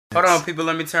Hold on, people.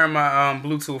 Let me turn my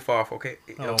Bluetooth off. Okay.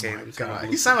 Oh Okay. my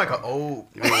God. You sound like an old.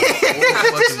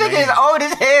 This nigga is old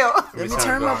as hell. Let me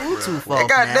turn my Bluetooth off.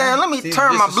 Goddamn, let me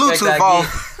turn my Bluetooth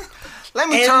off. Let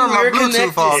me turn my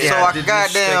Bluetooth off so I can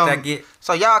goddamn.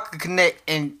 So y'all can connect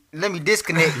and let me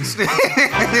disconnect. God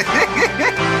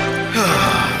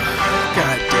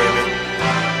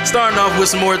damn it. Starting off with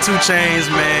some more 2 Chainz,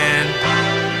 man.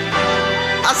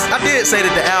 I did say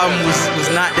that the album was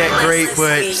not that great,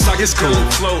 but it's cool.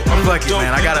 Fuck it,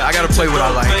 man. I gotta play what I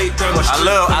like. I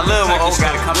love when Oak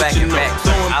gotta come back and back.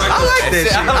 I like that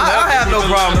shit. I have no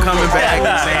problem coming back,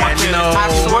 man. You know.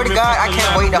 I swear to God, I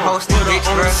can't wait to host this bitch,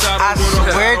 bro. I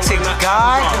swear to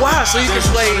God. Wow, so you can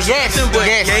play Yes.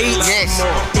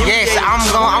 I'm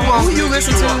Who going. you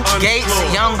listen to? Gates,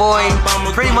 Youngboy,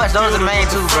 pretty much those are the main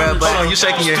 2, bro. But Oh, you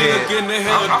shaking your head. Oh,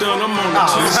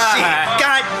 shit.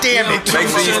 God damn it.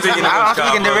 I'm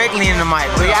speaking directly in the mic,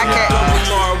 but I can't.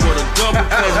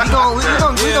 Cause we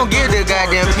gonna give the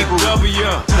goddamn people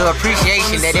the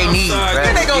appreciation that they need, bro.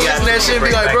 Then they gonna listen to that shit and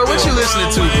be like, bro, what you listening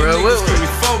to, bro?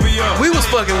 We was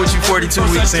fucking with you 42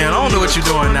 weeks in. I don't know what you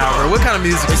doing now, bro. What kind of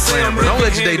music you playing, bro? Don't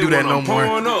let your day do that no more.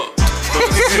 Don't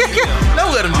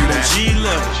let them do that.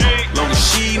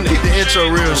 Keep the intro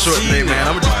real short today, man.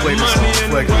 I'm gonna just play this song.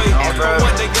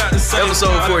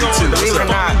 Episode 42. Believe it or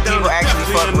not, people actually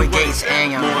fuck with Gates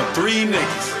and Youngboy.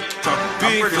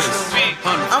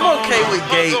 I'm okay with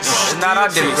Gates. It's not our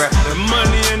demographic.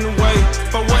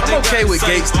 I'm okay with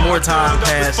Gates the more time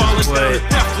passes, but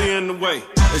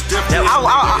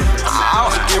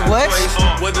What? Wait,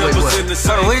 what?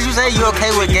 So what did you say? You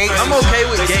okay with Gates? I'm okay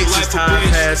with Gates as time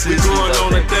passes.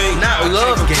 Not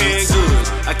love Gates.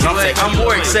 I'm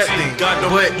more accepting.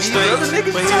 But these other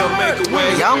niggas you talking about?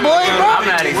 Youngboy, bro? I'm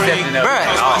not accepting that.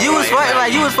 Bruh, you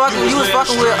was fucking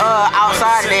with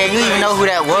outside there. You didn't even know who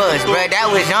that was, bruh. That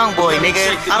was Youngboy, nigga.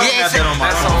 I don't have that on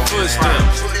my phone.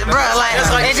 Bruh, like,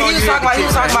 and then he was talking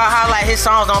about how like his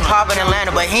songs don't pop in Atlanta,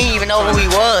 but he didn't even know who he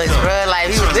was, bruh. Like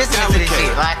he was listening to this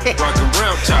shit. Like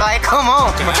come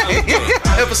on.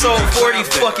 Episode 40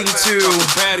 fucking 2.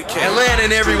 Atlanta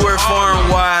and everywhere far and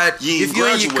wide. If you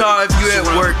in your car, if you at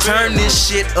work, turn this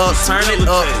shit up, turn it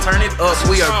up, turn it up.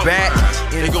 We are back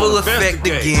in full effect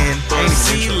again.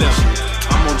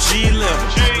 I'm on G level.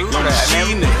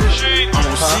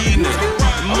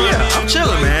 Yeah, I'm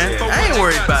chilling, man. I ain't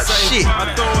worried about shit.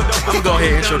 I'm gonna go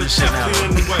ahead and intro this shit now.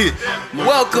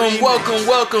 Welcome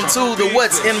to the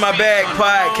What's in My Bag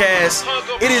podcast.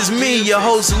 It is me, your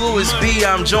host, Louis B.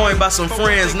 I'm joined by some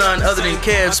friends, none other than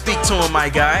Kev. Speak to him, my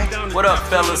guy. What up,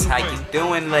 fellas? How you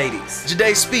doing, ladies?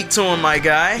 Jade, speak to him, my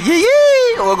guy.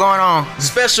 Yeah. What going on?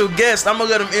 Special guest, I'm gonna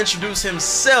let him introduce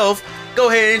himself. Go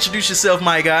ahead and introduce yourself,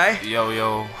 my guy.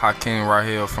 Yo, Hakeem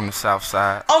Raheel from the South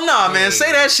Side. Oh, nah, man.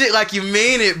 Say that shit like you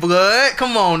mean it, blood.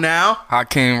 Come on now.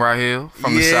 Hakeem Raheel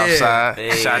from the South Side.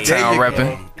 Hey. Chi-Town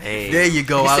repping. Hey. There you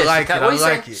go. I like it. I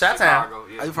like it. Chi-Town.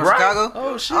 Are you from Chicago?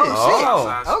 Oh, shit.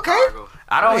 Oh. Okay.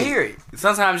 I don't hear it.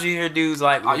 Sometimes you hear dudes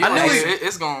like, I knew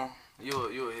it's gone.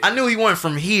 You'll I knew he wasn't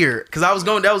from here because I was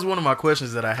going. That was one of my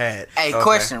questions that I had. Hey,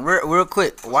 question, real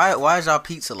quick. Why is y'all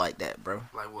pizza like that, bro?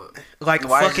 Like what? Like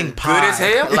Why is fucking it pie. Good as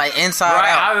hell? Like inside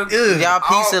out. Ugh. Y'all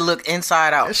pizza look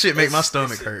inside out. That shit make my It's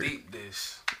stomach a hurt. deep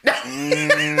dish.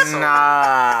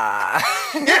 Nah.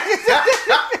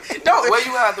 Don't. Where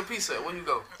you have the pizza at? When you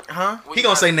go? Huh? Where He you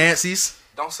gonna have say the- Nancy's.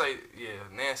 Don't say,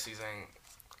 Nancy's ain't.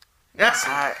 That's.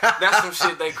 That's some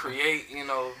shit they create, you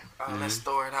know. Let's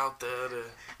throw it out there.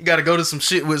 You gotta go to some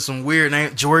shit with some weird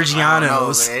name,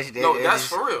 Georgianos. No, that's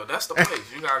for real. That's the place.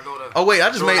 You gotta go there. Oh wait, I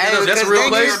just made that up. That's a real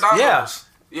place. Giordano's.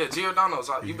 Yeah, Giordano's.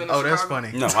 You been to Oh, that's Chicago?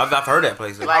 funny. No, I've heard that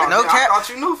place. Like no I cap. thought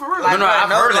you knew for real. Like, No, I've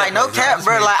heard like that no place. cap,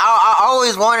 bro. Like I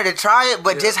always wanted to try it,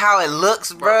 but just how it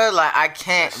looks, bro. Like I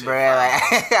can't, bro. Like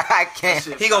I can't.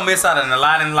 He gonna miss out on a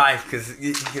lot in life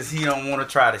because he don't want to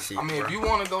try the shit. I mean, bro. if you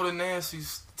want to go to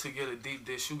Nancy's to get a deep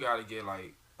dish, you gotta get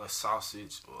like a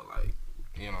sausage or like,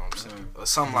 you know what I'm saying, or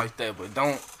something like that. But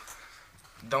don't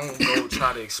go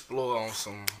try to explore on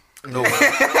some no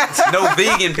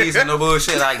vegan pizza, no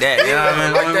bullshit like that. You know what I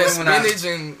mean? like that When I- spinach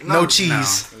and No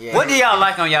cheese. Yeah. What do y'all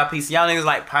like on y'all pizza? Y'all niggas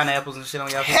like pineapples and shit on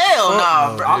y'all pizza? Hell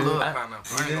no, bro. I love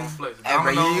pineapple. I ain't gonna flex. Hey,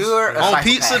 bro, Domino's, you're a On psychopath.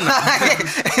 pizza?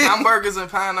 hamburgers and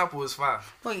pineapple is fine.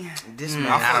 This I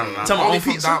man. don't know. Tell me Only on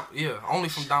from pizza. only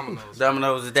from Domino's.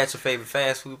 Domino's, is that your favorite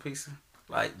fast food pizza?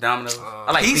 Like Domino's?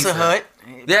 I like Pizza Hut.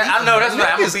 Yeah, I know, that's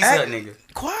right. I'm a Niggas Pizza Hut act- nigga.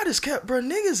 Quiet as kept, bro.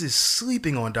 Niggas is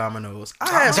sleeping on Domino's. I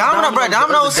had some Domino, bro. the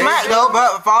other Domino's day. smack though,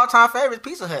 but for all time favorite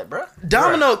Pizza Hut, bro.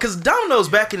 Domino, because Domino's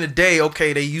back in the day,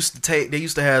 okay, they used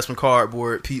to have some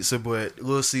cardboard pizza, but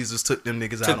Little Caesars took them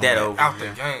niggas Took out. that on over. Out the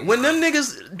Yeah. game. When them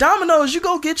niggas Domino's, you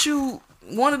go get you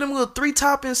one of them little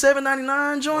 3-topping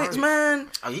 $7.99 joints, man.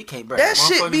 Oh, you can't, bro. That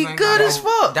shit be good as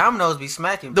fuck. Domino's be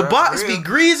smacking, The bro, box for be real.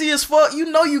 greasy as fuck.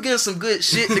 You know you getting some good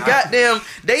shit. The goddamn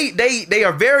they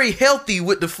are very healthy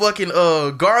with the fucking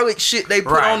garlic shit they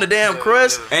put Right. on the damn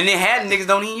crust. And then half niggas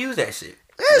don't even use that shit.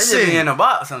 They just be Listen. in the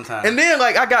box sometimes. And then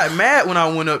like I got mad when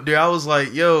I went up there. I was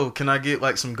like, "Yo, can I get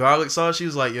like some garlic sauce?" She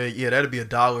was like, "Yeah, that'd be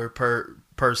 $1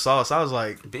 per sauce." I was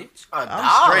like, bitch. "I'm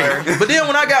straight." But then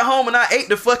when I got home and I ate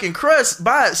the fucking crust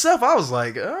by itself, I was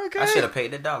like, "Okay." I should have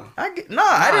paid $1. I didn't need it.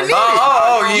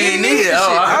 Oh, you didn't need it. Shit.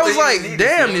 Oh, I was thought like, you needed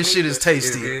 "Damn, it. this shit is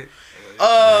tasty." Good.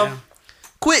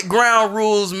 Quick ground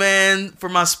rules, man, for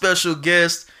my special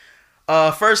guest.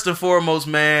 First and foremost,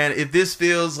 man, if this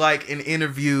feels like an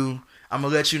interview, I'm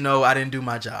gonna let you know I didn't do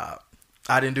my job.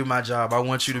 I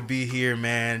want you to be here,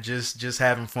 man, just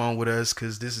having fun with us,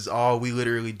 because this is all we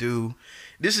literally do.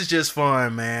 This is just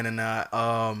fun, man, and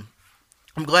I'm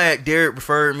glad Derek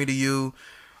referred me to you.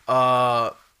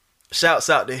 Shouts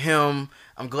out to him.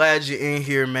 I'm glad you're in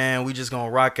here, man. We just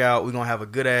gonna rock out. We're gonna have a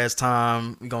good ass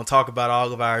time. We're gonna talk about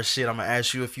all of our shit. I'm gonna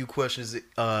ask you a few questions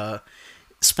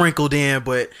sprinkled in,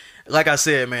 but like I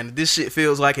said, man, this shit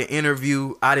feels like an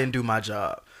interview. I didn't do my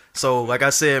job. So, like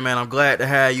I said, man, I'm glad to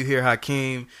have you here,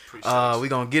 Hakeem. We're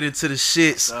gonna get into the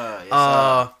shits.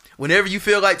 Whenever you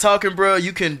feel like talking, bro,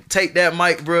 you can take that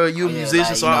mic, bro. You a musician,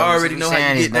 like, so you know, I already we know how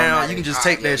saying you is get no down. matter. You can just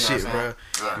take that you know shit, what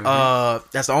bro. I'm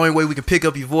That's the only way we can pick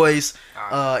up your voice.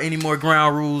 Any more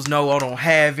ground rules? No, I don't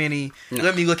have any. No.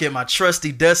 Let me look at my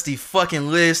trusty, dusty fucking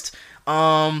list.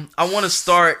 I want to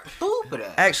start. Stupid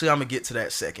ass. Actually, I'm gonna get to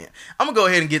that second. I'm gonna go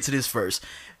ahead and get to this first.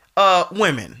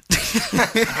 Women. This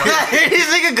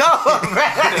nigga go,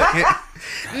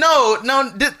 bro. No,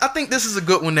 I think this is a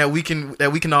good one that we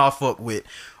can all fuck with.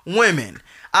 Women.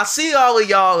 I see all of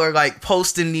y'all are like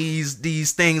posting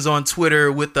these things on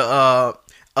Twitter with the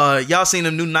y'all seen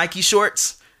them new Nike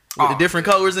shorts with the different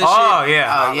colors and shit. Oh,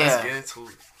 yeah. Oh, yeah. Let's get into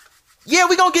it. Yeah,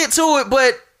 we gonna get to it,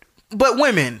 but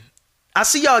women, I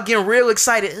see y'all getting real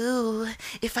excited. Ooh,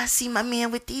 if I see my man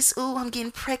with these, ooh, I'm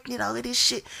getting pregnant, all of this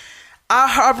shit.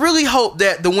 I really hope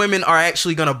that the women are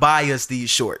actually gonna buy us these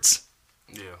shorts.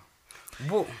 Yeah.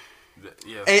 Whoa.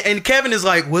 Yeah. And Kevin is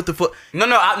like, what the fuck? No,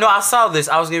 I saw this.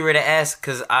 I was getting ready to ask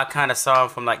because I kind of saw him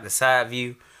from like the side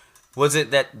view. Was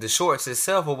it that the shorts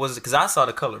itself, or was it because I saw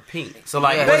the color pink? So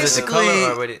like, Yeah. was it the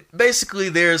color or was it? Basically,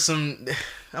 there's some.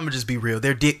 I'm gonna just be real.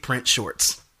 They're dick print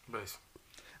shorts. Basically.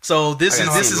 So this I is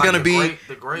gotta this see is them. gonna the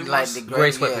be. gray Like ones, the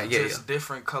Gray gray, sweatpants, yeah. just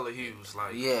different color hues.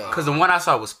 Like Yeah. Because the one I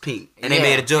saw was pink, and they Yeah,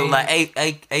 made a joke pink. like,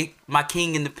 "Hey, my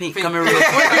king in the pink, come here real quick."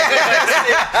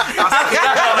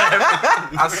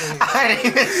 I seen it. I didn't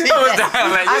even see I was that.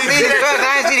 down like, I seen the trust.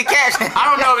 I didn't see the caption. I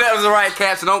don't know if that was the right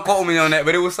caption. Don't quote me on that,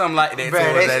 but it was something like that. Bruh, So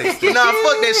it was that Nah,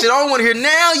 fuck that shit. I don't want to hear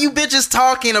now. You bitches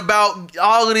talking about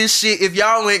all of this shit. If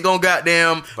y'all ain't gonna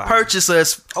goddamn Buy. purchase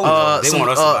us, Oh, no, they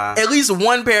want us to buy. at least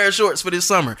one pair of shorts for this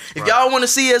summer. If y'all want to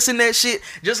see us in that shit,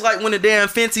 just like when the damn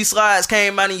Fenty slides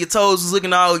came out and your toes was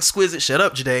looking all exquisite. Shut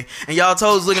up, Jade. And y'all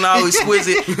toes looking all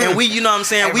exquisite, and we, you know what I'm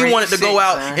saying, we Every wanted to go shit,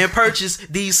 out son. and purchase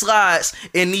these slides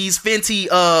and these Fenty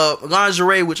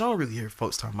lingerie, which I don't really hear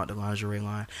folks talking about the lingerie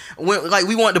line. Like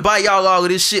we wanted to buy y'all all of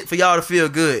this shit for y'all to feel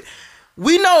good.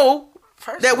 We know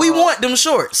First that of we all, want them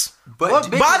shorts. what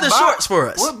buy bitches the shorts for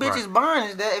us. What bitches buying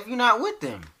is that if you're not with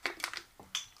them?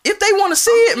 If they want to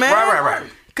see it, man. Right.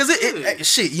 Cause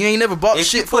shit, you ain't never bought If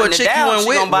shit you for a putting it chick down, you went she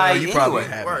with. gonna buy Well, it you probably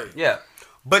anyway. haven't. Right. Yeah,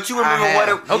 but you remember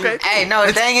what? Okay. Hey, no,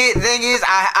 the thing is,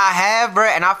 I have, bro,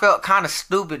 and I felt kind of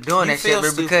stupid doing You that shit, feel bro,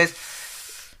 stupid. because,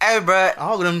 hey, bro,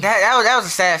 All of them. that was a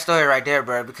sad story right there,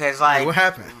 bro, because like, What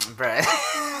happened? bro,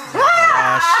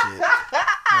 Ah, shit.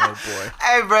 Oh boy.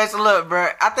 hey, bro, so look, bro,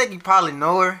 I think you probably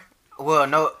know her. Well,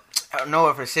 know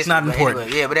her for sister. not but important.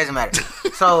 Anyway, yeah, but it doesn't matter.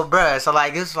 So, bro, so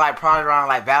like this was like probably around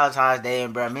like Valentine's Day,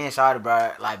 and bro, me and Shawty,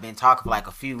 bro, like been talking for like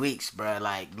a few weeks, bro,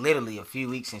 like literally a few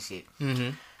weeks and shit.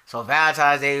 Mm-hmm. So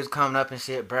Valentine's Day was coming up and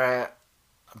shit, bro.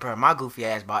 Bro, my goofy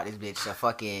ass bought this bitch a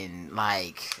fucking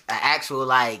like an actual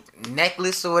like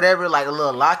necklace or whatever, like a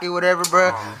little locket, or whatever,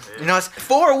 bro. You know,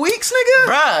 4 weeks, nigga.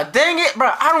 bro, dang it, bro.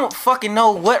 I don't fucking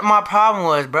know what my problem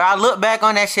was, bro. I look back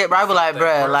on that shit, bro. I be like,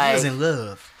 bro, He was like. in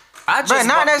love. I But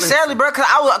not necessarily, bro, cause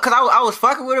I was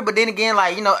fucking with her, but then again,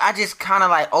 like, you know, I just kind of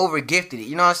like over gifted it.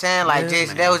 You know what I'm saying? Like, Yeah, just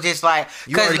man. that was just like,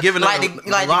 You already giving like like, the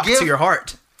like lock the gift, to your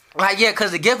heart. like yeah,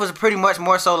 cause the gift was pretty much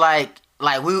more so like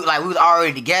we was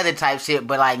already together type shit,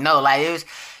 but like no, like it was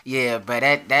yeah, but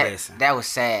Listen, that was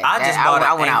sad. I just bought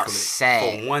I an went out anklet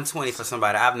sad. for $120 for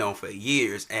somebody I've known for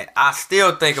years, and I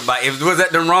still think about if was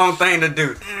that the wrong thing to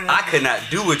do. I could not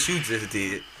do what you just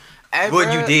did. Hey, Well,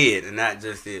 bruh. you did, and not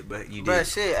just it, but you Bro, did.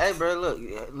 shit, hey, bro, look,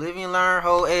 live and learn,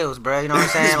 whole L's, bro. You know what I'm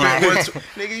saying? Spent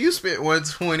Like, nigga, you spent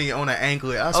 120 on an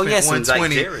anklet. I Oh, spent yeah, some, like,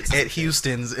 120 carrots. at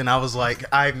Houston's, and I was like,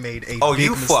 I made a Oh, big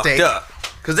you mistake. fucked up.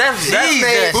 Cause that's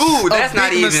Jesus. food. A That's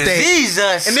not big even. mistake.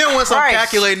 Jesus. And then once I'm Christ.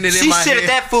 calculating it in She my shitted head,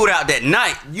 that food out that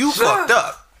night. You fucked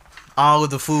up. all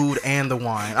of the food and the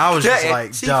wine, I was just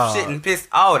like, she dog, shit and pissed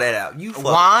all that out. You fucked.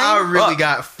 I Wine? really up.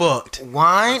 got fucked.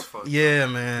 Wine? That's fucked. Yeah,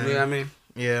 man. You know what I mean?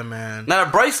 Yeah, man. Now the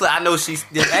bracelet, I know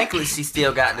the anklet she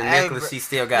still got. The Hey, necklace bro. she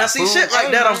still got. Now, see, food. shit like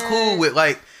Hey, that, I'm man. cool with.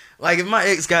 Like if my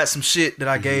ex got some shit that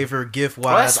I gave her gift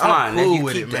Well, wise, that's fine. I'm Then cool you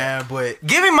with keep it, that. man. But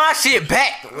Give me my shit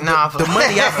back. Nah,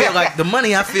 the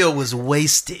money I feel was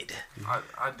wasted. I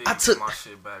did I get took- my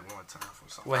shit back one time from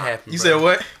somebody. What happened? You bro? said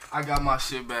what? I got my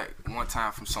shit back one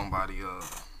time from somebody.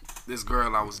 This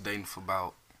girl I was dating for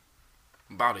about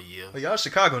a year. Well, y'all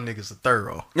Chicago niggas are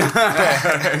thorough.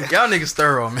 Y'all niggas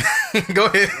thorough, man. Go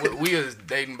ahead. We was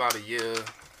dating about a year.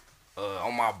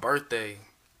 On my birthday,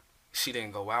 she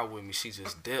didn't go out with me. She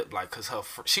just dipped, like, cause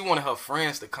she wanted her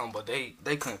friends to come, but they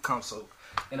couldn't come. So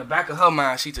in the back of her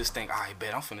mind, she just think, "I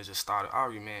bet I'm finna just start an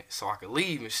argument so I could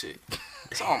leave and shit."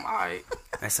 So I'm alright.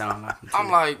 That sound like.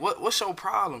 I'm like, "What's your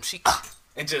problem?" She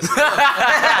and just left.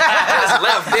 Just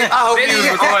left. Then, I hope then you was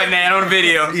he- recording that on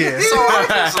video. Yeah. So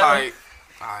I was like,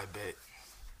 I bet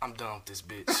I'm done with this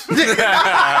bitch.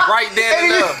 Right then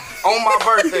and there, on my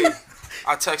birthday,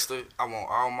 I text her, I want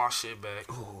all my shit back.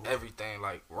 Everything,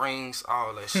 like rings,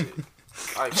 all that shit.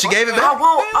 Like, She fuck gave it that. back? I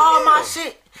want all my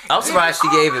shit. I'm surprised she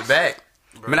gave it back.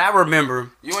 I mean, I remember.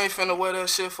 You ain't finna wear that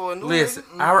shit for a new Listen,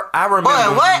 nigga? I remember.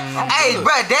 Boy, what? Hey, bro,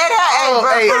 dead ass. Hey, Oh,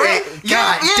 bro, hey, for hey, real.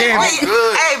 God damn it.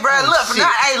 Good. Hey, bro, look, shit. now,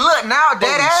 hey, look, now,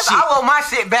 dead Holy ass, shit. I want my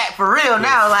shit back for real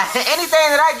now. Like, anything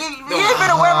that I give you, you ain't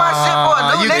finna wear my shit for a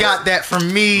new You nigga. got that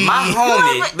from me. My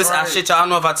homie, Right. listen, shit, y'all. I don't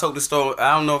know if I told the story.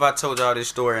 I don't know if I told y'all this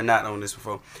story or not on this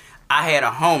before. I had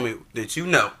a homie that you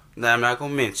know that I'm not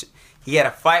gonna mention. He had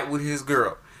a fight with his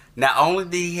girl. Not only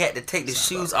did he had to take the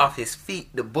shoes off his feet,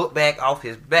 the book bag off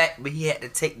his back, but he had to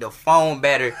take the phone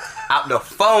battery out the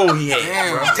phone he had,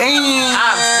 bro. Damn.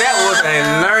 That was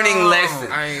a learning lesson.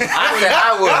 I I said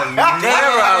I would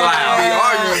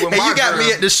never allow. Hey, you got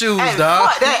me at the shoes, Hey, dog.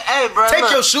 fuck that. Hey, bro, Take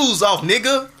look. your shoes off,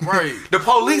 nigga. Right. The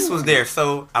police was there,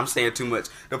 so I'm saying too much.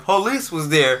 The police was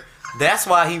there. That's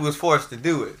why he was forced to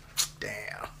do it. Damn.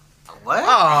 What?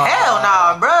 Aw. Hell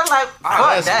no, bro. Like,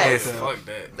 fuck that. Fuck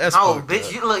that. That's Oh, fucked bitch,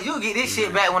 up. you look, you get this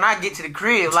shit back when I get to the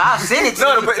crib. Like, I'll send it to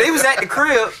No, you. but he was at the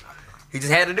crib. He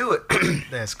just had to do it.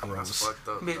 That's gross. Fucked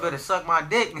up. Bitch better suck my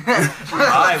dick.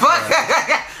 Alright, Fuck.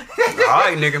 All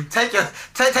right, nigga. Take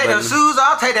those shoes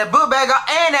off, take that book bag off,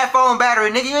 and that phone battery,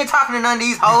 nigga. You ain't talking to none of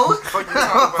these hoes. Fuck you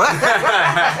talking about?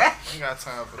 I ain't got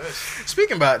time for that shit.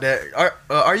 Speaking about that,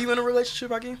 are you in a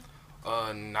relationship, Hakeem?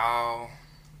 No.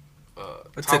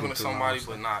 took Talking him to too long, somebody,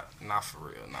 so. but not for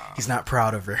real. Nah. He's not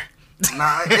proud of her.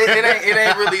 Nah, it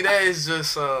ain't really that. It's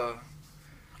just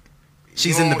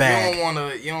She's you in the don't- bag.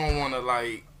 You don't wanna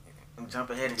like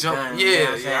Jump ahead of the jump. gun. you know Yeah,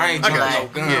 what I'm saying? I ain't I jumping got no you.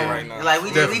 gun Yeah. right now. Like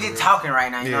we just talking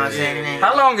right now. You know what I'm Yeah. saying? It ain't-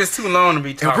 How long is too long to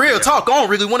be And talking? real y'all? talk, I don't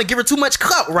really want to give her too much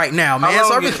cup right now, man. How So I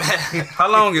long, really- is, how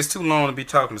long is too long to be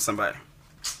talking to somebody?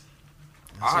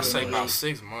 I say about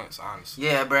 6 months, honestly.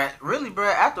 Yeah, bruh. Really,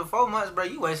 bruh. After 4 months, bruh,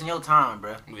 you wasting your time,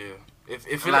 bruh. Yeah.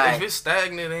 If Like- it's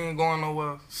stagnant, it ain't going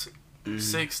nowhere. Mm-hmm.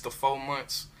 6 to 4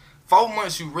 months. 4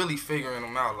 months, you really figuring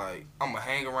them out. Like, I'ma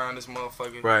hang around this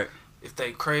motherfucker. Right. If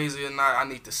they crazy or not, I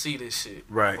need to see this shit.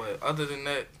 Right. But other than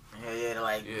that, Yeah,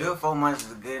 like Yeah. good 4 months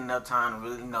is a good enough time to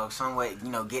really, some way,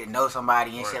 get to know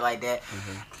somebody and Right. shit like that.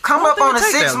 Mm-hmm. Coming I up don't on a think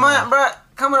it take 6 that month, bruh.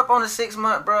 Coming up on a 6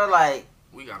 month, bruh. Like,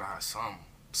 we gotta have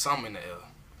some in the air.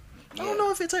 I don't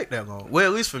know if it take that long. Well,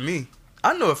 at least for me,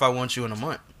 I know if I want you in a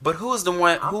month. But who was the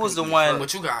one? Who was the thinking one?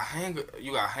 But you gotta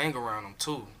hang around them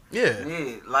too. Yeah.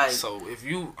 yeah, like So if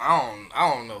you, I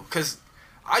don't know, cause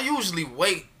I usually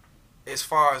wait as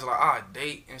far as like I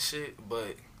date and shit,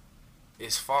 but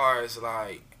as far as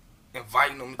like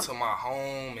inviting them to my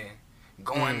home and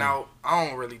going out, I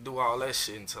don't really do all that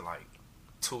shit until like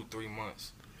 2-3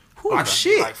 months. Oh, I just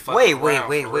shit. like, fuck Wait. around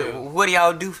for real. What do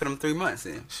y'all do for them 3 months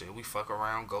then? Shit, we fuck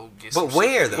around, go get But some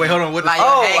where shit. though? Wait, hold on. What? Like,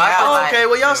 Oh, hang out, like- okay.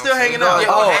 Well, y'all You know still what I'm hanging saying? out. Yeah,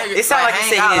 Oh, hang- it sounded like you hang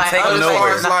said you out, didn't take other them as far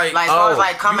nowhere. as, like, like, as far as oh,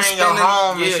 like coming you in your spending-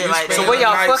 home and yeah, shit you like So spending that. where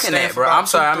y'all night, fucking staying at, for bro? about I'm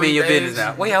sorry, I'm in 2-3 your days. business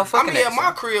now. Where y'all I fucking mean, at? at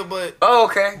my crib, but Oh,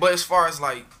 okay. as far as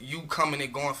like you coming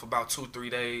and going for about 2-3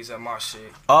 days at my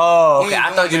shit. Oh, We okay. ain't I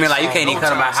thought doing you meant that like you shit can't no even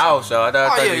come to my time house, soon. though. I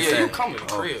thought Oh you yeah, said. you come to the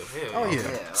crib. Hell Oh yeah.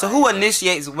 Yeah, So who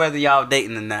initiates whether y'all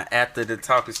dating or not after the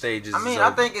talking stage stages. I mean, is I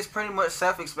over. think it's pretty much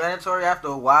self-explanatory after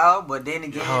a while, but then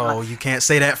again, Oh, like, you can't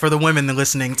say that for the women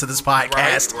listening to this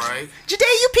podcast. Right. Jade,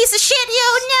 you piece of shit,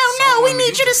 yo. No, we women,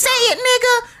 need you to just say it,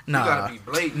 nigga. You Nah, gotta be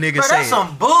blatant. nigga, bro, say that's it.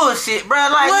 some bullshit, bro.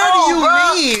 Like, What no, do you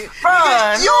bro. mean?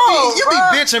 Bruh, you no, be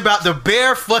bruh. bitching about the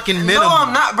bare fucking minimum. No,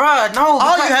 I'm not, bro. No,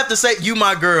 All because- you have to say, you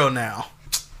my girl now.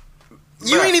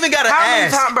 You Bruh, ain't even gotta how many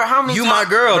ask. times, bro? How many you times, my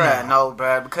girl bruh, now. No,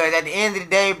 bro. Because at the end of the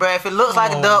day, bro, if it looks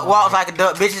like a Oh duck, my walks like a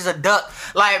duck, bitch is a duck.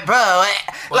 Like, bro,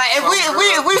 like if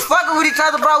we fucking with each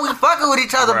other, bro, we fucking with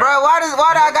each other, bro. Why do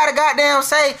I gotta goddamn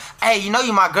say, hey, you know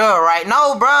you my girl, right?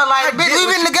 No, bro. Like, bitch, get we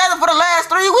what been you- together for the last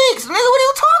 3 weeks, nigga. What are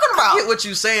you talking I about? get what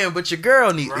you saying, but your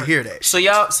girl need to hear that. So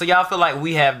y'all feel like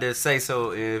we have to say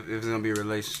so if it's gonna be a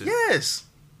relationship? Yes.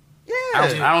 I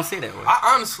Yeah. don't see it that way.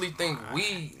 I honestly think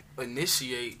we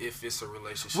initiate if it's a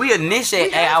relationship. We initiate,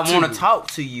 We hey, I have want to. to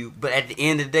talk to you, but at the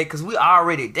end of the day, because we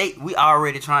already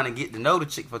trying to get to know the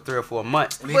chick for 3 or 4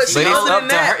 months. But it's other up than to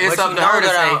that- her. It's But up you to know her to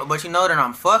that say. but you know that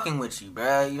I'm fucking with you,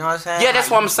 bro. You know what I'm saying? Yeah, that's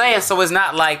Like, what I'm saying. So it's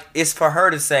not like it's for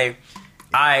her to say,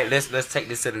 all right, let's take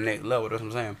this to the next level. That's what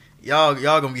I'm saying. Y'all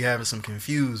gonna be having some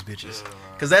confused bitches.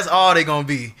 Cause that's all they gonna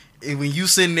be. And when you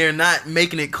sitting there not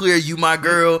making it clear you my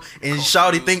girl and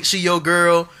Shawty thinks she your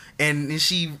girl and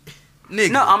she nigga.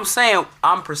 No, I'm saying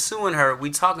I'm pursuing her. We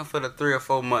talking for the 3 or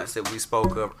 4 months that we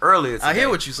spoke of earlier today. I hear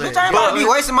what you saying. Bitch, I ain't about to be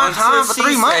wasting my Until time for she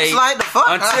 3 months. say- Like, the fuck?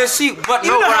 Until she, but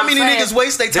You no, know what how I'm many saying, niggas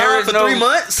waste their there time is for no- 3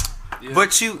 months? Yeah.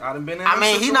 But you, I done been in I them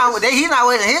mean, he's not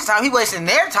wasting his time. He wasting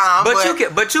their time.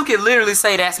 but you can literally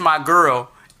say that's my girl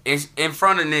in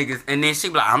front of niggas, and then she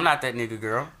be like, I'm not that nigga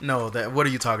girl. No, that what are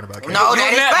you talking about? Ken? No, You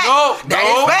that is not- facts. no, That no,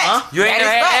 is facts. huh? You ain't That is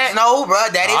never had facts. that? No, bro,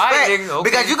 that is All right, facts. nigga, okay.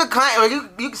 Because you could claim, or you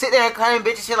can sit there and claim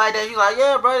bitch and shit like that. You like,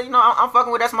 yeah, bro, you know, I'm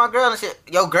fucking with that's my girl and shit.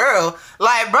 Your girl,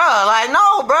 like, bro, like,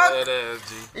 no, bro. That ass,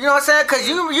 G. You know what I'm saying? Because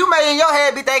you may in your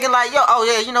head be thinking like, yo, oh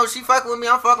yeah, you know, she fucking with me,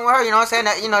 I'm fucking with her. You know what I'm saying?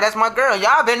 That, you know, that's my girl.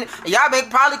 Y'all been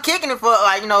probably kicking it for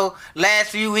like, you know, last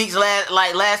few weeks,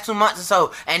 last 2 months or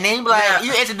so. And then you be like, Now-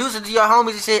 you introduce her to your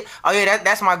homies and shit. Oh yeah,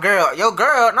 that's my girl. Your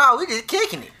girl, no, we just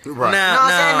kicking it. Right. You know what I'm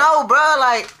saying? No, bro,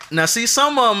 like. Now, see,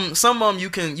 some of them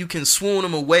you can swoon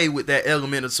them away with that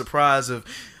element of surprise of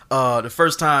the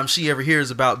first time she ever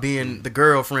hears about being the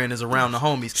girlfriend is around the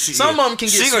homies. Some of them can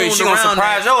get she swooned gonna around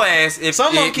surprise that. your ass. If Some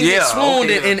of them can get swooned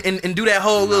okay. and do that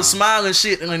whole little smile and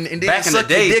shit and then Back in the suck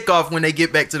their day- dick off when they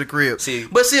get back to the crib. See.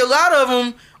 But see, a lot of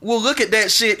them will look at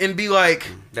that shit and be like,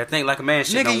 That thing like a man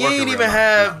shit nigga, don't you work in ain't real even life.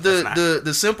 have No, that's not.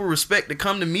 the simple respect to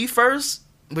come to me first,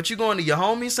 but you going to your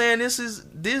homie saying this,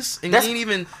 and That's- you ain't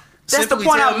even That's the simply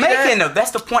point tell I'm me that? making, though.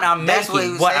 That's the point I'm That's what he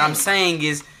making. was What saying. I'm saying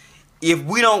is, if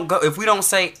we don't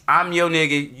say I'm your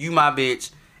nigga, you my bitch,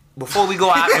 before we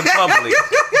go out in public,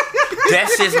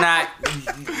 that's just not.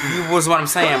 Was what I'm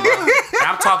saying, bro.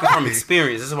 I'm talking from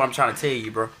experience. This is what I'm trying to tell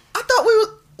you, bro. I thought we were.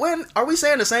 When are we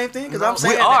saying the same thing? Because I'm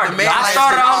saying We are. that the man I has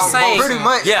started to- off saying, pretty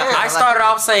much, yeah. yeah, I like- started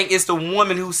off saying it's the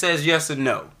woman who says yes or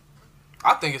no.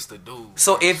 I think it's the dude.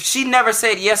 So if she never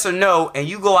said yes or no, and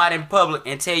you go out in public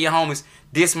and tell your homies,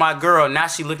 "This my girl," now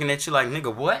she looking at you like,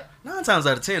 "Nigga, what?" 9 times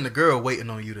out of 10, the girl waiting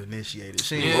on you to initiate it.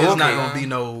 She ain't, Yeah, it's okay. not gonna be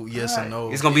no yes or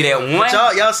no. It's gonna be that one. But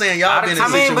y'all saying y'all been in I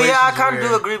mean, but yeah, I situations kind of where-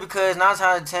 do agree because 9 times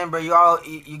out of 10, bro,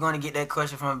 you're gonna get that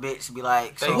question from a bitch, be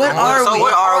like, so What are we?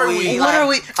 What are we? What are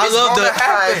we? I love gonna the.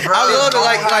 happen, bro. I love It's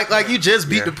the gonna like you just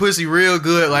beat the pussy real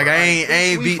good. Like I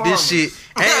ain't We beat this farmers. shit.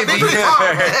 I ain't beat Bitch,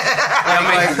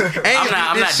 I'm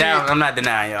not this down. shit. I'm not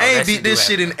denying y'all. I ain't That beat do this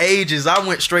shit happen. in ages. I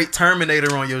went straight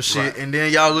Terminator on your shit, Right. and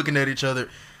then y'all looking at each other.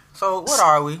 So what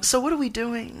are we? So what are we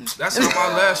doing? That's how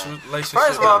my last relationship.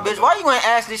 First of all, ended. bitch, why you ain't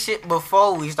ask this shit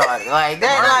before we started? Like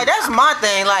that, like that's my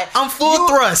thing. Like I'm full you-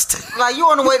 thrust. Like you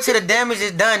want to wait till the damage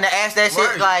is done to ask that shit.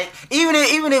 Right. Like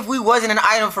even if we wasn't an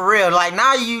item for real, like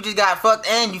now you just got fucked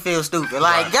and you feel stupid.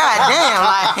 Like goddamn,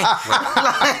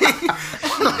 like.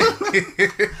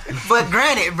 But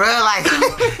granted, bro, like.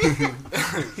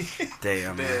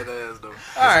 Damn, man. Dead ass though.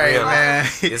 All right, real. man.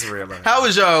 It's real. Man. How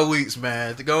was y'all weeks,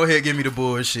 man? Go ahead, give me the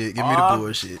bullshit. Give me the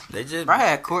bullshit. They just I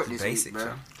had court this basic, week,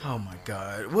 bro. Oh my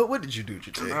god, what did you do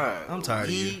today? Bruh, I'm tired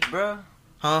of you. weed, bro.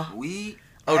 Huh? Weed.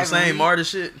 Oh, the Having same weed. Marta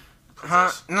shit.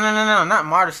 Huh? No, not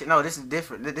martyr shit. No, this is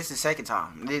different. This is second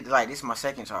time. This is my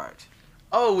second charge.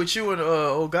 Oh, with you and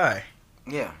old guy.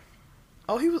 Yeah.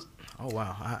 Oh, he was. Oh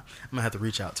wow, I'm gonna have to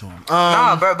reach out to him.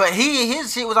 Nah, bro, but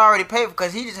his shit was already paid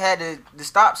because he just had the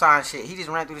stop sign shit. He just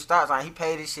ran through the stop sign. He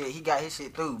paid his shit. He got his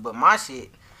shit through. But my shit,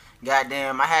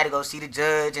 goddamn, I had to go see the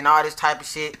judge and all this type of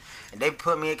shit. And they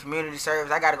put me in community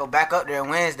service. I got to go back up there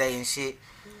Wednesday and shit.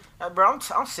 Like, bro,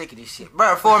 I'm sick of this shit,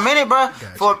 bro. For a minute, bro.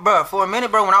 For a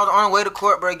minute, bro. When I was on the way to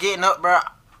court, bro, getting up, bro.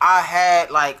 I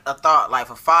had like a thought, like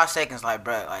for 5 seconds, like,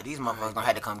 bro, like these motherfuckers gonna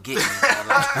have to come get me, bro.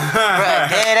 Like, bro,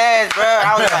 dead ass, bro.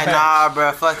 I was like, nah,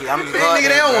 bro, fuck it. I'm just going. Nigga,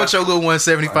 they don't want your little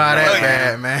 175 that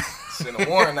bad, man. Send a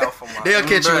warrant out for my. They'll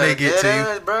catch you when they get to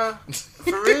you. Bro.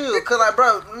 For real, cause like,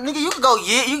 bro, nigga, you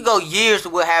can go years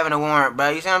with having a warrant, bro.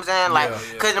 You see what I'm saying? Like,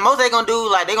 cause the most they gonna do,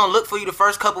 like, they gonna look for you the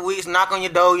first couple weeks, knock on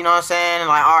your door. You know what I'm saying? And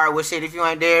like, all right, well, shit, if you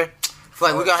ain't there.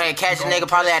 Like, we gonna catch a nigga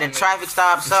probably at a traffic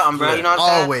stop or something, bro. You know what I'm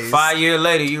saying? Always. 5 years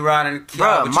later, you riding the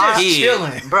car with your kid.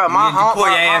 Chilling. Bro, my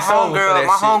homegirl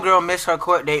homegirl missed her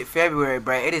court date February,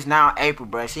 bro. It is now April,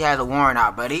 bro. She has a warrant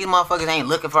out, bro. These motherfuckers ain't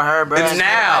looking for her, bro. It's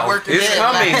now. It's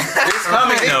coming. It's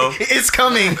coming, though. It's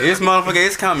coming. This motherfucker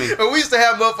is coming. But we used to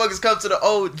have motherfuckers come to the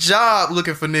old job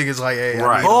looking for niggas like, hey,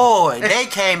 Right. Boy, they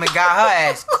came and got her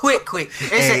ass quick. They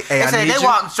said they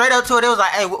walked straight up to her. They was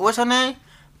like, hey, what's her name?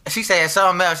 She said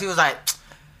something else. She was like,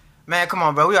 man, come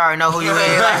on, bro. We already know who you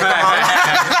is. Like,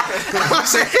 come on.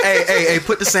 hey,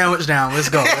 put the sandwich down. Let's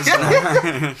go. Bro,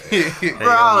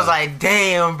 I was like,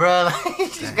 damn, bro.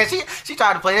 Like, she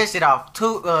tried to play that shit off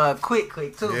too quick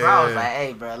too, bro. I was like,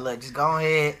 hey, bro, look, just go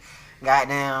ahead.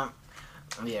 Goddamn.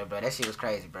 Yeah, bro, that shit was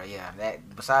crazy, bro. Yeah,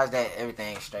 that. Besides that,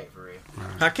 everything's straight for real.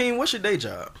 Hakeem, what's your day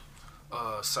job?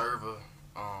 Server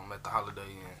at the Holiday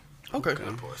Inn. Okay.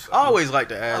 Airport, so. I always like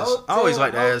to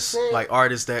ask like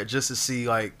artists that just to see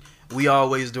like we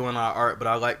always doing our art, but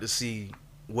I like to see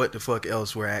what the fuck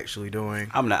else we're actually doing.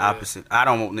 I'm the opposite. I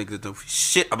don't want niggas to know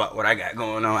shit about what I got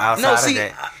going on outside of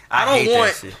that. I don't hate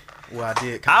want. that shit. Well, I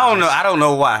did. I don't know. I don't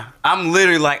know why. I'm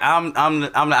literally like I'm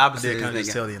the opposite Did of kind of this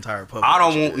just nigga. tell the entire public. I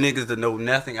don't want niggas to know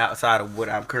nothing outside of what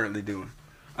I'm currently doing.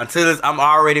 Until I'm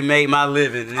already made my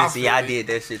living, and then see, I did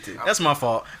that shit too. That's my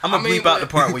fault. I'm gonna bleep out the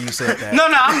part where you said that. No,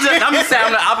 I'm just saying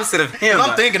I'm the opposite of him.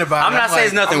 I'm thinking about it. I'm not saying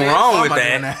there's nothing wrong with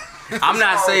that. I'm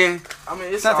not saying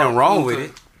it's nothing all wrong cool, with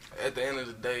it. At the end of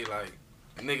the day, like,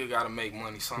 a nigga gotta make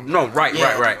money somehow. No, right.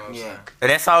 Yeah.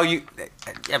 That's all you.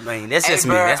 I mean, that's just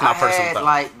me. Bro, That's my I personal had, thought.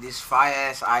 like this fire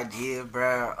ass idea,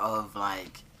 bro, of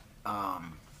like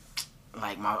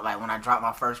when I dropped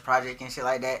my first project and shit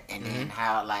like that, and then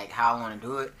how I want to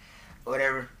do it,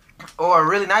 whatever, or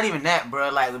really not even that, bro.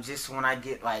 Like just when I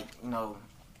get like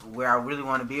where I really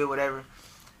want to be or whatever,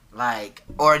 like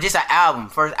or just an album,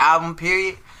 first album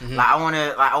period. Like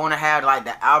I wanna have like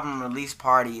the album release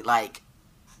party where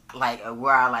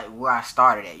I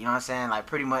started at, you know what I'm saying? Like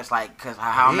pretty much like cause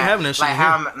how I'm having that shit like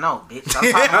how I'm no bitch.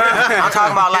 I'm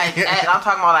talking about like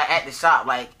at the shop,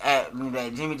 like at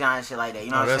that Jimmy John and shit like that.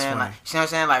 You know what I'm saying? Funny. Like you know what I'm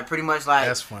saying? Like pretty much like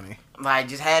That's funny. like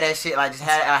just had that shit, like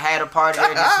I had a party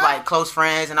there, just like close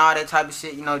friends and all that type of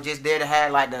shit, just there to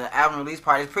have like the album release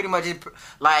party. It's pretty much just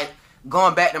like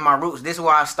going back to my roots. This is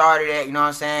where I started at, you know what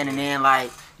I'm saying? And then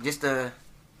like just the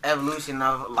evolution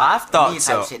of like I've thought me type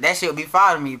so. shit. That shit would be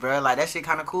fire to me, bro. Like that shit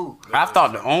kind of cool. I've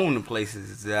thought to own the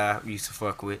places that I used to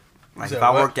fuck with. Like said if I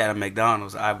what? worked at a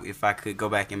McDonald's, if I could go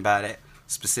back and buy that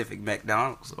specific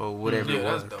McDonald's or whatever it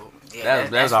was. That's dope. Yeah,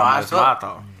 That's fire almost as fuck. my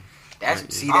thought. That's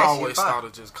I that always shit fire. thought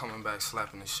of just coming back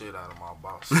slapping the shit out of my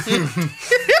boss.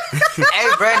 Hey,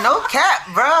 bro, no cap,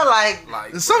 bro. Like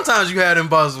Sometimes you had them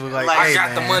bosses with like, I hey,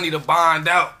 got man, the money to bond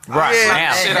out. Right Yeah.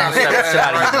 now, Shit out of Slap the shit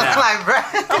out of you now. like, bro.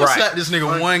 I'm gonna Right. slap this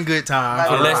nigga one good time. Like,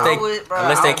 Unless I they would, bro.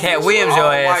 unless I they would Cat just Williams your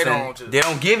all ass, white and on just- they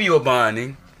don't give you a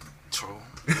bonding. True.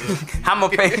 I'm gonna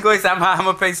pay. I'm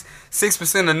gonna pay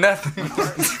 6% of nothing.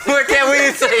 What Cat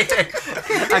Williams say?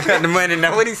 I got the money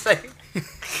now. What he say?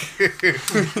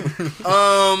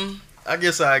 I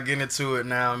guess I get into it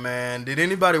now, man. Did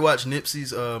anybody watch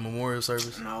Nipsey's memorial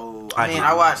service? No, I I mean did.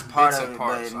 I watched part Bits of and it,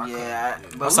 parts, but I yeah,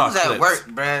 couldn't- but I we saw was at clips. work,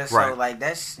 bruh. So Right. like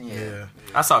that's Yeah.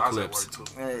 I saw I was at clips. work,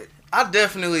 too. I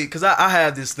definitely, cause I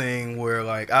have this thing where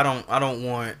like I don't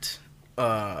want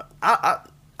I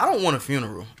don't want a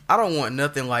funeral. I don't want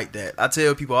nothing like that. I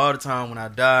tell people all the time when I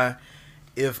die,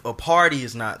 if a party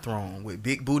is not thrown with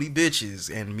big booty bitches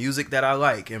and music that I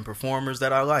like and performers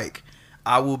that I like,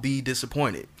 I will be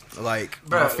disappointed. Like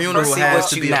my Bruh, funeral but see, has what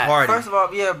to you be not- a party. First of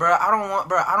all, yeah, bro. I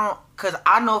don't, cause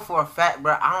I know for a fact,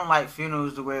 bro. I don't like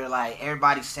funerals to where like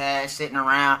everybody's sad, sitting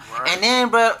around, Right. and then,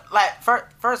 bro, like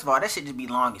first of all, that shit just be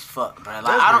long as fuck, bro. Like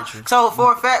That's I don't. very true. So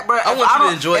for a fact, bro, I want you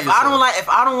to enjoy if I don't yourself. like, if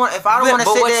I don't want to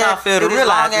But sit what there, y'all fail to do this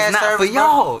realize long-ass is not for service, bro.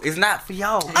 y'all. It's not for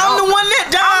y'all. I'm the one that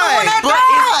died.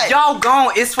 But it's y'all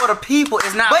gone. It's for the people.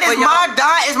 It's not But for it's y'all. my You're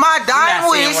dying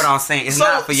not saying wish. what I'm saying. It's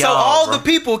not for y'all. So all bro. the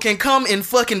people can come and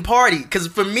fucking party. Cause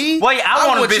for me, Well, yeah, I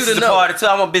want you bitches to know. party too.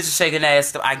 I want bitches shaking ass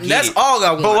stuff. I get That's it. all I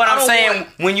want. But what I I'm don't saying, want-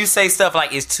 when you say stuff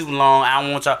like it's too long, I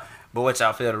don't want y'all. But what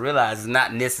y'all fail to realize is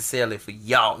not necessarily for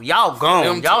y'all. Y'all gone.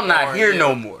 Them Y'all two not are, here yeah,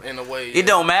 no more. In a way, It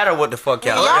don't matter what the fuck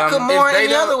y'all. Y'all done. could mourn they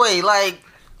any done- other way, like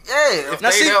yeah. If Now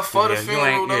they see- there for the Yeah, you funeral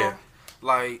ain't- though, yeah.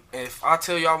 Like, if I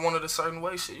tell you I wanted a certain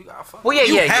way, shit, you gotta fuck. Well, yeah,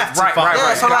 You yeah, have to right, fuck right, Yeah,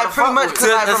 right. so like pretty much, cause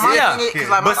like, for my Yeah. thing, cause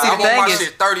like But my see, I the want thing my is,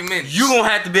 shit 30 minutes. You gonna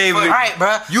have to be able to. right,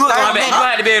 bro. You gonna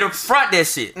have to be able to front that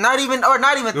shit. Not even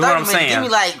 30 what I'm minutes. saying. Give me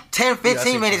like 10,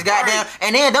 15 minutes, goddamn.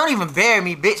 And then don't even bury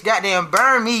me, bitch. Goddamn,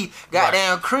 burn me.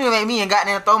 Goddamn, cremate me and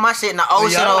goddamn throw my shit in the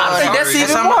ocean. yeah, or I think that's even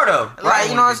something. more though. Like,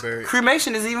 you know, it's,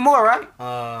 Cremation is even more, right?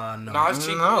 No. Nah, it's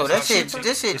cheap. no, that It's shit, cheap.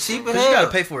 this shit cheap as Because you gotta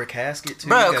hell. pay for a casket too.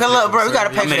 Bro, You cause look, bro, you gotta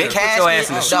pay service. for the Man, put your ass casket,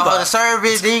 in the the shoebox.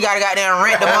 service, then you gotta goddamn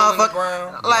rent the Hole in the motherfucker.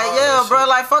 ground, Like, all yeah, that bro, shit.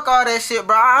 like, fuck all that shit,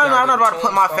 bro. I'm not about to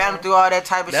put my family through all that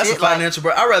type of That's shit. a financial,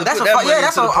 bro. I'd rather That's put a that money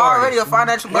that's into the party. already a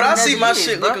financial. But I burden see as my it is,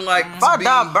 shit bro. looking like If I to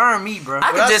die, be- burn me, bro. I But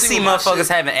I could just see see what my motherfuckers shit-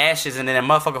 having ashes and then that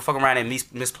motherfucker fuck around and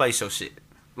misplace your shit.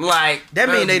 Like That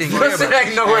mean they didn't care about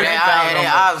Ain't nowhere They they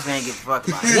obviously ain't give a fuck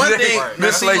about it. One thing, Right.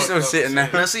 misplace your shit now.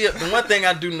 Now, see, the one thing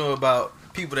I do know about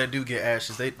people that do get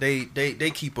ashes,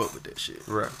 they keep up with that shit.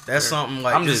 Right. That's something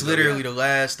like I'm this. just- Literally the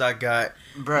last I got.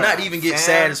 Bruh, Not even get fam.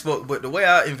 sad as fuck, but the way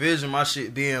I envision my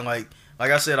shit being like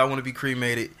I said, I want to be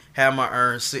cremated, have my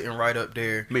urn sitting right up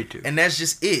there. Me too. And that's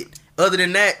just it. Other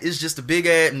than that, it's just a big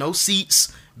ass, no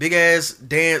seats, big ass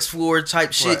dance floor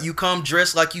type shit. Right. You come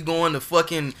dressed like you going to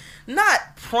fucking not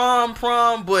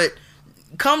prom, but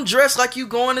come dressed like you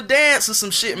going to dance or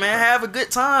some shit, man. Have a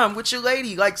good time with your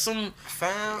lady, like some.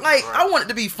 Fam, Like, right. I want it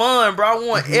to be fun, bro. I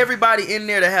want everybody in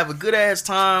there to have a good ass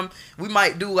time. We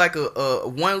might do like a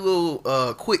one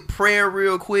little quick prayer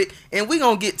real quick, and we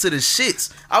gonna get to the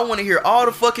shits. I want to hear all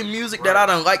the fucking music that I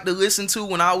done like to listen to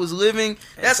when I was living.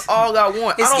 That's all I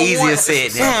want. It's I don't easier want,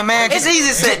 said than Damn, man. It's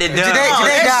easier said than done. Today,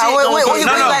 that shit wait, don't what get- you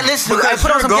No, no, like? Listen, because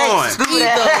put on you're some going. gangsta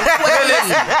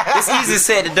stupid. It's easier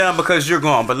said than done because you're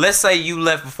gone. But let's say you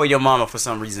left before your mama for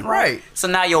some reason, Right. So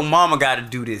now your mama got to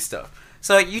do this stuff.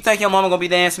 So you think your mama gonna be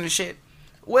dancing and shit?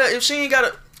 Well, if she ain't got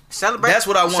a, Celebration. That's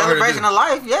what I want her to Celebration do. of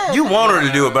life, yeah. You want her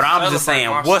to do it, but I'm just Celebrate saying,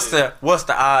 my what's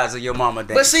the odds of your mama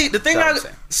dancing? but see, the thing That's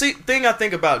what I'm saying. thing I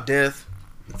think about death,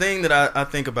 the thing that I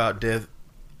think about death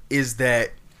is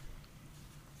that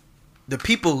the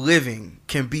people living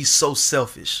can be so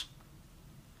selfish.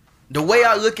 The way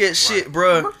I look at shit,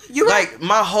 bruh, You right. like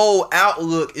my whole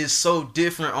outlook is so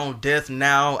different on death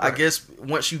now. I guess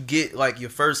once you get like your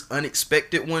first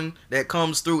unexpected one that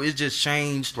comes through, it just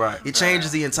changed. Right. It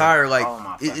changes the entire like Oh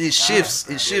my it shifts.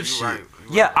 It shifts You shit. right.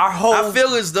 Yeah, our whole. I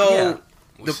feel as though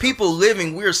Yeah. the people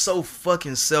living, we're so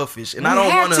fucking selfish, and we I don't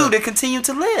have want to continue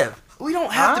to live. We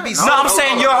don't have to be. No, No, I'm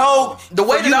saying your whole. The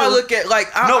way for that you I to- look at,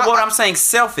 like, I'm saying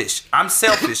selfish. I'm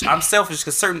selfish. I'm selfish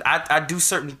because I do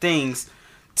certain things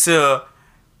to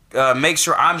make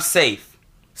sure I'm safe.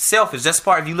 Selfish. That's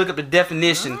part. If you look up the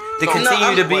definition, to No, continue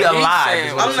I'm- to be what he's alive. saying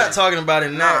is what I'm not talking about it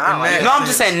in that. I don't like in that No, I'm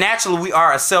just sense. saying naturally we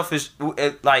are a selfish.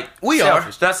 Like We are.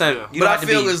 selfish. That's a. You But don't I have to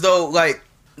feel be. as though, like,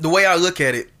 the way I look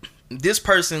at it, this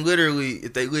person literally,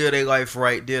 if they live their life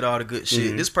right, did all the good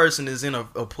shit. This person is in a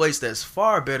place that's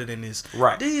far better than this.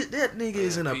 Right. That nigga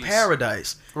is in a peace.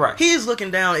 paradise. Right. He's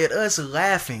looking down at us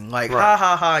laughing like, Right. ha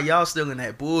ha ha, y'all still in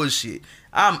that bullshit.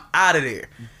 I'm out of there.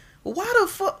 Why the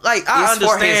fuck? Like, I It's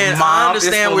for his understand. mom, I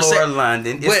understand. it's for we're Laura saying.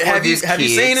 London. It's But for have you his have you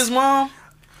seen kids. his mom?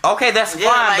 Okay, that's Yeah,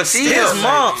 fine, like, but she still, His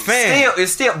mom, fam. Still,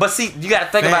 it's still. But see, you got to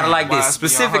think about it like Why this, it's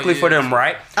beyond specifically her for years. them,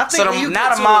 right? I think so when you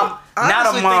not get a mom, I not honestly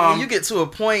a think mom. when you get to a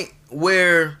point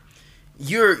where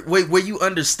where you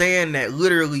understand that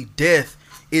literally death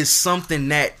is something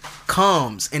that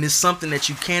comes and it's something that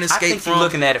you can't I escape think from. you're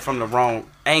looking at it from the wrong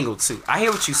angle too. I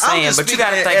hear what you're I'm saying, just but you speaking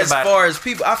got to think as about far as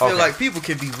people. I feel Okay. like people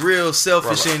can be real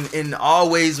selfish Right. and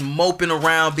always moping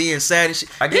around, being sad and shit.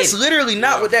 I get It's it. literally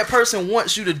not what that person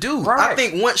wants you to do. Right. I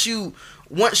think once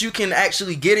you can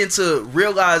actually get into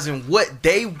realizing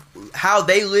how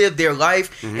they live their life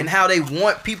Mm-hmm. and how they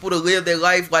want people to live their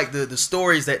life, like the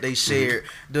stories that they shared,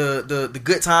 the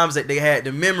good times that they had,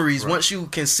 the memories. Once you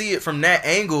can see it from that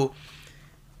angle,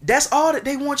 that's all that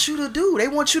they want you to do. They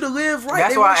want you to live right.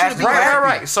 That's they why want I you asked to be the happy.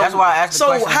 Right. So- That's why I asked the So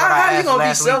question. how you gonna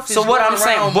be selfish? So what I'm going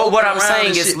saying, around what I'm moping around saying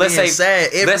and is, shit let's being say, sad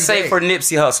every let's say day. for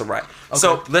Nipsey Hussle, right?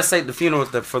 So Okay. let's say the funeral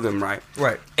is for them, right?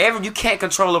 Right. You can't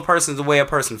control a person the way a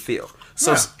person feel.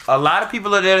 So Yeah. a lot of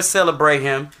people are there to celebrate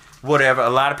him, whatever.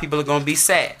 A lot of people are gonna be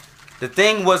sad. The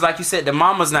thing was, like you said, the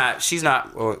mama's not. She's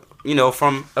not. Or,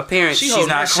 from appearance, She she's holding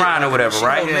not that shit crying or like- whatever, she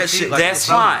right? holding that shit like That's it's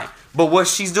something. fine. But what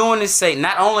she's doing is say,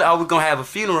 not only are we gonna have a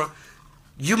funeral,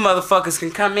 you motherfuckers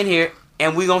can come in here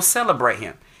and we gonna celebrate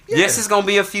him. Yes, it's gonna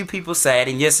be a few people sad,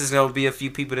 and yes, it's gonna be a few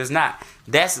people that's not.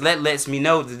 That lets me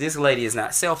know that this lady is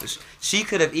not selfish. She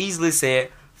could have easily said,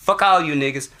 "Fuck all you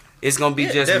niggas. It's gonna be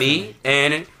Yeah, just me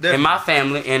and my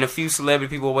family and a few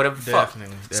celebrity people or whatever." the fuck.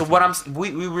 Definitely, So what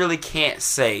we really can't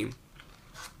say.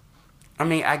 I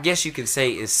mean, I guess you can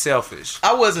say it's selfish.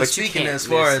 I wasn't But you speaking can't as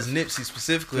far as listen. Nipsey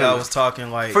specifically. Yeah. I was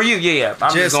talking like For you, yeah.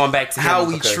 I'm just going back to him how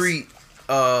we because- treat,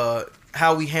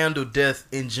 how we handle death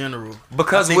in general.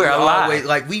 Because I think we're alive. always,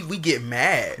 like we get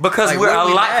mad Because like, we're what are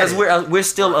we alive. mad Because at? we're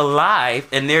still alive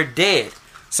and they're dead.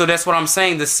 So that's what I'm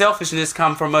saying. The selfishness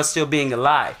comes from us still being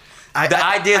alive. The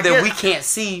idea I that guess- we can't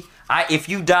see. If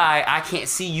you die, I can't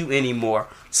see you anymore.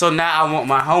 So now I want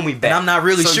my homie back. And I'm not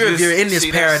really So sure if you you're in this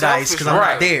see, that's paradise because I'm selfish,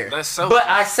 not right. there. That's selfish. But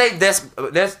I say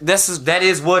that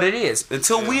is what it is.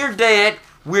 Until we are dead,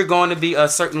 we're going to be a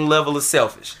certain level of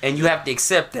selfish, and you have to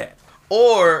accept that.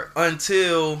 Or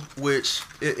until, which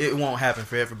it won't happen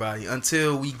for everybody,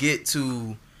 until we get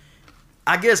to,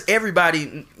 I guess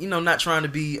everybody, not trying to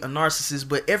be a narcissist,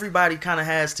 but everybody kind of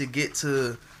has to get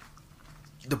to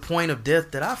the point of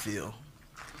death that I feel.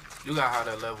 You gotta have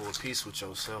that level of peace with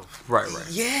yourself. Right.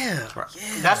 Yeah. Right.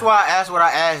 Yeah. That's why I asked what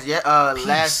I asked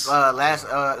Peace.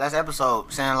 last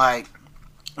episode, saying like,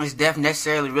 is death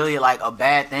necessarily really like a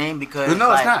bad thing? Because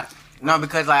No, it's like, not. No,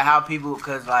 because like how people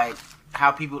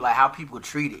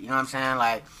treat it. You know what I'm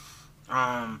saying?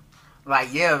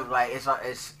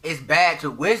 It's bad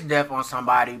to wish death on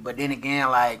somebody, but then again,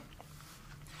 like,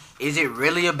 is it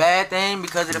really a bad thing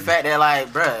because of the fact that like,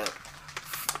 bruh,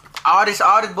 all this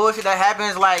bullshit that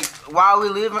happens like while we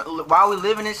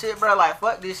living this shit, bro. Like,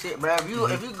 fuck this shit, bro. If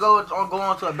you go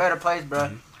on to a better place, bro,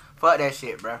 fuck that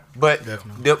shit, bro. But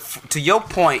Definitely. to your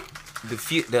point,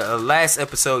 the last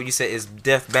episode you said is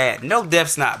death bad. No,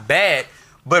 death's not bad,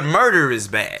 but murder is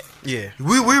bad. Yeah.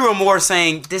 We were more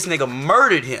saying this nigga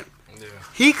murdered him. Yeah.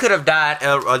 He could have died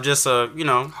or just Heart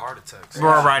attacks.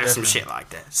 right or some shit like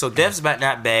that. So death's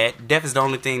not bad. Death is the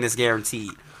only thing that's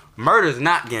guaranteed. Murder's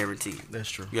not guaranteed. That's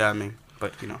true. Yeah, I mean,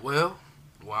 but Well,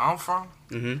 where I'm from,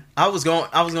 I was going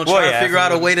to Well, try yeah, to figure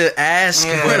out a way to ask,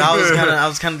 Yeah. but I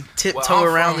was kind of tiptoe I'm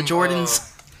around from, the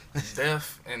Jordans.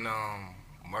 Death and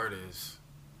murders,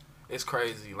 it's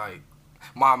crazy. Like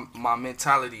my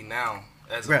mentality now,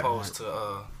 as Grab opposed to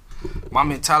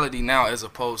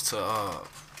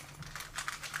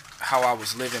how I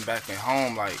was living back at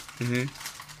home. Like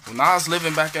when I was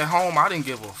living back at home, I didn't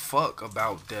give a fuck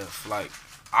about death. Like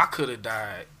I could have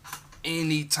died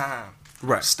any time.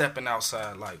 Right. Stepping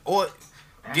outside, like, or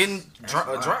getting a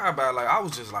drive-by. Like I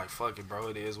was just like, fuck it, bro.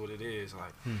 It is what it is.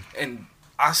 Like, and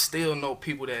I still know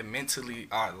people that mentally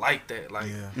are like that. Like,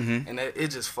 and it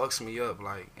just fucks me up.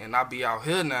 Like, and I be out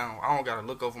here now. I don't gotta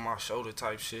look over my shoulder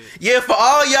type shit. Yeah, for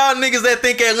all y'all niggas that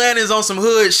think Atlanta's on some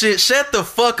hood shit, shut the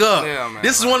fuck up. Yeah, man.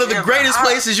 This is one of the Yeah, greatest man,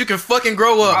 places you can fucking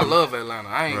grow up. I love Atlanta.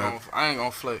 I ain't gonna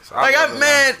flex. Like, love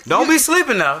man, don't be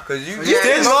sleeping now, cause you Yeah,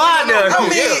 still no, go out there. I mean,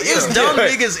 it's dumb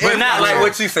niggas, but not like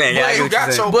what you saying. Yeah, I get You what you're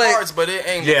got saying. your But- parts, but it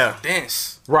ain't Yeah.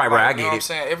 dense. Right, Like, I you know get what I'm it.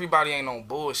 saying? Everybody ain't on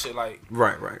bullshit. Like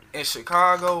Right. in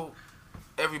Chicago,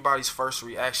 everybody's first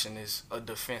reaction is a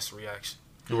defense reaction.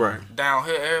 Right. Down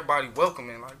here, everybody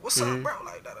welcoming, like, what's up, bro?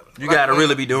 Like that. You like, gotta when-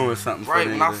 really be doing something. right. For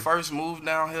When them I to- first moved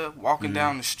down here, walking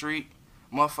down the street,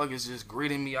 motherfuckers just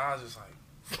greeting me. I was just like,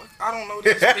 fuck, I don't know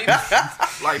these people.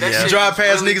 Like that You shit. drive just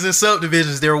past really- nigks in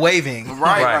subdivisions, they're waving.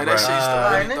 Right, Right, like that right. shit used to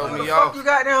Like, really nigga, throw what the me fuck off. you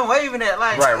got them waving at?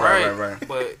 Like, Right.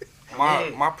 But Yeah.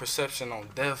 my perception on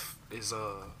death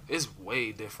is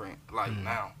way different. Like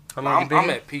now, How long you been I'm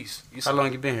here? at peace. You How said,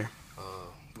 long you been here?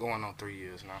 Going on 3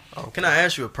 years now. Can I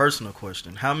ask you a personal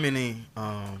question? How many,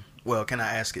 well, can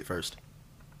I ask it first?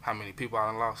 How many people I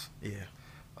done lost? Yeah.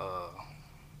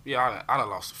 I done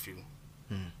lost a few.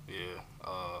 Hmm. Yeah.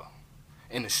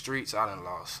 In the streets, I done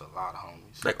lost a lot of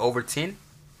homies. Like over 10?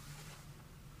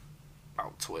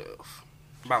 About 12.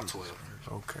 About 12.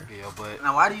 Okay. Yeah, but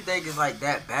Now, why do you think it's like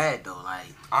that bad though? Like,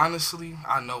 honestly,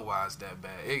 I know why it's that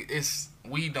bad. It's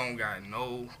we don't got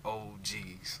no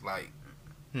OGs. Like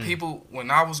people, when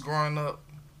I was growing up,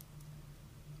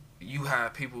 you had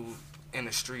people in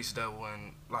the streets that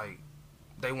wasn't like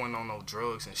they wasn't on no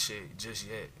drugs and shit just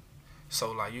yet.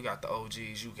 So like you got the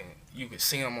OGs, you can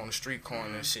see them on the street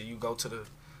corner and shit. You go to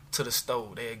the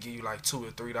store, they'll give you like $2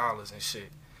 or $3 and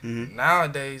shit.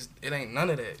 Nowadays, it ain't none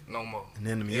of that no more. And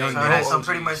then the Yeah, young so so, niggas, so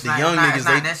pretty much The not, young it's not, niggas, it's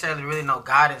not they- necessarily really no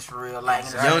guidance for real. Like,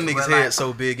 in the young sense niggas' where, head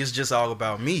so big, it's just all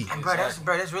about me. And bro,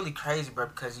 that's really crazy, bro,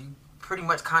 because you pretty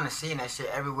much kind of seeing that shit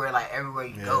everywhere, like everywhere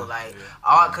you go, like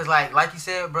all, cause like you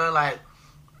said, bro, like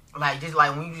just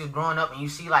like when you just growing up and you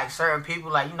see like certain people,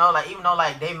 like you know, like even though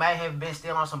like they might have been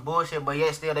still on some bullshit, but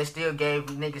yet still they still gave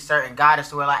niggas certain guidance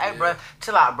to where like, hey, bro,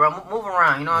 chill out, bro, move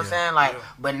around, you know what I'm saying, like,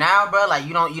 but now, bro, like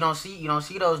you don't see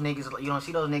those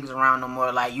niggas around no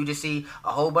more, like you just see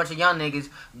a whole bunch of young niggas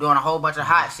doing a whole bunch of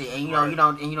hot shit, and you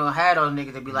don't have those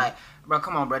niggas that be like, bro,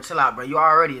 come on, bro, chill out, bro. You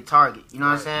already a target. You know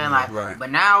what I'm saying? Like, Right. but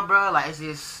now, bro, like it's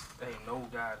just Ain't no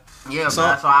guidance. Yeah, So-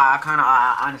 so I kind of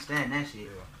I understand that shit.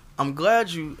 I'm glad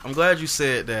you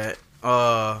said that.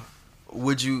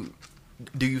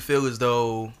 Do you feel as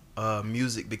though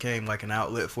music became like an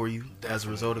outlet for you as a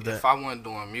result of that? If I wasn't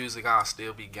doing music, I'd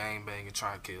still be gang banging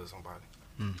trying to kill somebody.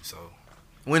 So,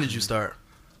 When did you start?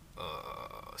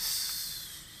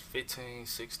 15,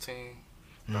 16,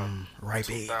 Ripe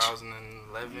age.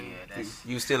 2011. Yeah, that's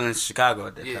You was still in Chicago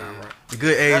at that Yeah. time, right? The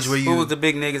good age where Who was you. the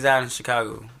big niggas out in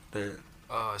Chicago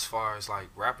As far as like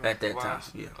rapping at that time?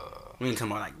 wise, Yeah. We ain't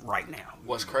talking about like right now.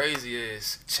 what's crazy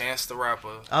is Chance the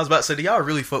Rapper. I was about to say, do y'all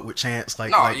really fuck with Chance?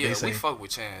 Like, No, like yeah, they say? we fuck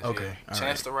with Chance. Okay, Yeah. all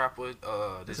Chance the Rapper.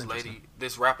 That's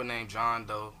This rapper named John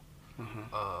Doe,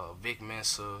 Vic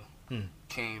Mensa,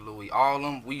 King Louis. All of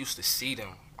them, we used to see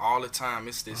them all the time.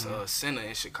 It's this center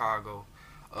in Chicago.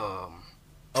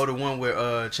 Oh, the one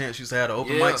where Chance used to have the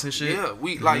open Yeah, mics and shit? yeah.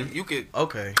 We like you could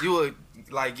Okay. you would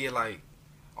like get like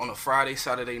on a Friday,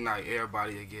 Saturday night,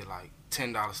 everybody would get like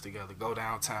 $10 together, go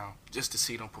downtown just to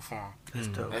see them perform. That's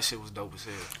dope. That shit was dope as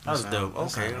hell. That was dope. That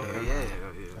sound Okay. dope.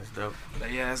 Yeah. That's dope.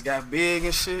 They ass got big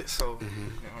and shit, so you know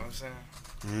what I'm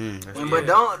saying? That's But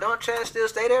don't Chance still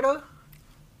stay there though?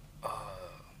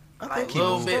 I Like, think he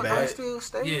little moved bit back. Don't still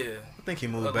stay? Yeah. I think he A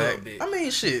moved little back. bit. I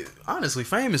mean, shit. Honestly,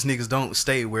 famous niggas don't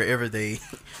stay wherever they,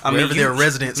 I mean, wherever you- their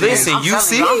residence Listen, is. I'm you telling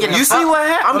see, you, I'm getting you the see fuck- what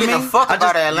happened. I'm getting the fuck I up out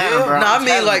of just- Atlanta, yeah. bro. No, I I'm mean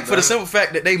telling like you, for the bro. simple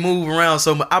fact that they move around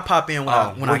so much. I pop in when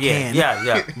I well, can.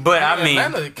 Yeah. But I mean,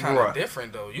 Atlanta kind of right.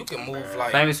 different though. You can move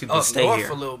like Famous people up stay north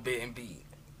here. a little bit and be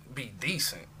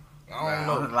decent. I don't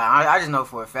Bro, know. like, I just know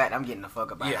for a fact I'm getting the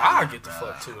fuck up out of Yeah, I Atlanta, get the bro.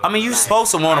 fuck too. I mean, you Like,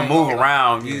 supposed to want I to ain't move gonna lie.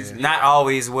 around. Yeah. You not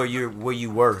always where you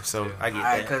were. So I get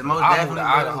Alright, that. cause most I definitely, moved to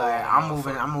bro, Idaho, like,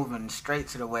 motherfucker. I'm moving straight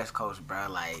to the West Coast, bro.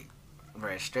 Like,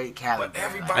 bro, straight Cali. But bro.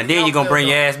 everybody- Like, And then you gonna bring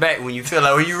your ass back when you feel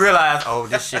like when you realize, oh,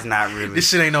 this shit's not really. This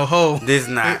shit ain't no hoe. This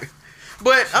not.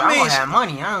 But I'm I mean, gonna have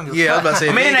money. I don't give a yeah, I was fuck. about to say.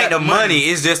 I mean, if it you ain't the got money.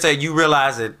 It's just that you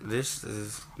realize that this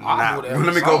is I not. moved to Let me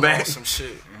Arizona go on back. some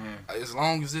shit. As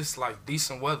long as it's like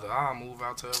decent weather, I'll move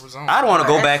out to Arizona. I don't want to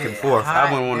go That back shit and forth. I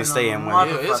hot wouldn't want to in stay the in one.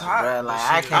 Yeah, it's motherfucker, hot. bro. Like,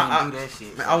 I Shit. can't do that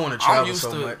shit. Man, I want to I'm travel used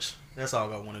so to- much. That's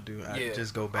all I want to do. I Yeah,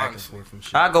 just go back honestly. and forth from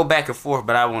shit. I go back and forth,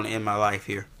 but I want to end my life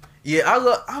here. Yeah,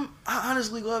 I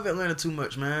honestly love Atlanta too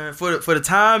much, man. For the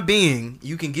time being,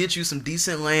 you can get you some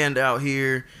decent land out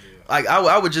here. Like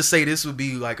I would just say this would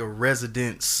be like a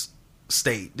residence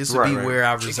state. This would Right, be right. where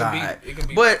I It can be- reside. it can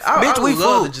be- But I Bitch, we would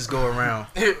love full. to just go around.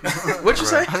 What you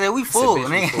say? I said we full, bitch,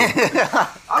 we nigga.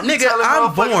 I be Nigga, telling I'm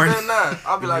motherfuckers born. that now,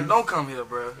 I'll be like, don't come here,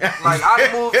 bro. Like, I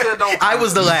moved here, don't come I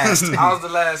was the here. last. I was the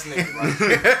last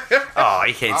nigga. Like, Oh,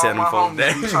 you can't tell all them my folks homies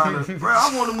that. be trying to, bro,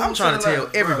 I want to move I'm trying to tell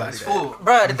Atlanta, everybody bro, it's that. full.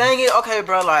 Bro, the thing is, okay,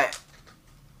 bro, like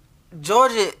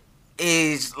Georgia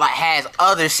is like has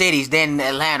other cities than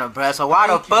Atlanta, bro. So why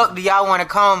the fuck do y'all want to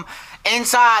come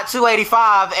inside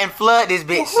 285 and flood this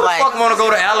bitch? Who the like, fuck want to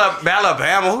go to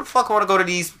Alabama? Who the fuck want to go to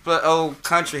these old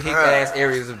country hick ass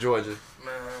areas of Georgia?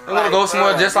 Man, They want to go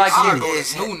somewhere just like I you. go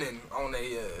It's- to Noonan on their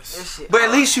ass. this shit, But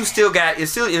at least you still got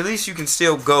it's still at least you can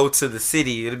still go to the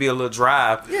city. It'll be a little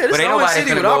drive. Yeah, this but the ain't only nobody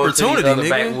city finna with go opportunity, to these other nigga.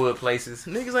 backwood places.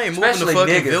 Niggas ain't moving to Especially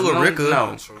fucking niggas, Villa you don't Rica.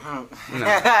 know. No.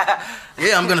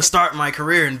 Yeah, I'm gonna start my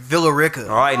career in Villa Rica.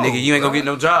 All right, nigga, you ain't gonna get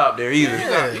no job there either.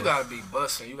 Yeah. You gotta be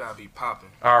busting. You gotta be popping.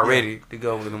 Already to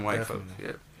go with them white folks.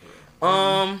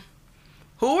 Yeah.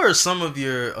 Who are some of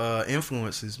your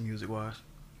influences music wise?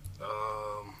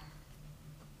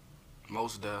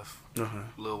 Most Def, Uh-huh.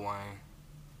 Lil Wayne,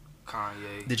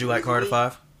 Kanye. Did you like Carter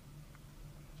 5?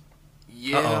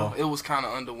 Yeah, Uh-oh. it was kind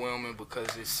of underwhelming because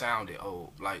it sounded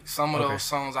old. Like some of Okay. those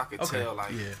songs, I could tell.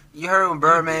 Like, yeah. you heard when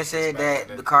Birdman said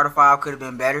that the Carter 5 could have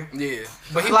been better. yeah.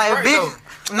 But he Like, was great,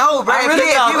 bitch, no, bro. I If really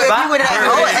you thought would have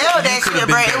Birdman held that could've shit,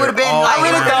 been bro, it would have been better all like. I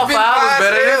really around. thought been 5 was five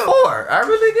better than still. 4. I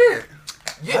really did.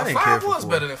 Yeah, I didn't 5 care for was 4.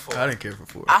 better than 4. I didn't care for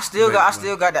 4. I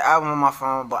still got the album on my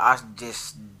phone, but I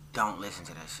just don't listen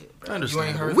to that shit, I bro. understand. You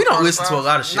ain't heard We the don't Carter listen to a 5?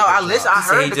 lot of shit. No, I that listen. drops. I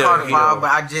heard the He Carter don't- 5,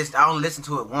 but I don't listen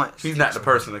to it once. He's not the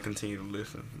person to continue to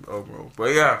listen overall.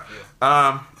 But yeah.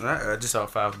 I just thought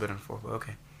 5 was better than 4, but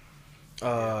okay.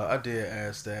 I did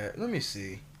ask that. Let me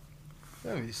see.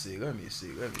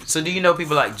 So do you know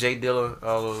people like Jay Dilla?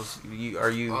 All those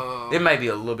it might be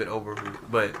a little bit over,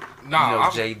 but Nah, you know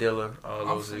I'm- Jay Dilla, all I'm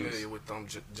those familiar niggas. with them.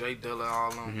 Jay Dilla,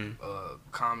 all them.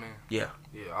 Common. Yeah,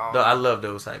 Yeah, all no, I them. love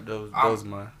those type. Those are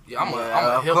my Yeah, I'm Yeah,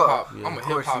 a of hip hop. course. I'm a Of hip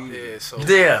course hop you- head. So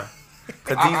yeah.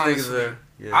 Cause I these honestly- niggas are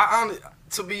yeah.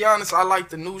 to be honest, I like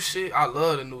the new shit. I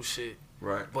love the new shit,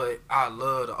 Right. but I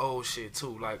love the old shit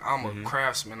too. Like I'm a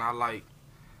craftsman.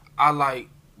 I like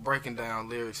breaking down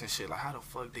lyrics and shit. Like how the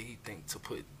fuck did he think to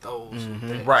put those? With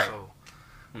that? Right. So,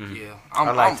 Mhm. yeah, I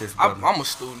like this brother. I'm a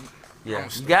student. Yeah,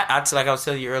 you got. Like I was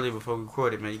telling you earlier before we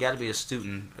recorded, man. You got to be a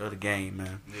student of the game,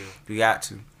 man. Yeah. You got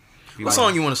to. What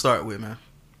song you want to start with, man?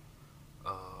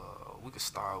 We could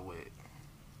start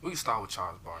with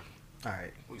Charles Barkley. All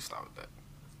right. We can start with that.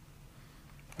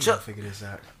 I'm trying to figure this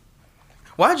out.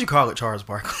 Why'd you call it Charles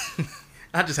Barkley?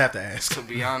 I just have to ask. To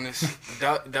be honest,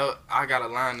 I got a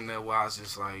line in there where I was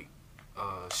just like,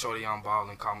 "Shorty, I'm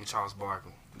ballin', call me Charles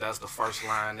Barkley." That's the first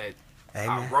line that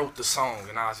I wrote the song,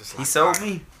 and I was just like, he sold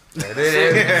me.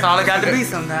 That's all it got to be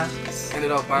sometimes.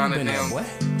 Ended up buying a damn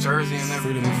jersey and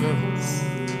everything.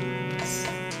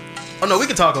 Oh no, we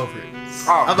can talk over it.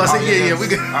 Oh, I'm about to say, yeah, we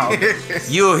can. Okay.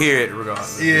 You'll hear it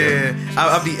regardless. Yeah,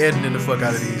 I'll be editing the fuck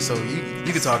out of these, so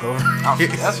you can talk over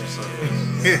it. That's what's up.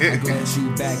 Glad you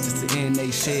back just to end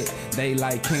they shit. They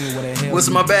like King with a hell. What's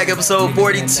in my bag? Episode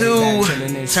 42.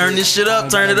 Turn this shit up.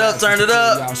 Turn it up. Turn it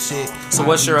up. So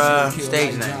what's your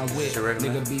stage name? What's your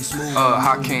regular name?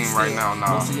 Hakeem right now.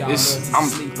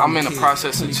 I'm in the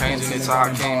process of changing it to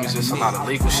Hakeem. It's just a lot of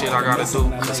legal shit I gotta do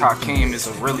because Hakeem is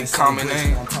a really common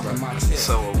name.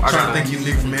 So I gotta think you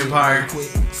nigga from Empire.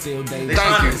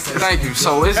 Thank you.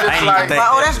 So it's just like,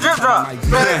 oh, that's drip drop.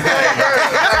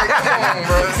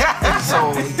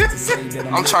 So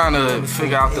I'm trying to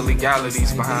figure out the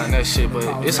legalities behind that shit, but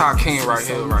it's Hakeem right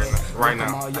here, right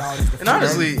now. And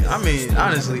honestly,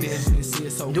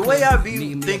 the way I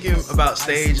be thinking about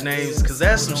stage names, because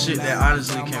that's some shit that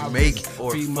honestly can make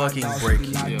or fucking break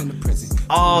you.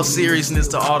 All seriousness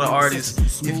to all the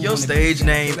artists, if your stage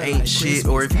name ain't shit,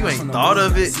 or if you ain't thought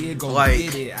of it,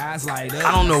 like,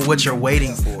 I don't know what you're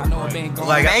waiting for.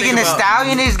 Like, Megan Thee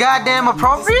Stallion is goddamn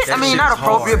appropriate. I mean, not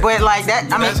appropriate, but like that.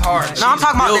 I mean, no, I'm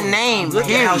talking about the name. Look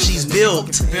at how she's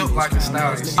built. Built like a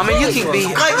stallion. I mean, you can be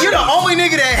like, you're the only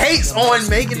nigga that hates on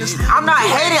Megan Thee Stallion. I'm not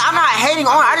hating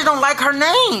on. I just don't like her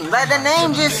name. Like the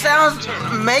name just sounds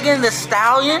Megan Thee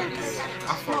Stallion.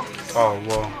 Oh,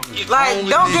 well. Like,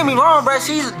 don't get me wrong, bro.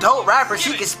 She's a dope rapper.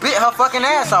 She can spit her fucking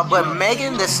ass off. But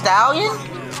Megan Thee Stallion?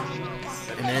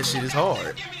 And that shit is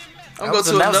hard. I'm going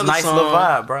to another a nice song. little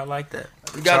vibe, bro. I like that.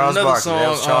 We got Charles another Barkley. song. That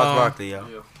was Charles Barkley,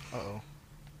 yo. Yeah.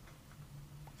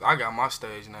 I got my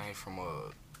stage name from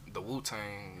the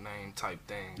Wu-Tang name type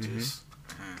thing. Just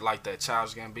like that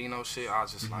Childish Gambino shit. I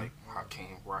was just like,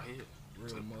 Hakeem right here.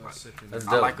 That's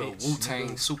I dope. like a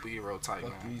Wu-Tang superhero type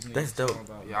name. That's dope.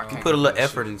 Yeah, I You can't put a do little that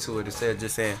effort into it instead of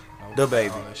just saying, Lil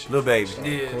Baby. Lil Baby.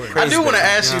 Yeah. I do want to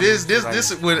ask you this. This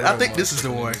is what I think this is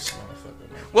the one.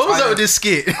 What was up with this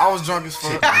skit? I was drunk as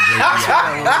fuck.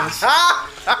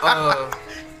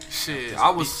 Shit, I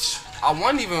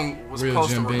wasn't even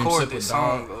supposed to record this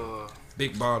song.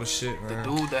 Big bottle shit, The man.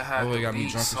 dude that had Boy, the got me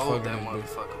beat drunk as sold fuck that in this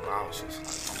bitch. motherfucker, but I was just like, I'm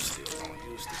still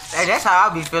gonna use this. Hey, that's how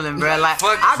I be feeling, bro. Like,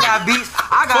 Fuck I got beats,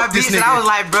 and I was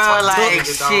like, bro, like,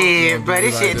 shit, bro,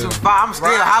 this shit too far. I'm still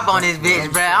hop on this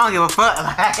bitch, bro. I don't give a fuck.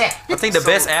 I think the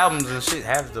best albums and shit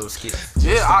have those skits.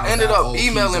 Yeah, I ended up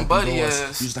emailing Buddy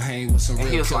ass. And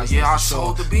he was like, yeah, I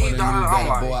sold the beat. I'm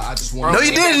like, bro, No,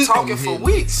 you we been didn't. talking for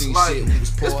weeks. Like, it's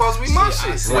supposed to be my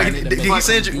shit. Wait, did he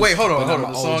send you? Wait, hold on.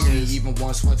 The song is. He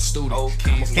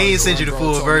ain't send you the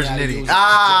full version, did he?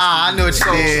 Ah, I know what you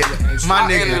did. My I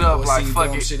ended nigga. up like,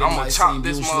 fuck it, I'm gonna chop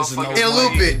this motherfucker And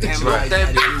loop it. and loop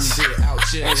that bitch.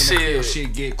 And shit,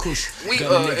 we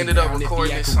ended up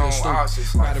recording this song. I was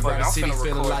just like, fuck it, I'm finna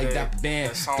record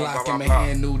that song, blah, blah,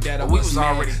 blah. But we was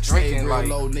already drinking like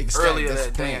earlier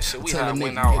that day and shit. We had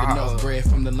went out. I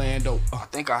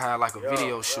think I had like a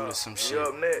video shoot or some shit.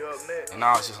 And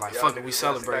I was just like, fuck it, we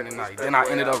celebrating tonight. Then I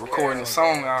ended up recording the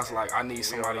song and I was like, I need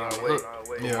somebody on the hook.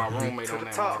 Put my roommate on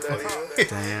that motherfucker.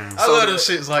 Damn. I love those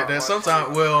shits like that.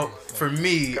 Sometimes, well, for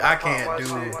me, I can't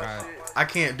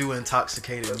do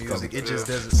intoxicated music. It just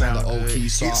doesn't sound good. It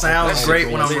sounds great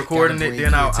when I'm recording it.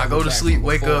 Then I go to sleep,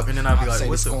 wake up, and then I'll be like,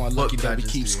 "What the fuck did I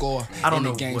just do?" I don't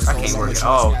know. I can't work it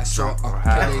all drunk or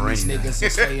high or anything.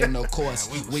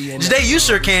 Jay, you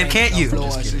sure can't you?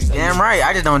 Damn right,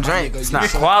 I just don't drink. It's not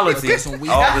quality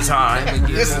all the time.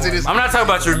 Listen to this. I'm not talking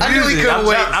about your I knew he music. couldn't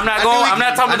wait. I'm not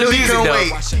talking about the music though.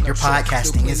 Your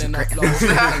podcasting isn't great.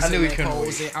 I knew he couldn't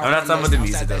wait. I'm not talking about the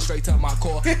music though.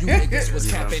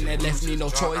 I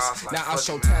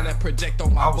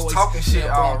was talking shit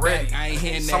already. I ain't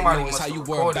hearing Somebody that noise. must How you have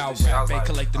worry recorded about this shit. I rap? was They like,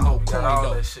 collecting oh, no got coin all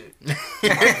though. that shit.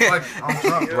 I'm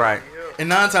drunk. Right. And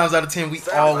 9 times out of 10, we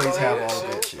always have all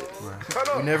of that shit.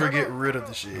 We never get rid of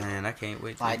the shit. Man, I can't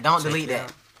wait. Like, don't delete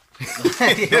that.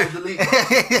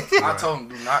 I told him,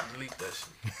 do not delete that shit.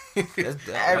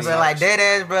 Hey, bro, like dead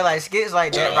ass, bro, like skits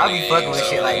like that, bro, I be fucking with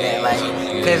shit like that,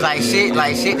 cause like shit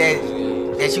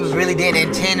that you really didn't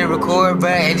intend to record, bro,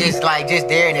 and just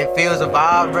there and it feels a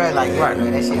vibe, bro, like, bro,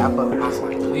 that shit I fuck with. I was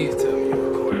like, please tell me you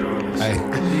recorded all this shit.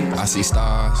 Hey, I see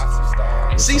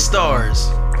stars. See stars.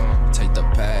 Take the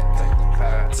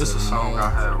pack. This is a song I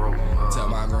had wrote Tell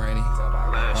my granny.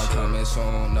 last I'm year. coming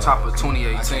soon. No. Top of I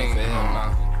 2018. can't fail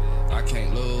now. I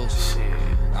can't lose. Shit.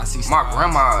 I see My stars.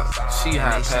 grandma, she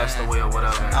had passed away or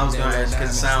whatever. I was gonna ask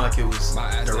because it sounded like it was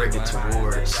directed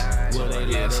towards.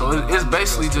 Yeah, so it's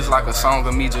basically just like a song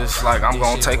of me just like, I'm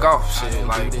gonna take off. Shit,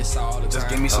 like, just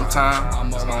give me some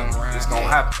time. It's gonna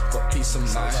happen. Peace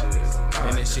of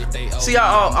mind. See,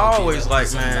 I always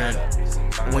like, man,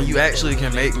 when you actually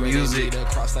can make music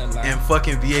and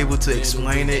fucking be able to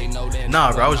explain it.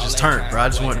 Nah, bro, I was just turned, bro. I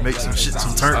just wanted to make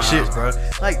some turnt shit, bro.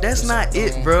 Like, that's not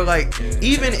it, bro. Like,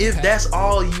 even if that's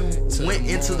all you went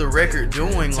into the record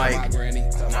doing, like,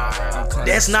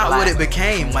 that's not what it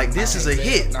became. Like, this is a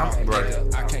hit.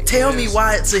 Tell me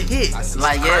why it's a hit.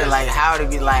 Like, yeah, like, how to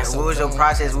be, like, what was your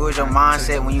process, what was your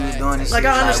mindset when you was doing this Like,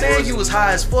 shit? I understand what you was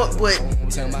high as fuck, but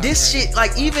this shit,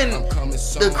 like, even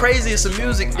the craziest of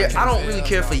music, I don't really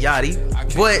care for Yachty,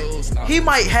 but he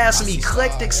might have some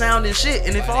eclectic sounding shit,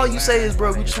 and if all you say is,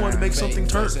 bro, we just wanted to make something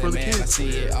turnt for the kids,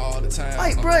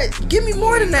 like, bro, give me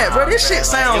more than that, bro. This shit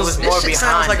sounds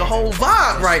like a whole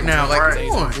vibe right now. Like,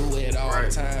 come on.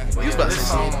 You was about to say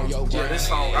something. This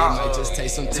song, Just take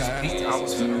some time.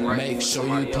 Make sure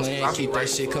you plan. Keep that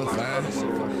shit confined.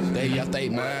 They out they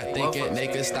mind thinking they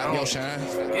can stop your shine.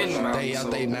 They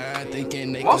out they mind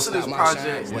thinking they can most of this stop my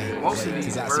project, shine. most of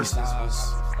these verses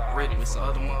was written for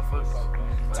other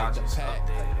motherfuckers. But I just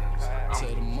updated it.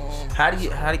 How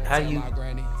How do you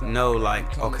know,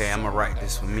 like, okay, I'm gonna write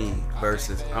this for me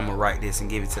versus I'm gonna write this and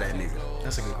give it to that nigga?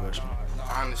 That's a good question.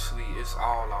 Honestly, it's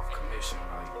all off commission.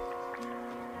 Like,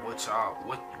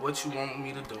 what you want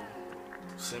me to do?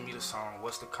 Send me the song.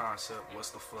 What's the concept? What's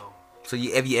the flow? So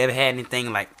have you ever had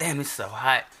anything like, damn, it's so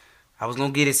hot, I was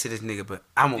gonna get it to this nigga, but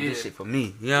I want this shit for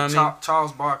me. You know what I mean?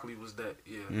 Charles Barkley was that.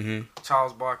 Yeah. Mm-hmm.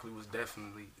 Charles Barkley was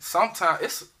definitely.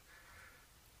 Sometimes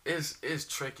it's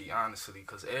tricky, honestly,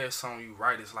 because every song you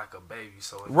write is like a baby.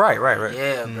 So Right.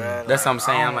 Yeah, bro. That's what I'm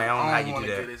saying. I'm I like, I don't know how you wanna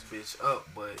do get that. this bitch up,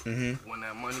 but when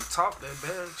that money talk that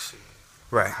bag, shit,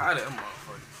 Right. how that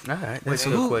motherfucker? All right. That's a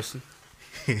good question.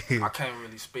 I can't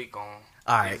really speak on.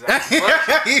 All right. Exactly.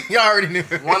 But You already knew.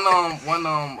 she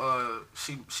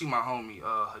my homie,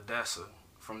 Hadassah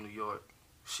from New York.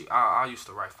 I used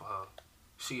to write for her.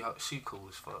 She cool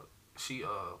as fuck. She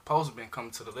supposed to been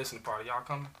coming to the listening party. Y'all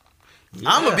coming?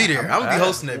 I'm gonna be there. I'm gonna be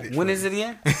hosting that bitch. When is it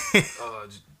again?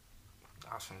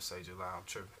 I shouldn't say July. I'm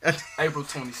tripping. April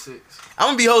 26th. I'm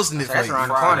gonna be hosting it for That's you. around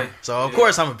the Friday. corner. So of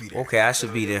course I'm gonna be there. Okay, I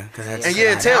should be there. And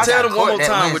yeah, tell I got them one court more that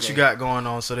time what Wednesday. you got going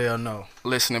on so they'll know.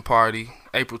 Listening party,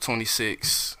 April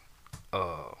 26th,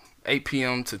 8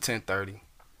 p.m. to 10:30.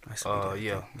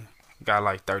 Yeah, got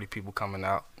like 30 people coming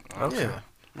out. Yeah.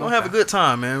 Gonna have a good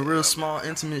time, man. Real small,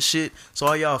 intimate shit. So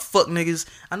all y'all fuck niggas,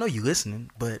 I know you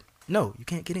listening, but no, you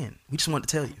can't get in. We just want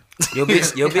to tell you. Your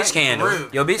bitch can though. Real.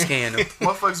 Your bitch can though.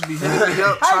 Motherfuckers be hitting me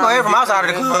up. I ain't gonna hear from trying to outside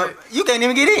of get the club. invite. You can't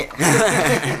even get in.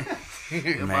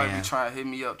 Everybody Man. be trying to hit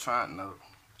me up, trying to know.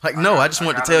 Like, no, I just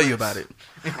want to got tell a you list. about it.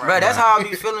 Bro, that's how I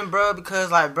be feeling, bro. Because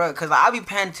like, I be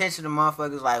paying attention to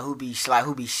motherfuckers like who be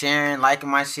sharing, liking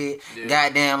my shit. Yeah.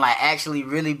 Goddamn, like actually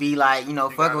really be like, fucking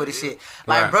gotta with the do shit.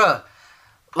 Like, Right. bro,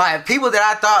 like people that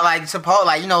I thought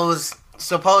was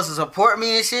supposed to support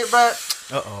me and shit, bro.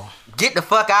 Get the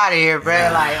fuck out of here, bro.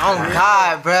 Like, oh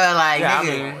God, bro. Like, Yeah, I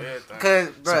nigga. mean, Cause,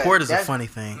 bro, Support is a that's- funny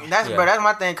thing. That's Yeah. bro. That's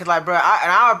my thing. Cause like, bro,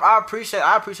 I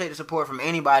appreciate the support from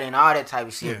anybody and all that type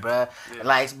of shit, Yeah. bro. Yeah.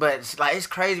 Like, but like, it's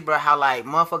crazy, bro. How like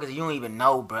motherfuckers you don't even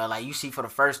know, bro. Like you see for the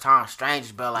first time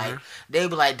strangers, bro. Like they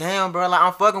be like, damn, bro. Like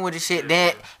I'm fucking with this shit.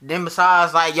 Then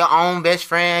besides like your own best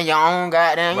friend, your own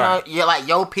goddamn, Right. you're like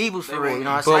your people's for real. You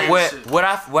know what I'm But saying? what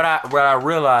I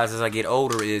realize as I get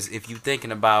older is if you're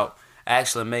thinking about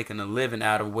actually making a living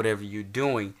out of whatever you're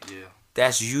doing, Yeah.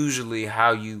 that's usually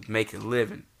how you make a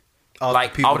living. All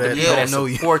Like the people all the that people don't that know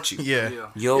you. support you. Yeah.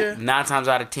 Yeah. 9 times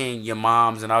out of 10, your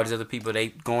moms and all these other people, they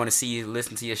going to see you,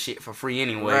 listen to your shit for free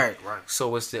anyway. Right.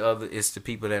 So it's the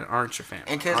people that aren't your family.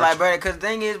 And cause Aren't like, you? bro, cause the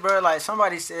thing is, bro, like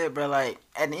somebody said, bro, like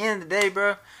at the end of the day,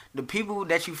 bro, the people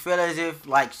that you feel as if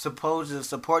like supposed to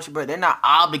support you, bro, they're not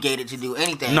obligated to do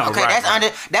anything. No, okay,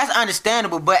 right, that's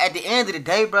understandable. But at the end of the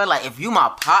day, bro, like if you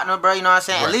my partner, bro, you know what I'm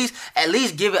saying? Right. At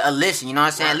least give it a listen. You know what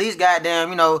I'm saying? At least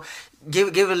goddamn, give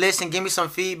it a listen. Give me some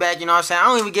feedback. You know what I'm saying? I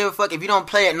don't even give a fuck if you don't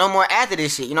play it no more after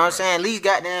this shit. You know what I'm saying? At least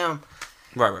goddamn,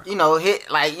 Right. hit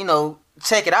like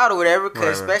check it out or whatever. Cause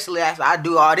Right. especially after I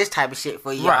do all this type of shit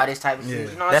for you, Right. all this type of shit.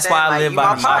 You know what That's I'm why saying? I Like, live you by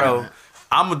my the partner. motto.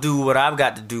 I'm gonna do what I've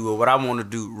got to do or what I want to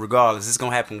do, regardless. It's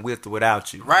gonna happen with or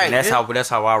without you. Right. And that's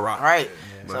how I rock. Right.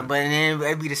 So, but then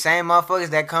it be the same motherfuckers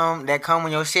that come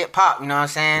when your shit pop. You know what I'm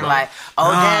saying? Like,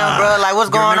 oh damn, bro, like what's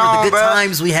going on, the good bro?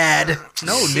 times we had.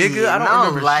 No, nigga, I don't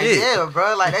remember like, shit. Yeah,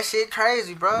 bro, like that shit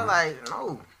crazy, bro. Like,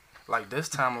 no. Like this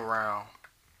time around,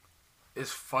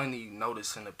 it's funny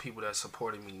noticing the people that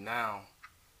supported me now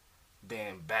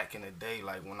than back in the day,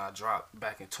 like when I dropped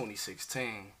back in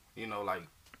 2016. You know, like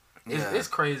it's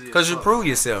crazy. Because you prove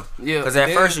yourself. Yeah. Because at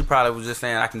first you probably was just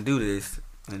saying I can do this,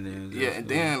 and then and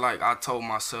then like I told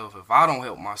myself, if I don't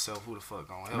help myself, who the fuck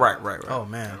gonna help? Right. Oh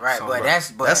man, Right, So, but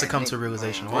bro, that's a come to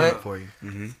realization moment for you.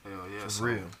 Mm-hmm. Hell yeah, For so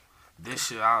real. This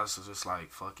shit, I was just like,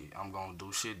 fuck it, I'm gonna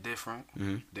do shit different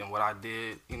than what I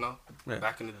did, you know,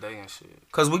 back in the day and shit.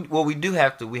 Because we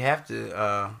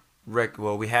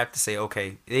have to say,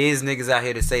 okay, there is niggas out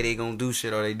here that say they gonna do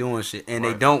shit or they doing shit, and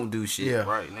they don't do shit. Yeah.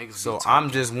 Right, niggas. So be talking. I'm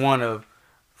just one of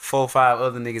 4 or 5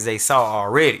 other niggas they saw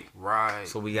already. Right.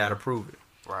 So we gotta prove it.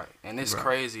 Right, and it's Right.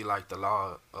 crazy, like the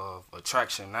law of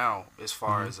attraction now, as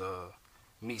far as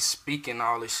me speaking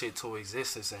all this shit to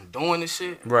existence and doing this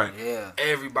shit. Right. Yeah.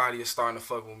 Everybody is starting to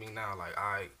fuck with me now. Like,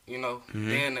 you know,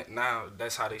 then now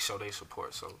that's how they show their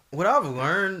support. So What I've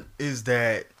learned is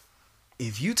that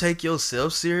if you take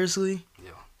yourself seriously,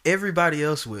 everybody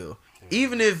else will.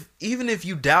 Even if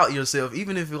you doubt yourself,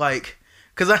 even if like,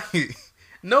 cause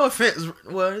no offense,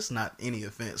 well, it's not any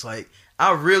offense. Like,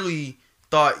 I really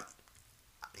thought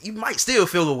you might still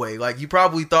feel away. Like, you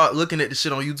probably thought looking at the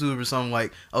shit on YouTube or something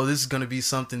like, oh, this is gonna be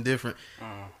something different.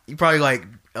 You probably like,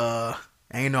 I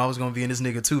ain't know I was gonna be in this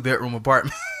nigga 2-bedroom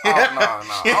apartment. no.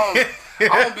 I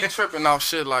don't be tripping off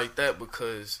shit like that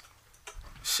because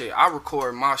shit, I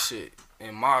record my shit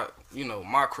in my, you know,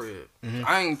 my crib.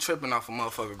 I ain't tripping off a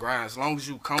motherfucker grind. As long as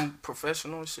you come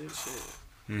professional and shit.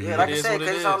 Yeah, like It I is said, what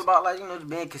because it it's all is. about, like, you know, just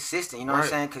being consistent, you know what I'm Right.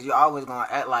 saying? Because you're always going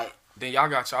to act like, Then y'all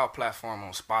got y'all platform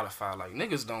on Spotify. Like,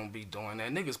 niggas don't be doing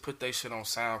that. Niggas put their shit on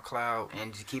SoundCloud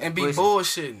and just keep and it be pushing.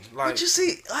 bullshitting. Like, But you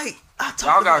see, like, I Y'all talked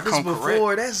gotta about this come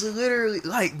before. correct. That's literally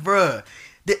like, bruh,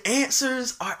 the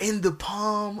answers are in the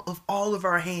palm of all of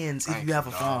our hands if Thank you have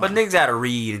a you, phone. But niggas gotta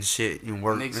read and shit and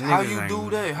work. Niggas, The how niggas you ain't- do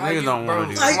that? How Niggas you, don't bro? want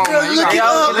to do Like, that. Come on, girl, man. look You it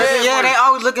gotta up. put the leg Yeah, work. they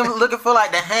always looking for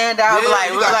like the handout. Yeah, Like,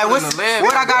 you gotta like put what's, in the leg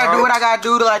what I work, gotta do, bro. what I gotta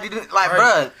do to like, like, Right.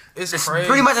 bruh. It's It's crazy.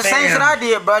 pretty much the same Fam. shit I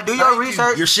did, bro. Do your Thank you.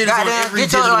 research. Your shit is on Goddamn, every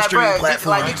get your, digital like, streaming bruh,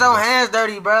 platform. Get your hands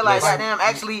dirty, bro. Like, Listen. goddamn,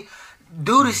 actually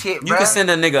do the shit, bro. You can send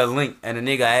a nigga a link, and a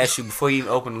nigga ask you before you even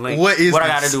open the link. What is what I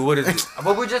this? gotta do? What is it?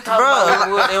 But we just talking Bruh, about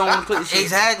what they don't want to put the shit.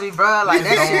 Exactly, bro. Like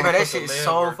that don't shit, bro. wanna That put shit the is leg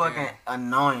so work fucking in.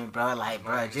 annoying, bro. Like,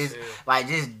 bro, just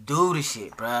do the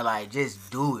shit, bro. Like,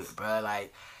 just do it, bro.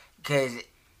 Like, cause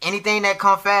anything that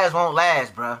come fast won't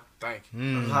last, bro. Thank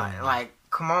you. Like,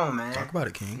 come on, man. Talk about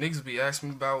it, King. Niggas be asking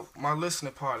me about my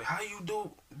listening party. How you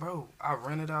do, bro? I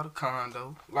rented out a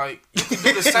condo. Like, you can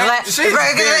do the same. Like, shit. bro,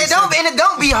 it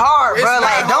don't be hard, It's bro. not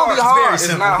Like, don't hard. be hard. It's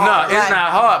simple. not No, hard. it's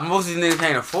not hard. Most of these niggas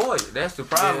can't afford it. That's the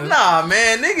problem. Nah,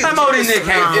 man, niggas. Some of these niggas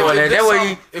can't afford that. That way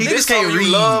you. If Niggas this can't something read.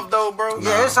 you love though, bro.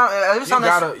 Yeah, it's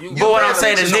something. But what I'm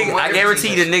saying, the is nigga, I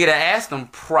guarantee the nigga that asked them,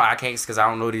 I can't, because I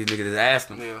don't know these niggas that asked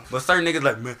them. Yeah. But certain niggas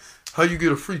like, man, how you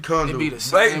get a free condo? It be the But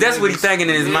same that's what he niggas. thinking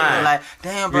in his Yeah. mind. Like,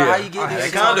 damn, bro, Yeah. how you get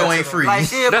this? That condo ain't free. Like,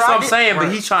 shit, That's bro, what I'm saying,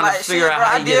 but he's trying to figure out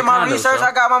how I you did get a my condo, research. so.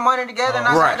 I got my money together, and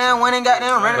I Right. sat down, went and got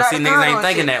them, rented But out see, the niggas condo ain't and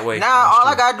thinking shit. that way. Now, all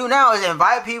I gotta do now is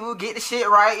invite people, get the shit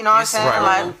right. You know what I'm saying? Right.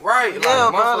 Like, Right. Yeah,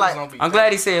 like, bro, motherfuckers like- don't be I'm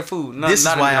glad he said food. No, This is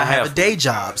not why I don't have a food. day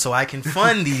job, so I can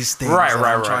fund these things Right, that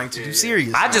right, I'm right. trying to do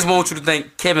serious. I just want you to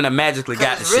think Kevin magically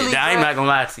got the 'Cause really, shit. I ain't bro, not gonna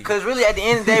lie to you. Cause really, at the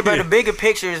end of the day, bro, the bigger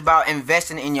picture is about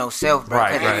investing in yourself, bro.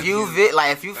 Right, 'Cause right. if you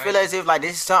if you feel as if like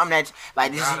this is something that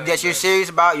like this Gotta that you're invest. serious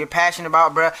about, you're passionate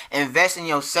about, bro, invest in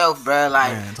yourself, bro.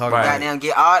 Like, Man, talk about goddamn,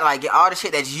 get all the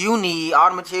shit that you need,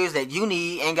 all the materials that you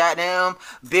need, and goddamn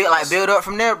build up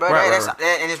from there, bro. Right, That's right.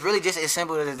 and it's really just as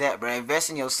simple as that, bro.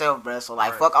 Invest in yourself, bro. So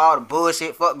like, fuck all the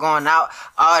bullshit, fuck going out,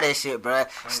 all that shit, bro.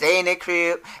 Stay in that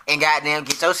crib and goddamn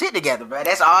get your shit together, bro.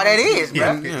 That's all that is,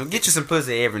 bro. You know, get you some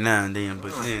pussy every now and then,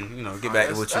 but then you know, get back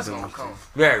to what you're That's doing. gonna come.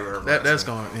 Very, very. That's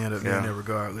gonna end up being Yeah. there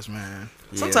regardless, man.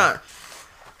 Yeah. Sometimes,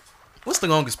 what's the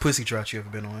longest pussy trot you ever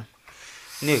been on?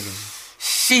 nigga.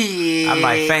 Shit, I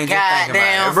might faint just thinking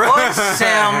goddamn, about it, bro.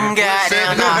 Sam,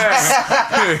 goddamn.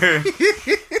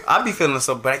 I be feeling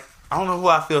so bad. I don't know who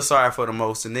I feel sorry for the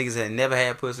most. The niggas that never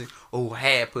had pussy or who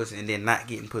had pussy and then not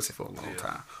getting pussy for a long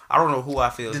time. I don't know who I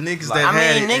feel. The niggas like, that I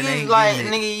had mean, it and niggas ain't like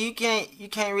getting it. nigga, you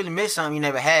can't really miss something you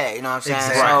never had. You know what I'm saying?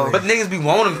 Exactly. So, but niggas be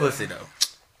wanting pussy though.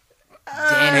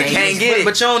 damn, They niggas- can't get it.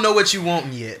 But you don't know what you want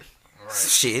yet.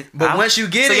 Shit. But once you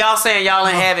get so it, y'all saying y'all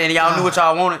didn't have it and y'all knew what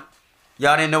y'all wanted.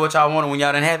 Y'all didn't know what y'all wanted when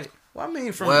y'all didn't have it. Well, I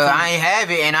mean, I ain't have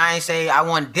it, and I ain't say I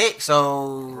want dick,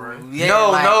 so... Yeah,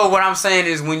 no, what I'm saying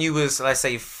is when you was, let's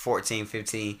say, 14,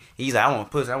 15, he's like, I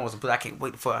want pussy, I can't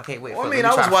wait for I mean,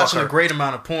 I was watching a great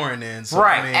amount of porn then, so,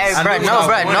 right. I mean, Hey, bro,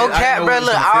 no cap, bro.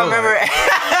 Look, I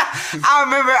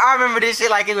remember this shit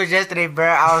like it was yesterday, bro.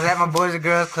 I was at my Boys and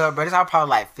Girls Club, bro. This I was probably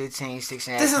like 15,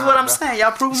 16 This is what I'm saying.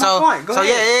 Y'all proving my point. Go ahead.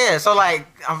 Yeah. So, like,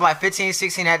 I'm like 15,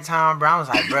 16 at the time, bro. I was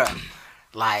like, bro,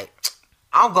 like...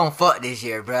 I'm gonna fuck this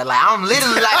year, bro. Like I'm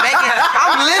literally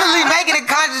making a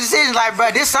conscious decision. Like, bro,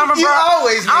 this summer, bro,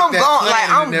 I'm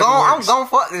gonna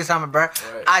fuck this summer, bro.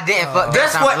 Right. I didn't fuck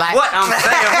this summer. That's what I'm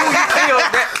saying. Who you feel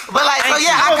that? But like, so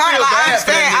yeah,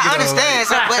 I understand.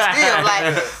 So, but still,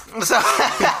 like. So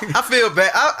I feel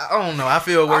bad. I don't know. I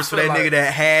feel worse for that nigga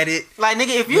that had it. Like,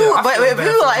 nigga, if you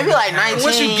like 19,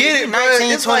 once you get it, bro,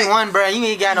 19, 21, bro, you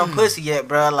ain't got no pussy yet,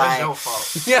 bro. Like, your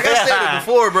fault. Like I said it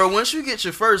before, bro. Once you get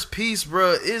your first piece,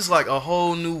 bro, it's like a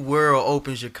whole new world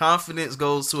opens. Your confidence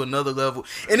goes to another level,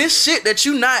 and it's shit that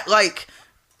you not like.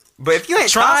 But if you ain't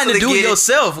trying to do it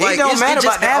yourself, like it don't matter it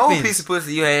just about happens. that old piece of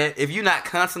pussy you had. If you're not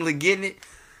constantly getting it.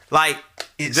 Like,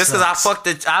 just because I fucked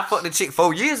the chick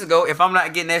 4 years ago, if I'm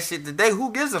not getting that shit today,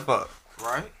 who gives a fuck?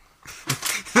 Right?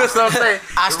 That's what I'm saying.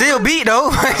 I still beat,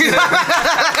 though.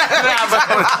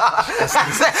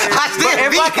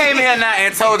 If I came here now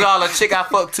and told y'all a chick I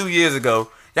fucked 2 years ago,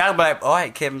 y'all be like, all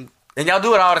right, Kevin. And y'all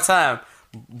do it all the time.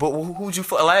 But who'd you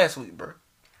fuck last week, bro?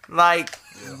 Like...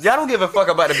 Y'all don't give a fuck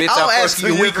about the bitch I'll I fucked ask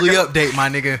you a weekly update, my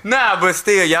nigga. Nah, but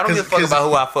still, y'all don't give a fuck about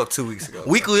who I fucked 2 weeks ago.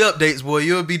 Weekly updates, boy.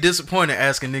 You'll be disappointed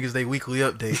asking niggas they weekly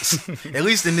updates. At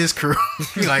least in this crew.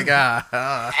 Like,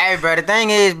 Hey, bro, the thing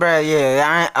is, bro,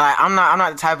 yeah, I'm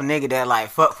not the type of nigga that,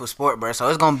 like, fuck for sport, bro. So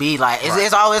it's gonna be, like,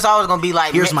 it's always gonna be,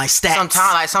 like... Here's my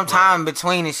stats. Sometime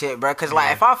between and shit, bro. Cause,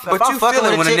 like, if I But you fucking feel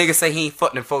it with when a a chick, nigga say he ain't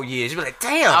fucked in 4 years. You be like,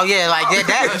 damn. Oh, yeah, like,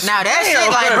 that now that shit,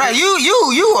 like, bro,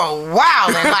 you are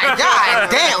wild and, like, god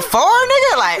damn, 4,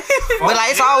 nigga? Like, but,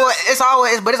 like, it's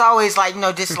always, like, you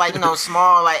know, just, like, you know,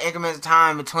 small, like, increments of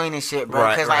time between and shit,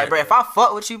 bro. Cause, like, bro, if I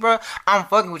fuck with you, bro, I'm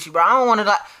fucking with you, bro. I don't want to,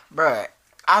 like, bro,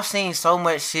 I've seen so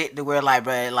much shit to where, like,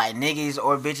 bro, like, niggas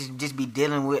or bitches just be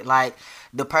dealing with, like,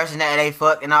 the person that they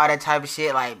fuck and all that type of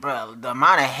shit, like, bro, the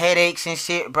amount of headaches and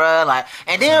shit, bro, like,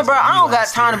 and then, bro, I don't got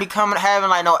time to be having,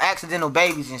 like, no accidental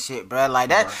babies and shit, bro, like,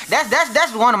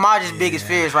 that's one of my just biggest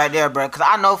fears right there, bro, because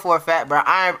I know for a fact, bro,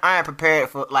 I ain't prepared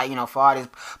for, like, you know, for all this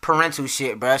parental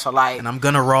shit, bro, so, like, and I'm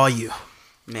gonna raw you.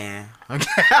 Man. Okay.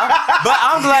 But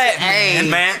I'm glad,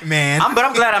 man. I'm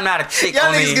glad I'm not a chick.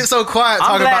 Y'all niggas get so quiet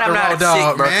talking about the raw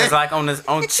dog, bro. man. Because, like,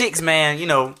 on chicks, man, you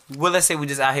know, well, let's say we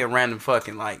just out here random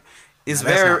fucking, like, it's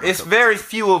very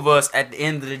few of us at the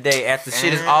end of the day, after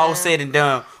shit is all said and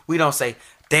done, we don't say,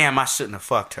 damn, I shouldn't have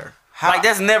fucked her. Like,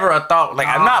 that's never a thought. Like,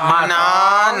 I'm not my...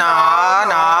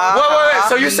 Nah. Wait.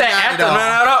 So you're saying after...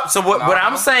 No. So what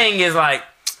I'm saying is, like,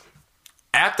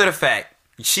 after the fact,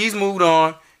 she's moved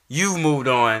on, you've moved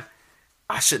on,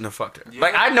 I shouldn't have fucked her. Yeah.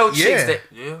 Like, I know chicks that...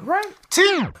 Yeah. Right?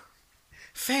 Team.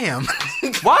 Fam.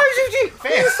 Why did you...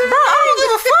 Bro, I don't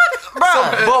give a fuck,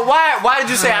 bro. But why did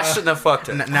you say I shouldn't have fucked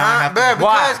her?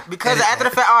 Because after the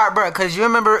fact, all right, bro. Because you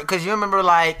remember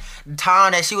like the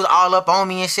time that she was all up on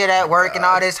me and shit at work and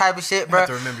all this type of shit, bro. I have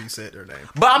to remember you said her name.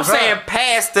 But I'm saying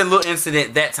past the little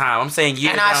incident that time. I'm saying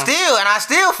I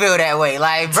still feel that way,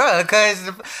 like, bro, because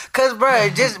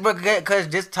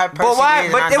just type of person. But why?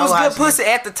 But it was good pussy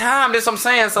at the time. That's what I'm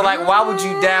saying. So like, why would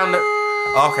you down the?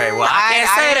 Okay, well, I can't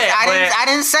say that. I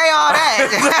didn't say all that.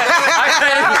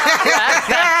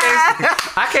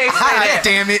 I can't say that.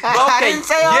 Damn it. Okay, I didn't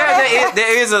say all that.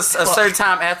 There is a certain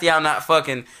time after y'all not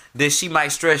fucking that she might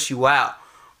stress you out.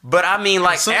 But I mean,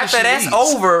 like, after that's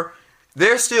over,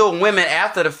 there's still women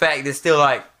after the fact that's still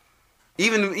like,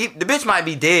 even the bitch might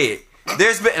be dead.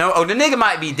 The nigga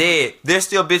might be dead. There's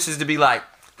still bitches to be like,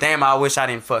 damn, I wish I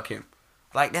didn't fuck him.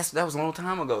 Like, that was a long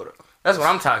time ago, though. That's what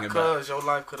I'm talking about. Because your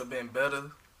life could have been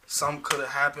better. Something could have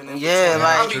happened. Like,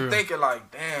 I be thinking like,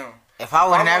 damn. If I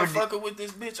would never fucking with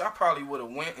this bitch, I probably would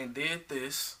have went and did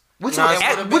this. We're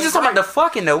just talking about the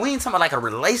fucking though. We ain't talking about like a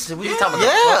relationship. We just talking about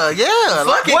the fucking. Yeah.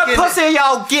 Like, what pussy are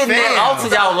y'all getting that alter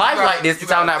y'all life like this?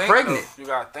 Y'all not pregnant. You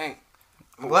gotta think.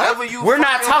 We're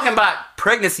not talking about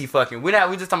pregnancy fucking. We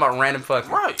just talking about random fucking.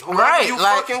 Right. You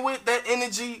fucking with, that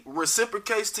energy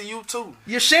reciprocates to you too.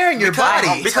 You're sharing your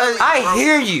body. Because I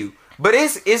hear you. But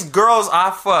it's girls I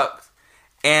fucked,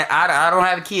 and I don't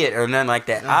have a kid or nothing like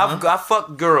that. I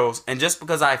fucked girls, and just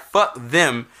because I fucked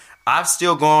them, I've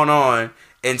still gone on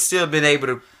and still been able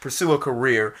to pursue a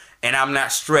career and I'm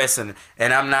not stressing,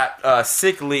 and I'm not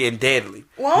sickly and deadly.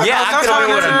 Well, yeah, I could have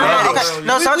been with a daddy.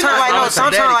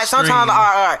 Sometimes, all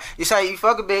right. You say you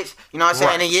fuck a bitch, you know what I'm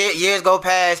saying? Right. And years go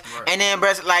past, and then,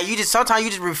 bro, like sometimes you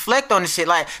just reflect on the shit.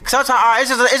 Like sometimes, all right, it's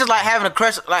just like having a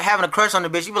crush on the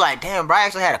bitch. You be like, damn, bro, I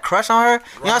actually had a crush on her. You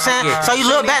know what I'm saying? Yeah. So you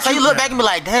look back and be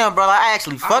like, damn, bro, like, I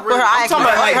actually fucked with her. I actually Talking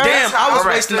about fucked like, her. damn, I was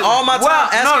wasting all my time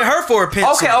asking her for a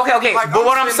pencil. Okay. Like, but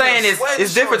what I'm I'm sitting saying there is, sweating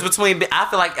it's difference between. I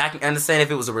feel like I can understand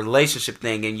if it was a relationship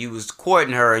thing and you was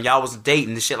courting her and y'all was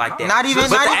dating and shit like that. Not even but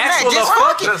the that. actual Just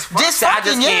fucking,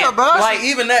 fucking, yeah, can't. bro. Like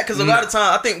even that, because a lot of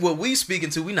time I think what we speaking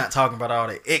to, we not talking about all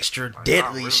the extra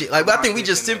deadly shit. Like, but I think we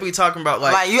just simply talking about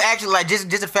like you actually like just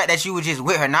the fact that you were just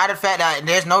with her, not the fact that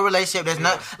there's no relationship, there's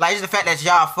not like just the fact that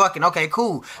y'all fucking. Okay,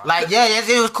 cool. Like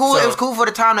it was cool. So, it was cool for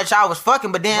the time that y'all was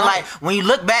fucking, but then like when you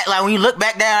look back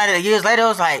down at it years later, it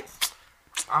was like.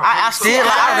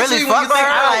 I really fucked with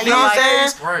her. Like, you know what I'm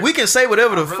saying? Right. we can say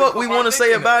whatever the fuck we want to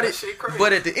say about it,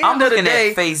 but at the end I'm of the looking day,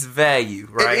 at face value,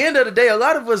 at right? the end of the day, a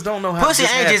lot of us don't know how Pussy to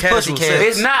just ain't have just pussy, casual kid.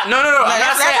 sex. It's not. No. Like,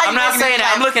 I'm not saying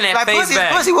that. I'm looking at like, face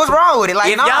value. pussy, what's wrong with it?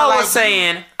 Like, If no, y'all like, was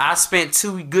saying I spent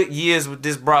 2 good years with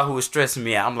this bra who was stressing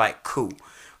me out, I'm like, cool.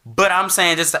 But I'm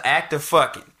saying just the act of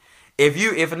fucking. If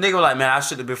a nigga was like, man, I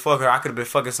should have been fucking her, I could have been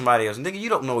fucking somebody else. Nigga, you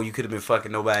don't know you could have been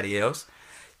fucking nobody else.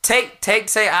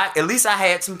 At least I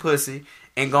had some pussy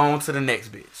and go on to the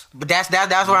next bitch. But that's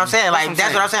what I'm saying. Like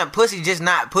That's what I'm saying. Pussy just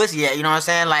not pussy yet. You know what I'm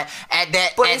saying? Like at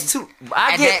that. But at, it's too.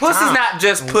 I at get that pussy's time. not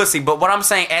just pussy, but what I'm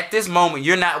saying at this moment,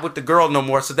 you're not with the girl no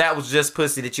more, so that was just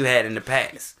pussy that you had in the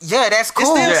past. Yeah, that's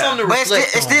cool. still something to but it's reflect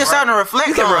still on, something to reflect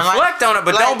You can on. reflect on it,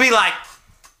 but like- don't be like,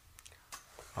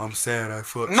 I'm sad I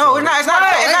fucked. No, it's not. It's not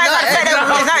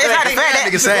the fact that.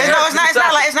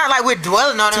 It's not like we're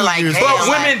dwelling on it. Like, hey, But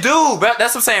like, women do. But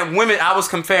that's what I'm saying. Women. I was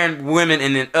comparing women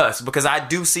and then us because I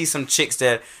do see some chicks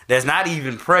that's not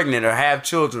even pregnant or have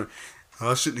children.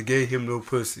 I shouldn't have gave him no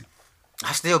pussy.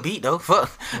 I still beat though. Fuck.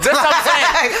 That's what I'm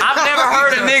saying. I've never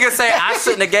heard a nigga say I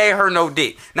shouldn't have gave her no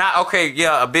dick. Now, okay,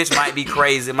 yeah, a bitch might be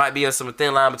crazy. It might be some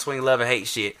thin line between love and hate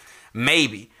shit.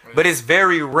 Maybe. But it's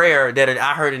very rare that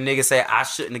I heard a nigga say I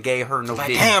shouldn't have gave her no Like,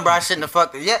 dick. damn, bro, I shouldn't have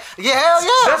fucked her. Yeah, hell yeah.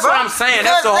 That's bro. what I'm saying.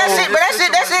 That's the Because whole- shit, but that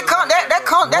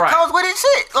Right. comes with it.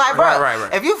 Shit, like, bro.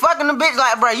 Right. If you fucking the bitch,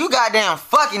 like, bro, you goddamn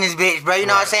fucking this bitch, bro. You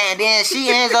know what I'm saying? Then she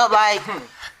ends up like.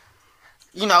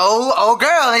 You know, old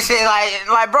girl and shit,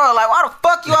 like, bro, like, why the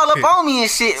fuck you all up on me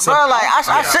and shit, bro? Like,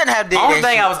 I shouldn't have did The only that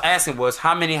thing shit. I was asking was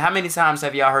how many times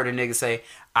have y'all heard a nigga say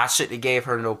I shouldn't have gave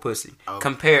her no pussy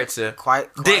compared to Quite.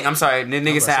 dick? I'm sorry, the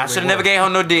nigga say I should have never gave her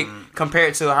no dick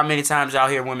compared to how many times y'all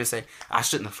hear women say I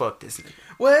shouldn't have fucked this nigga.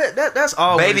 Well, that's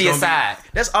always Baby gonna aside.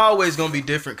 That's always gonna be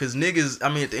different because niggas. I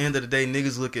mean, at the end of the day,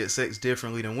 niggas look at sex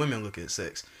differently than women look at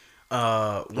sex.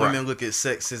 Women look at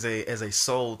sex as a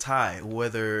soul tie,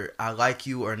 whether I like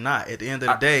you or not. At the end of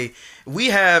the day, we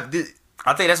have.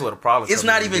 I think that's what the problem is. It's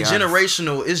not even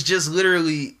generational. It's just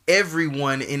literally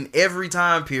everyone in every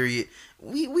time period.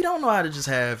 We don't know how to just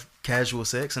have casual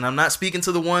sex, and I'm not speaking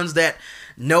to the ones that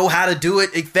know how to do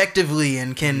it effectively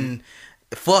and can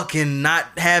fuck and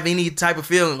not have any type of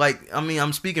feeling. Like, I mean,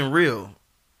 I'm speaking real.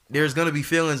 There's gonna be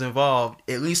feelings involved,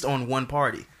 at least on one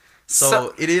party.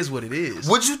 So it is what it is.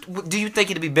 Do you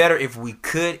think it'd be better if we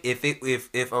could, if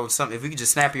we could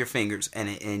just snap your fingers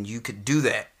and you could do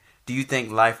that? Do you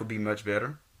think life would be much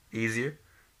better, easier?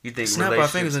 You think Snap our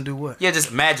fingers and do what? Yeah,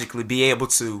 just magically be able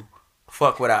to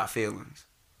fuck without feelings.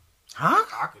 Huh?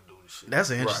 I could do this shit. That's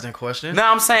an interesting question. No,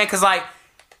 I'm saying because like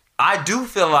I do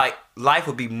feel like life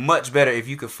would be much better if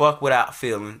you could fuck without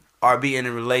feeling or be in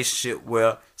a relationship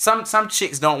where some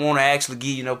chicks don't want to actually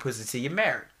give you no pussy till you're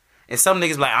married. And some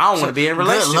niggas like, I don't want to be in a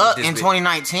relationship Good luck with this in bitch.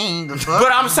 2019. The fuck?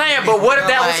 But I'm saying, but what if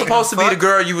that was Like, supposed to be fuck. the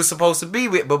girl you was supposed to be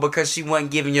with, but because she wasn't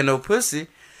giving you no pussy,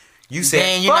 you said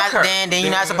then you're fuck not. her. Then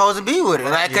you're not supposed to be with her.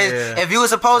 Like, cause Yeah. if you were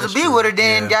supposed to be with her,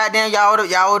 then Yeah. goddamn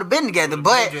y'all would have been together.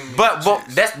 But But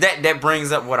that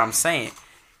brings up what I'm saying.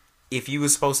 If you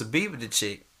was supposed to be with the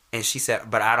chick and she said,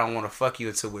 but I don't want to fuck you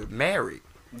until we're married.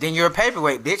 then you're a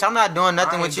paperweight, bitch. I'm not doing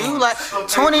nothing I with ain't you. doing Like no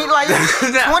 20, like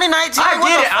 2019. I what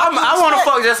get the it. fuck you I want to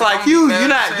expect? fuck just like you.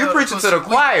 You're preaching to the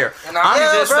choir. And I'm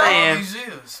Yeah, just bro. saying.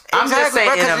 I'm just saying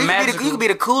bro, in 'cause a you could be magical. you could be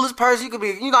the coolest person. You could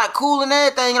be like cool and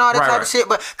everything and all that Right, type right. of shit.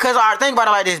 But cause I think about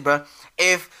it like this, bro.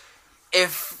 If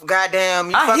goddamn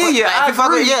you I fuck hear with, you, like, I if you fuck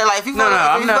with, agree. yeah, like if you No, fuck, no, if,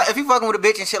 I'm you not- fuck, if you fucking with a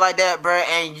bitch and shit like that, bro,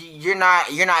 and you're not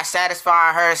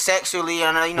satisfying her sexually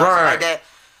and shit Right. like that.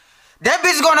 That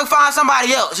bitch is gonna find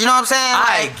somebody else. You know what I'm saying?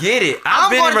 I Like, get it. I'm I've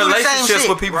been in gonna do the same relationships shit.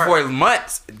 with people for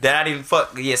months that I didn't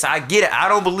fuck. Yes, I get it. I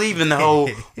don't believe in the whole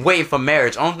waiting for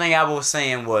marriage. Only thing I was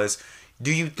saying was,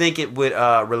 do you think it would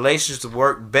relationships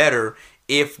work better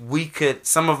if we could,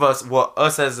 some of us, well,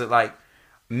 us as like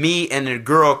me and the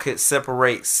girl could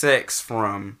separate sex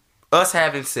from us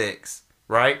having sex,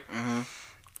 right? Mm-hmm.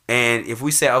 And if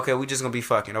we say, okay, we just gonna be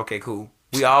fucking, okay, cool.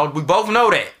 We both know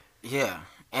that. Yeah.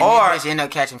 And Or- then bitch end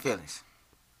up catching feelings.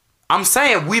 I'm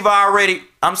saying we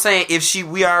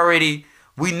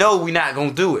know we not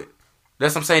gonna do it.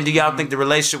 That's what I'm saying. Do y'all think the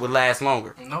relationship would last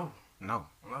longer? No. No.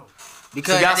 No.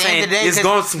 Because So y'all at the end of the saying day, it's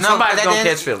going, somebody's gonna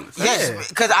catch feelings. Yes,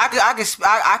 because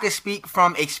I could speak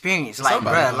from experience, like,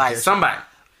 Somebody bruh, gonna like, catch Somebody.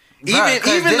 bruh,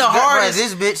 'cause even this the bitch, hardest.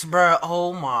 bruh, this bitch, bruh,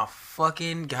 oh my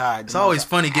fucking god, It's always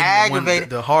funny getting aggravated,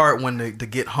 the hard one to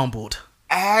get humbled.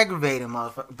 aggravating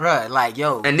motherfucker, bruh, like,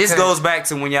 yo, And this 'cause- goes back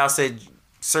to when y'all said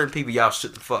certain people y'all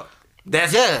shouldn't fuck.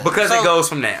 That's Yeah, because so- it goes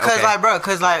from that. Cause Okay. like, bro,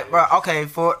 okay,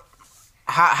 for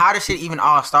how the shit even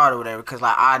all started, or whatever. Cause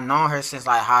like I known her since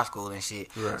like high school and shit.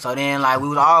 Right. So then like we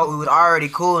was already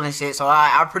cool and shit. So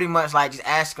I pretty much like just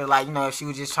asked her like, you know, if she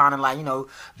was just trying to like, you know,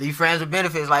 be friends with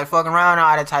benefits, like fucking around and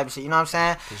all that type of shit. You know what I'm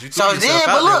saying? You threw yourself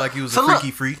out there like you was a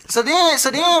freaky freak. So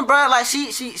then, bro, like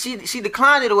she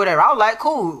declined it or whatever. I was like,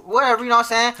 cool, whatever. You know what I'm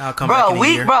saying? I'll come back in a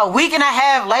year. Week and a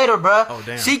half later, bro. Oh,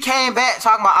 damn. She came back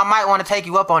talking about I might want to take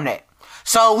you up on that.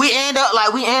 So we end up,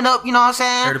 you know what I'm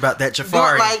saying? Heard about that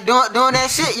Jafari. Doing that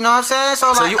shit, you know what I'm saying?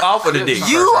 So So like, you offered the dick.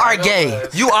 you are gay.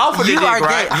 You offered the You dick, are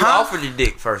right? gay, You huh? offered the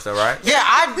dick first, all right? Yeah,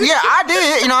 I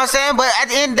did, you know what I'm saying? But at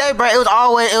the end of the day, bro, it was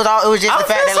just I the would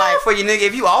fact feel that like, sorry for you, nigga,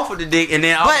 if you offered the dick and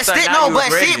then all of a but sudden still, now no, you but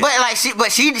regretted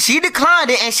it. she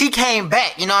declined it and she came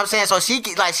back. You know what I'm saying? So she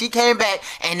came back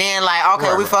and then like, okay,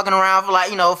 Right, we right. fucking around for like,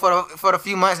 you know, for the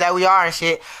few months that we are and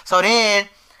shit. So then,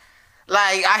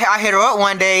 like, I hit her up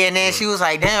one day and then she was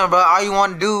like, damn, bro, all you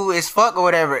want to do is fuck or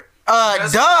whatever.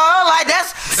 Like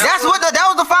that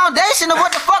was the foundation of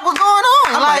what the fuck was going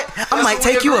on. I might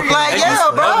take you up. Like, And yeah,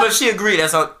 you- bro. But she agreed.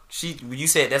 That's all. You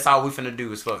said that's all we finna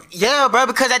do is fuck. Yeah, bro,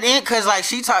 because at the end, bro,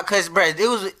 it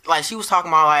was like she was talking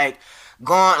about like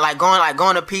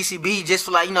going to PCB just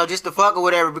for like, you know, just to fuck or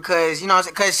whatever, because, you know,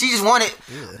 because she just wanted,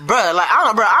 bro, like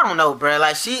I don't know, bro,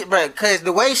 like because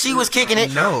the way she was kicking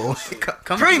it, No.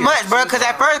 Come pretty here. much, bro, because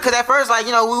at first, like,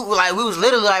 you know, we was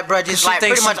literally like, bro, just She like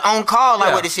thinks pretty much on call,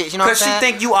 like with the shit, you know what I'm Because saying? she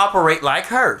think you operate like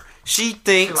her. She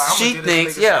thinks,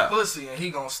 yeah. Pussy and he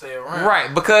gonna stay around.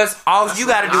 Right, because all you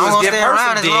gotta do I'm is gonna give stay her around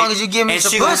some as dick, long as you give me and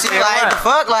some she gonna pussy, stay like around. the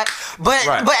fuck, like. But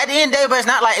Right. but at the end of the day, bro, it's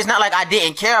not like I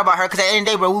didn't care about her, because at the end of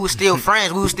the day, bro, we were still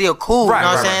friends, we were still cool, Right, you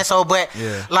know what I'm right, saying? So, but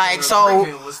like, so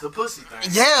was the pussy thing.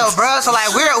 yeah, bro. So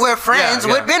like we're friends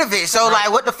Yeah, yeah. with benefits. So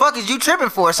like, what the fuck is you tripping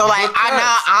for? So like,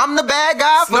 Because- I'm the bad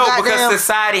guy for No, goddamn. because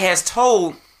society has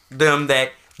told them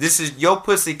that this is your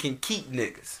pussy can keep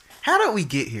niggas. How did we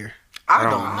get here? I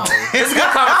don't know. It's a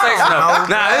good conversation though. know,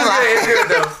 Nah, it's good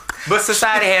though. But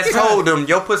society has told them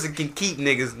your pussy can keep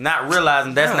niggas, not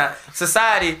realizing that's not.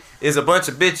 Society is a bunch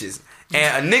of bitches,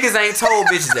 and niggas ain't told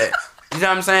bitches that. You know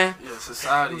what I'm saying? Yeah,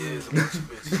 society is a bunch of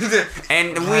bitches.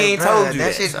 And we ain't told you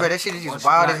that. shit, so. bro. That shit is just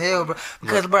wild as hell, bro.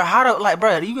 Because,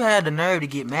 bro, you had the nerve to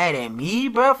get mad at me,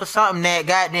 bro, for something that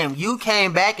goddamn you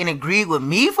came back and agreed with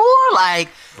me for, like,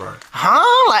 Right.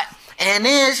 huh? Like, and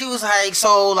then she was like,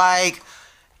 so, like,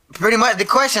 pretty much the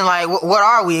question, like, what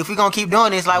are we? If we gonna keep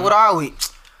doing this, like, what are we?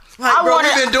 Like, bro,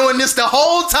 we've been doing this the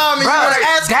whole time, and you want to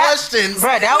ask questions.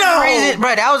 Bro, that was the reason.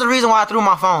 Bro, that was the reason why I threw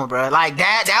my phone, bro. Like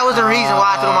that was the reason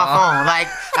why I threw my phone. Like,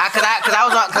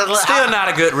 Still not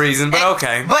a good reason, but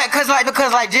okay. But because I'm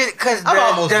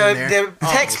almost been there. the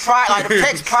text prior, like the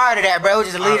text prior to that, bro, was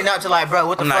just leading up to like, bro,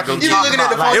 what the I'm not fuck gonna you give talking you-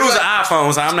 about? looking at the Like, It was an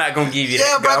iPhone, so I'm not gonna give you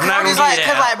yeah, that. bro. I'm not Cause gonna like, give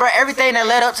you that. bro, everything that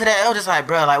led up to that, it was just like,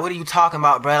 bro, like, what are you talking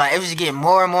about, bro? Like, it was just getting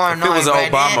more and more annoying. was an bro.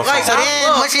 Obama Then- phone. So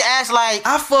then when she asked, like,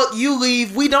 I fuck you,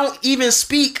 leave. We don't even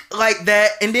speak like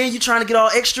that, and then you trying to get all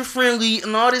extra friendly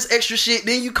and all this extra shit.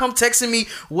 Then you come texting me,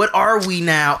 "What are we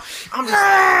now?" I'm just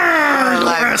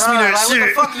like, ask bro, me that like, what the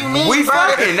shit. fuck you mean? We bro?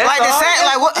 fucking, that's like the all.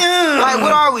 same, like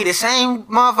what are we? The same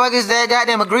motherfuckers that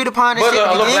goddamn agreed upon this But shit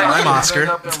to look, begin like, with? I'm Oscar.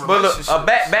 But look, a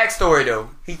backstory though.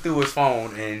 He threw his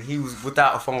phone and he was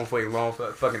without a phone for a long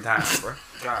fucking time, bro.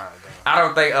 God I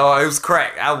don't think. Oh, it was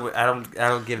cracked. I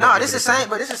don't give. No, that this nigga is the same,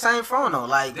 but this is the same phone though.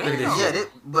 Like, Damn. yeah, this.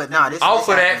 All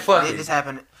for that happened. fucking. This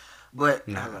happened, but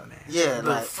Nah, man. yeah, The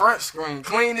like, front screen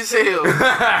clean as hell.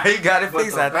 He got it But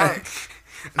fixed. the I think.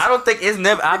 I don't think it's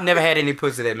never. I've never had any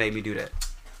pussy that made me do that.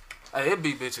 Hey, it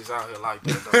be bitches out here like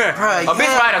that. Though. Bruh, A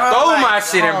bitch might have thrown my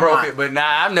shit and broke it, but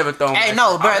nah, I've never thrown. Hey, my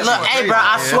no, shit. bro. Look, hey, bro.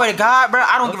 I swear to God, bro.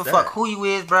 I don't give a Fuck fuck that. who you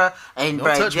is, bro. And Don't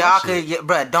bro, touch my y'all shit. could, yeah,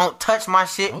 bro. Don't touch my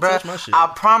shit, Don't bro. touch my shit.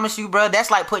 I promise you, bro. That's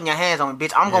like putting your hands on me,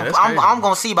 bitch. I'm Yeah, that's gonna, crazy. I'm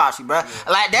gonna see about you, bro.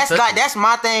 Like touch that's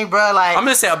my thing, bro. Like. I'm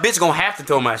just saying, a bitch gonna have to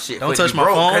throw my shit. Don't for it touch to my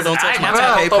broke, phone, 'cause don't touch I ain't my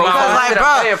gonna Pay throw profile. my Like, shit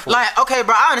I'm paying for. bro, like, okay,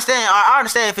 bro, I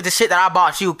understand if it's the shit that I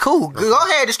bought you, cool. Go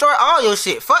ahead, destroy all your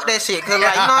shit. Fuck that shit, cause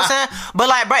like, you know what I'm saying? But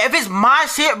like, bro, if it's my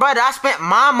shit, bro, that I spent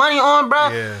my money on, bro,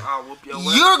 Yeah. I'll whoop your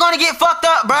ass. you're gonna get fucked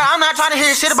up, bro. I'm not trying to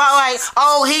hear shit about like,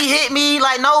 oh, he hit me.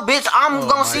 Like, no, bitch, I'm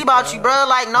gonna see about you, bro.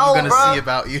 Like, no, I'm gonna bro. see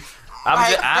about you. I'm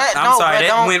No, sorry, bro, that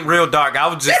don't- went real dark. I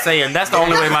was just saying that's the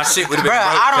only way my shit would have been Bro,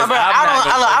 broke.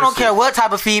 I don't care what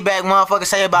type of feedback motherfuckers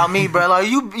say about me, bro. Like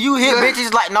you hit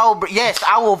bitches like no, bro. Yes,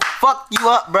 I will fuck you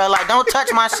up, bro. Like don't touch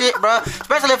my shit, bro.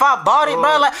 Especially if I bought it,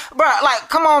 bro. Like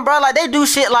come on, bro. Like they do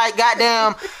shit like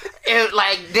goddamn,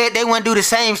 like they wouldn't do the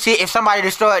same shit if somebody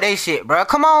destroyed their shit, bro.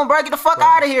 Come on, bro. Get the fuck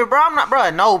out of here, bro. I'm not, bro.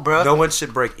 No, bro. No one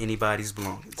should break anybody's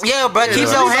belongings. Yeah, bro. Keep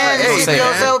Yeah. your hands Hey, and shit to say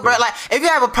that. yourself, bro. Like if you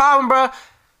have a problem, bro.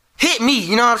 Hit me,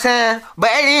 you know what I'm saying?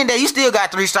 But at the end of the day, you still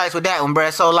got 3 strikes with that one,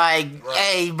 bruh. So, like,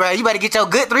 hey, bruh, you better get your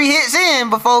good 3 hits in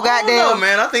before goddamn. No,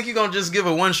 man. I think you're gonna just give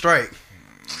her 1 strike.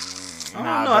 I don't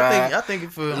Nah, know. bruh. I think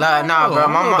if Nah, bro,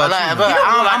 like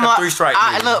a 3-strike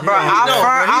nigga. look, bro,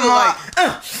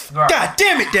 God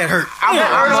damn it, that hurt.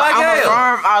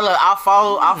 I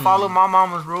follow my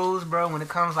mama's rules, bro. When it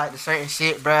comes like to certain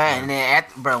shit, bro. And then,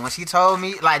 when she told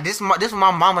me, like this what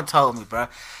my mama told me, bro.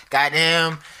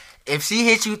 Goddamn, if she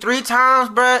hit you 3 times,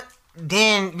 bro,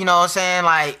 then you know what I'm saying,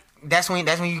 like. That's when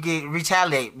you get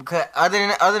retaliate, because other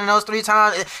than those 3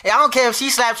 times, I don't care if she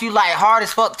slaps you like hard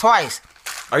as fuck twice.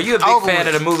 Are you a big Over fan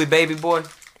with. of the movie Baby Boy?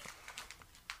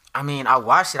 I mean, I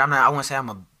watched it. I wouldn't say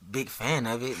I'm a big fan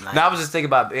of it. Like, No, I was just thinking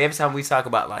about every time we talk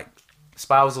about like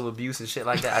spousal abuse and shit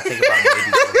like that. I think about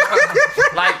Baby Boy.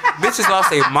 Like bitches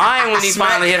lost their mind when he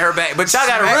finally hit her back. But y'all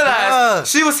gotta realize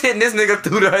she was hitting this nigga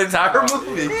through the entire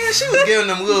movie. Man, she was giving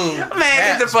them little.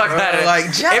 Man, get the fuck out of here. Like,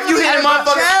 if you hit a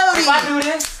motherfucker, if I do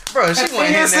this, bro, she wasn't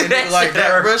hitting that nigga like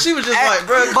that, bro. She was just like,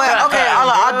 bro. But okay,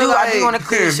 I do like- want to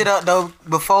clear shit up though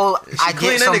before I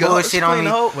clean get that some nigga up. bullshit She on clean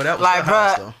me. the hoe. Well, that was Like, her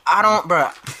house, though.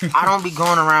 I don't be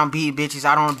going around beating bitches.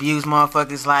 I don't abuse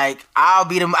motherfuckers. Like, I'll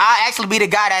actually be the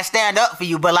guy that stand up for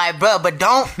you. But like, bro, but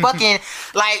don't fucking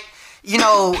like. You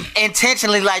know,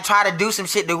 intentionally like try to do some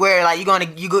shit to where like you want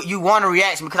a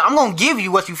reaction, because I'm gonna give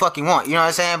you what you fucking want. You know what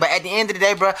I'm saying? But at the end of the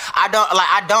day, bro, I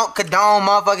don't condone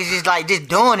motherfuckers just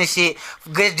doing this shit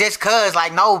just cause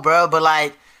like no, bro. But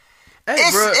like. Hey,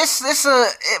 It's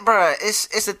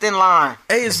a thin line.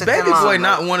 Hey, It's is a Baby thin line, Boy bro.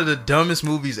 not one of the dumbest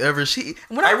movies ever?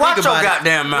 When I Hey, watch think your about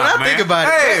goddamn it, mouth, when I man. think about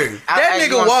Hey. it, that Hey, you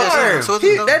nigga wanna walked. say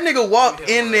something to us, That nigga walked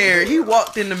in there. He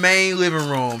walked in the main living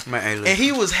room, Man, hey, listen. and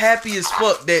he was happy as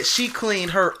fuck that she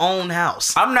cleaned her own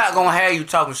house. I'm not gonna have you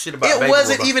talking shit about It Baby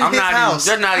wasn't Boy, bro. even I'm his not house.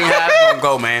 That's not even how it's gonna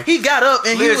go, man. He got up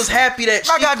and he was Listen. happy that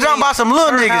she I got cleaned jumped by some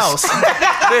little her niggas. house. Listen,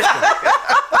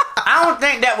 I don't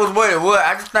think that was what it was.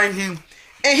 I just think he.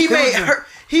 And he made her.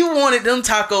 He wanted them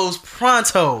tacos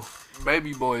pronto.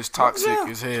 Baby Boy is toxic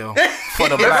as hell. For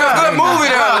the It's a black good community. movie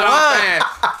though. I'm saying.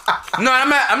 No,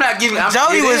 I'm not giving.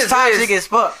 Jody it was is- toxic as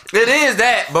fuck. It is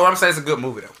that, but I'm saying it's a good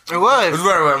movie though. It was. It's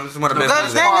one of the best The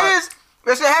movies. thing is,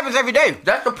 this shit happens every day.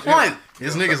 That's the point.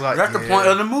 His niggas like That's the point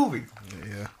of the movie.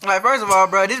 Like, first of all,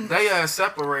 bro, this They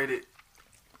separated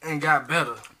and got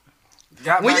better.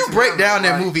 When you break down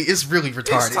that movie, it's really it's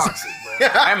retarded. toxic, bro.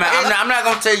 Hey, man, I'm not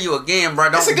gonna tell you again, bro.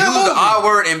 Don't It's a use good movie. the R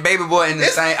word and Baby Boy in the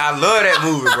same. I love that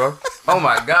movie, bro. Oh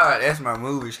my god, that's my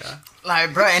movie, Sean.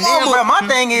 like, bro, and then, bro, my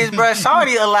thing is, bro,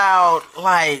 Shawty allowed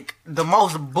like the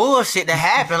most bullshit to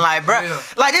happen. Like, bro, Yeah.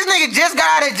 like this nigga just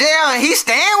got out of jail and he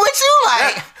staying with you.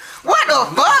 Like, what the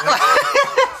fuck? Like,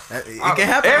 It can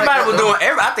happen. Everybody like was that,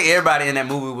 doing. I think everybody in that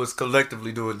movie was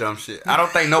collectively doing dumb shit. I don't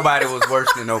think nobody was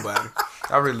worse than nobody.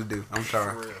 I really do. I'm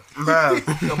sorry. bro,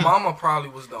 The mama probably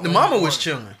was the The only mama was one.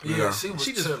 chilling. Yeah, Yeah. she was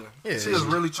She just- chilling. yeah, she was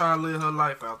really trying to live her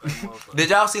life out there, motherfucker. Did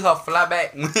y'all see her fly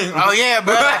back? oh yeah,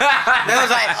 bro. That was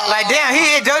like, damn, he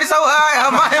hit Jody so hard,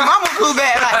 her mama flew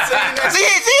back. Like, she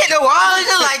hit the wall and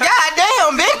just like, god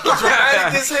damn, bitch.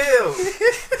 Dramatic as hell.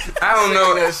 I don't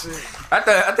know. That shit.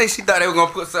 I think she thought they were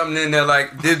gonna put something in there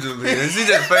like digitally, and she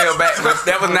just fell back. But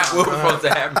that was not what was supposed to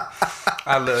happen.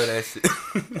 I love that shit.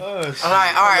 I'm like,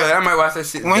 all right. I might watch that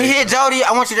shit. When he today. hit Jody,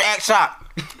 I want you to act shocked.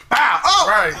 Pow! Oh!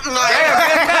 Right.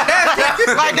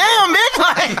 Like, damn, bitch!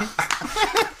 Like,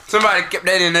 Somebody kept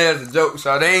that in there as a joke,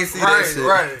 so they ain't see that Right, shit.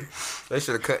 right. They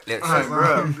should have cut that Right, shit.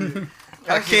 bro.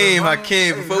 Hakeem,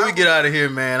 before we get out of here,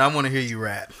 man, I want to hear you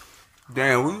rap.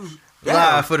 Damn, we was,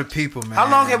 Live for the people, man. how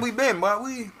long have we been,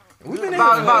 boy? We've been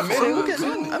About a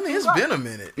minute. I mean, it's been a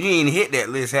minute. You ain't hit that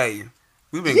list, have you?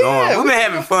 We've been Yeah, going. We've been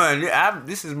having fun.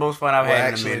 This is the most fun I've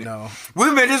had in a minute. No.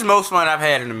 This is the most fun I've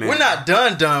had in a minute. We're not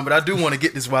done, but I do want to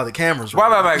get this while the camera's Why?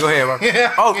 rolling. Go ahead,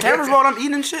 bro. Oh, cameras rolled. I'm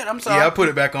eating shit. I'm sorry. Yeah, I put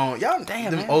it back on. Y'all,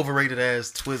 Damn, them man. overrated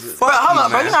ass Twizzlers. Bro, hold you, up,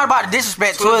 bro. man. You not about to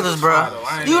disrespect Twizzlers, bro.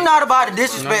 You not about to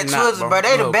disrespect No, you're not, Twizzlers, bro.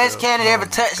 They the No, best bro. candy to ever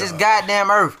touch this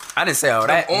goddamn earth. I didn't say all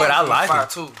that, but I like it.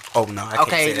 Too. Oh no, I can't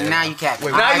say Okay, that. now you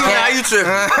capping. Now you tripping.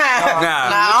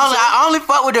 Nah. I only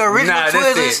fuck with the original Nah, that's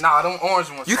Twizzlers. it. Nah, them orange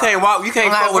ones. You can't walk. You can't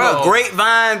Like, fuck with bro. the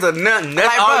grapevines or nothing.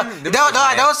 That's Like, all. bro,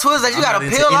 those Twizzlers that you gotta not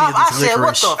into peel any off. of I this said,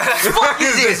 what licorice. the fuck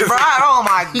is this, bro? Oh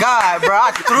my god, bro.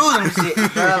 I threw them shit,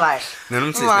 bro. Like, No, them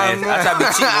shit's Come on, nasty. man. I tried to be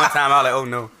cheating one time. I was like, oh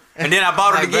no. And then I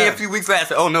bought it Like again that. a few weeks later. I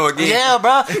said, oh no, again. yeah,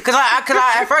 bro. Cause I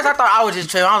at first I thought I was just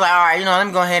tripping. I was like, all right, let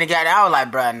me go ahead and get it. I was like,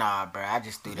 bro, nah, bro. I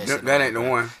just threw that shit. That ain't the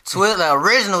one. Twizzler,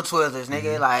 original Twizzlers,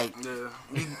 nigga. Like, you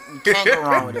can't go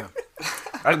wrong with them.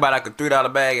 I bought like a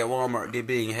 $3 bag at Walmart. Did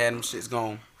big and had them shits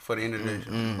gone for the end of the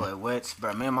day. But what,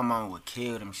 bro? Me and my mama would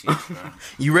kill them shits, bro.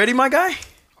 You ready, my guy?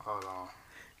 Hold on.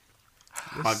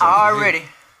 My God. Already.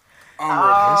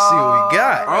 Let's see what we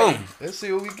got. Oh, Let's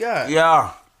see what we got.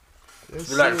 yeah. Let's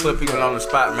We like to see put what we people got. on the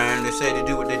spot, man. They say they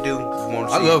do what they do. We want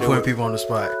to I see love you do putting it. people on the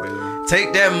spot. We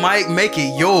Take that mic, make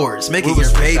it yours. Make it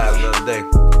was your baby. freestyling the other day.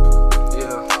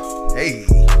 Yeah. Hey.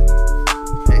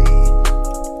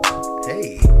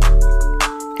 Hey.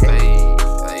 Hey.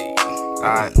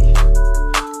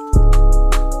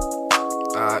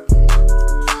 Alright.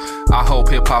 I hope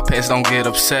hip hop heads don't get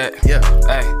upset. Yeah.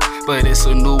 Hey, but it's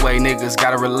a new way, niggas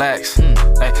gotta relax.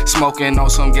 Hey, smoking on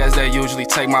some gas that usually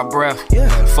take my breath. Yeah.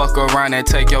 Fuck around and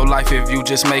take your life if you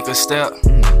just make a step.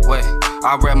 Wait,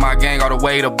 I rep my gang all the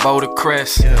way to Boulder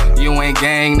Crest. Yeah. You ain't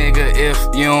gang, nigga, if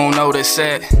you don't know the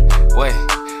set. Wait,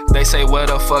 they say where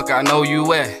the fuck I know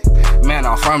you at? Man,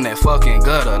 I'm from that fucking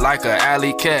gutter like a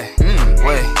alley cat.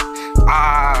 Wait,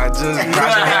 I just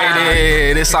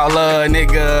graduated. It's all love,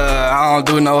 nigga. I don't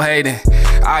do no hating.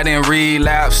 I didn't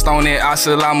relapsed on it.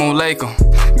 Assalamu alaikum.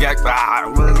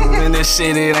 In this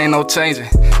shit, it ain't no changing.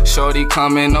 Shorty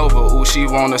coming over, ooh, she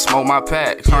wanna smoke my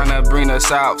pack. Tryna bring the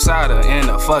Southsider in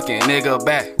the fucking nigga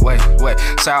back. Wait,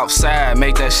 Southside,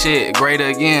 make that shit great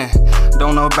again.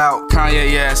 Don't know about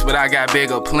Kanye ass, but I got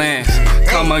bigger plans.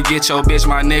 Come and get your bitch,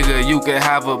 my nigga, you can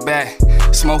have her back.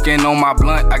 Smoking on my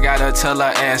blunt, I gotta tell her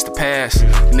ass to pass.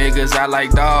 Niggas, I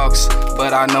like dogs,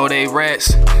 but I know they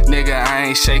rats. Nigga, I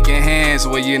ain't shaking hands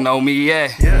where you know me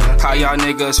at. How y'all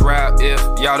niggas rap if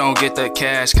y'all don't get the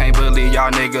cash? Can't believe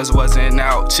y'all niggas wasn't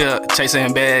out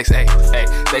chasing bags. Hey,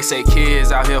 they say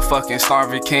kids out here fucking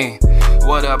starving king.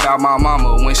 What about my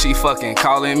mama when she fucking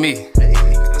calling me?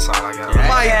 That's all I got.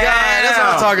 My God, that's what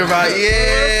I'm talking about.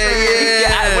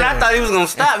 Yeah. When I thought he was gonna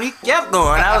stop, he kept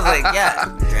going. I was like, yeah,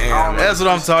 damn. That's what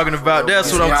I'm talking about.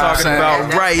 That's what I'm talking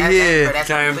about right here.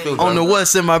 Came through, On the bro.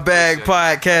 What's in My Bag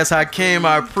podcast, Hakeem,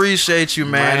 I appreciate you,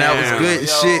 man. That was good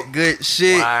shit, good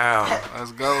shit. Wow.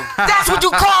 Let's go. That's what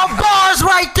you call bars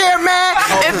right there, man.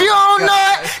 If you don't know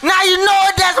it, now you know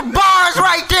it. That's bars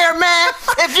right there, man.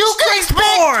 If you can't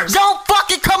spit, don't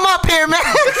fucking come up here, man.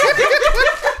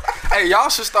 Hey, y'all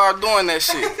should start doing that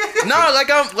shit.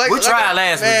 No, We tried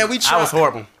last man, week. we tried. I was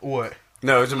horrible. What?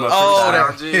 No, it's just my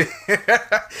Oh,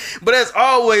 freestyle. But as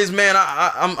always, man,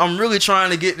 I'm really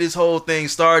trying to get this whole thing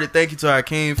started. Thank you to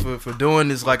Hakeem for doing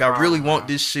this. Like, I really want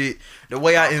this shit. The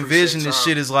way I envision this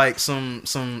shit is like some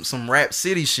Rap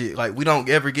City shit. Like, we don't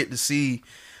ever get to see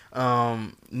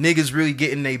niggas really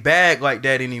getting they bag like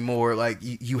that anymore. Like,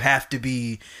 you have to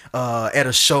be at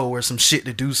a show or some shit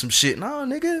to do some shit. Nah,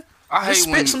 nigga, I just hate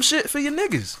spit when some shit for your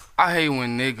niggas. I hate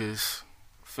when niggas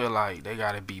feel like they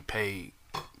gotta be paid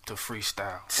to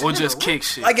freestyle or just kick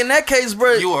shit. Like, in that case,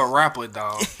 bro, You a rapper,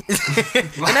 dog. in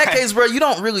that case, bro, you're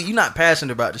not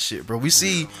passionate about the shit, bro. We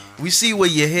see where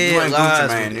your You head ain't Gucci lies.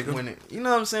 Man, with it, nigga. when you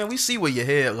know what I'm saying? We see where your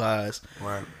head lies.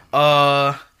 Right.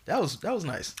 That was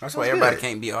nice. That's That why was everybody good.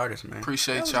 can't be artists, man.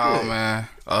 Appreciate That was y'all, good. man.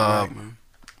 Right, man.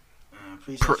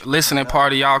 Listening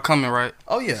party, y'all coming, right?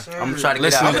 Oh yeah. I'm gonna try to get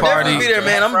Listen out. to I'm party. definitely be there,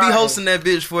 man. I'm gonna be Friday. hosting that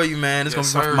bitch for you, man. It's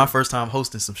Yes, gonna be sir. my first time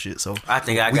hosting some shit. So I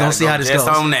think I We gotta gonna see go how this just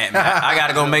goes. on that, man. I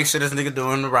gotta go make sure this nigga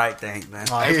doing the right thing, man.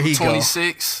 here April he go.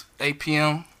 26, 8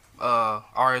 p.m.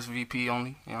 RSVP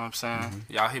only. You know what I'm saying?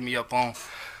 Y'all hit me up on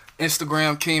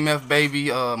Instagram, Keem F Baby.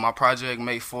 My project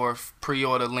May 4th.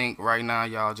 Pre-order link right now.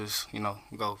 Y'all just go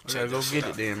Yeah, check go this get shit it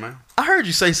out. then, man. I heard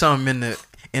you say something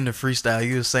in the freestyle.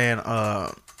 You were saying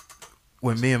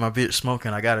when me and my bitch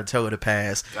smoking, I gotta tell her to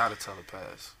pass. Gotta tell the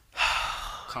pass.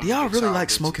 come Do y'all get really y'all like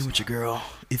bitches, smoking with your girl?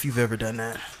 If you've ever done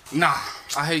that, Nah,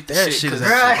 I hate that this shit is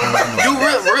 'cause actually.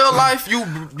 you real life, you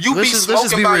Let's be just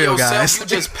smoking be by real, yourself. guys. You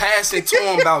just pass it to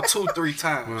him about 2-3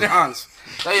 times. Honest.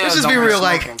 Let's just be real,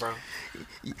 like, bro.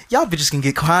 Y'all bitches can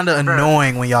get kind of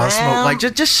annoying when y'all smoke. Like,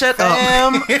 just shut up.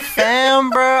 Fam,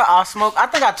 bro. I smoke. I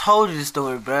think I told you the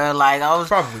story, bro. Like, I was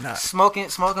Probably not. smoking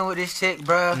with this chick,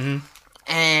 bro.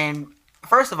 And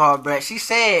first of all, bro, she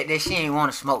said that she ain't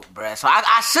want to smoke, bro. So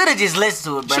I should have just listened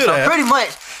to it, bro. Shoulda. So pretty much,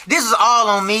 this is all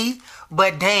on me.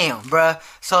 But damn, bro.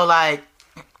 So like,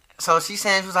 so she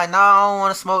saying, she was like, no, I don't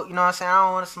want to smoke. You know what I'm saying? I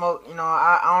don't want to smoke. You know,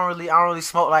 I don't really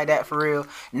smoke like that for real.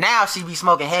 Now she be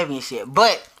smoking heavy and shit.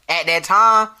 But at that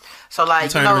time, so like,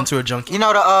 Turned her into a junkie. You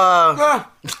know the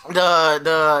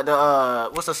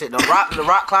what's the shit? The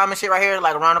rock climbing shit right here,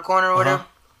 like around the corner or whatever.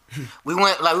 We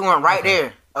went right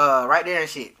there, right there and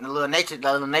shit. The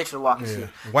little nature walk and shit.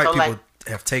 White So, people like,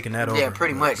 have taken that over. yeah,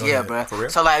 pretty much, Go yeah, ahead. bro. For real?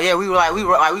 So like, yeah, we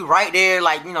right there,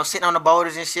 like, you know, sitting on the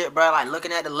boulders and shit, bro, like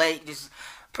looking at the lake, just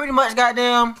pretty much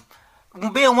goddamn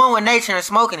being one with nature and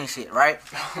smoking and shit, right,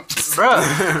 bro.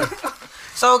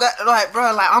 So like,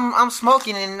 bro, like I'm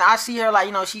smoking and I see her, like,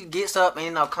 you know, she gets up and,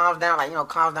 you know, calms down, like, you know,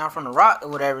 calms down from the rock or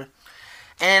whatever,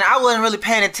 and I wasn't really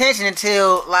paying attention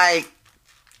until I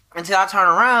turn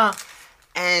around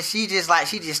and she just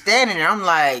standing there. I'm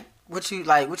like, what you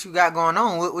got going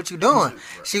on? What you doing?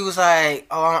 She was like,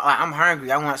 oh, I'm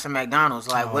hungry. I want some McDonald's.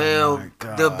 Like, well,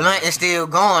 the blunt is still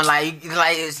going. Like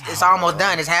it's almost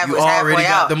done. It's You halfway already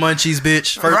got out. the munchies,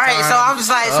 bitch. First Right. time. So I'm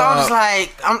just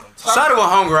like, Shawty was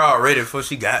hungry already before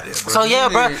she got there, bro. so yeah,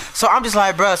 bro. So I'm just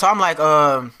like, bro. So I'm like,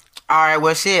 all right,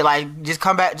 well, shit. Like, just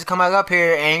come back up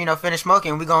here and, you know, finish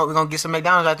smoking. We gonna get some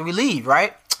McDonald's after we leave,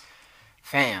 right?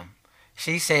 Fam,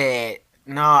 she said,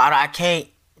 no, I can't.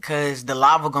 Cause the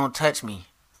lava gonna touch me.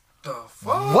 The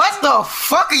fuck? What the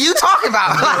fuck are you talking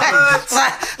about?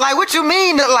 like what you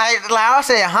mean? Like I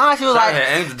said, huh? She was like,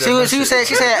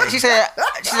 she said,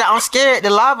 I'm scared. The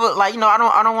lava, like, you know, I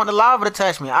don't want the lava to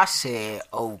touch me. I said,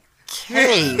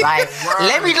 okay, like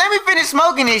let me finish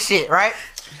smoking this shit, right?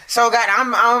 So God,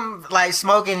 I'm like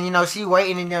smoking, you know, she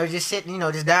waiting, you know, just sitting, you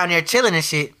know, just down there chilling and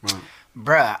shit.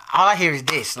 Bruh, all I hear is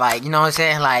this, like, you know what I'm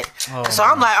saying, like, so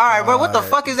I'm like, all right, bro, what the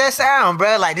fuck is that sound,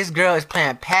 bruh? Like, this girl is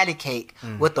playing patty cake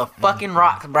with the fucking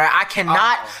rock, bruh. I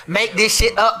cannot make this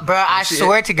shit up, bruh. I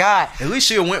swear to God. At least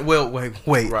she went well.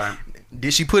 Wait. Right.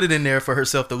 Did she put it in there for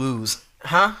herself to lose?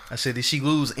 Huh? I said, did she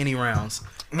lose any rounds?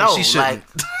 No, she shouldn't.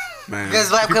 Man. Because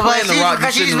like, If you're playing the rock,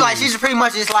 you shouldn't lose. she's pretty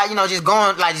much just like, you know, just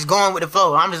going with the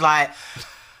flow. I'm just like,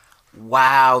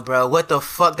 wow, bro, what the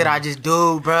fuck did I just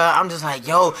do, bro? I'm just like,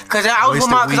 yo, cause I was with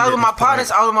my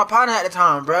partner at the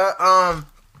time, bro.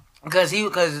 Cause he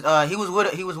was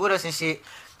with us and shit.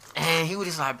 And he was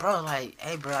just like, bro, like,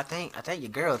 hey, bro, I think your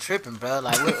girl tripping, bro.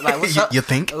 Like what's up? You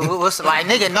think? What's like,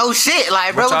 nigga? No shit,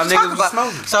 like, bro. What What y'all you talking niggas about?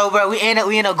 was smoking? So, bro, we end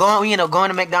up going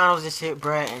to McDonald's and shit,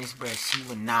 bro. And bro, she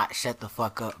would not shut the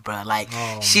fuck up, bro. Like,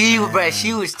 she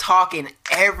was talking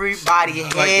everybody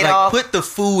head off. Put the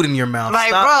food in your mouth. Like,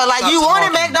 Stop- bro, like, stop you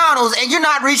wanted talking. McDonald's and you're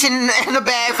not reaching in the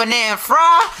bag for nan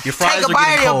fry. Your fries Take a are bite of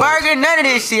getting your cold. burger, none of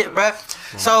this shit, bro.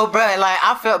 So, bro, like,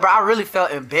 I really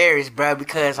felt embarrassed, bro,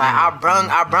 because like I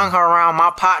brung her around my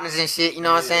partners and shit. You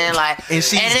know what I'm saying? Like, And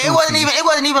it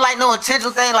wasn't even like no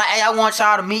intentional thing. Like, hey, I want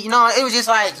y'all to meet. You know, it was just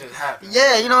like,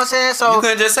 yeah, you know what I'm saying? So, You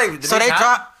couldn't just say so they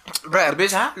dropped. Bruh, The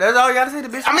bitch high? That's all you gotta say. The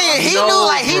bitch high. I mean, he No,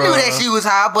 knew that she was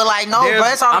high, but like, no, bro,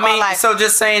 it's all I about mean, like. so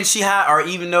just saying she high, or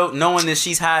even though knowing that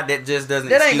she's high, that just doesn't.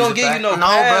 That ain't excuse gonna the give you fact. no No,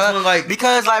 pass bro, when, like,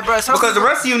 because like, bro, Because the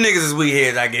rest of you niggas is weed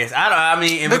heads, I guess. I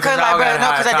mean, Because, like, bro,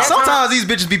 no, 'cause at that sometimes these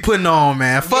bitches be putting on,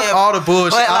 man. Fuck Yeah, all the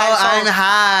bullshit. but, like, so- I'm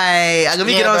high. Let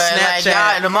me get on Snapchat.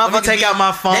 Like, the Let me take out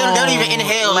my phone. They don't even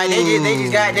inhale. Like they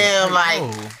just goddamn like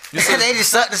they just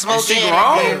suck the smoke she in.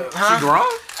 grown? Huh? She grown?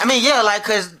 I mean, yeah, like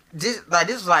cause this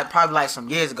was like probably like some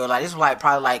years ago. Like this was like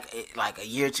probably like a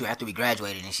year or two after we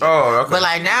graduated and shit. Oh, okay. But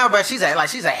like now, bro, she's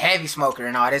a heavy smoker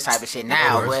and all this type of shit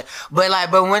now.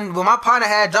 But when my partner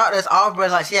had dropped us off, bro,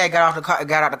 like she had got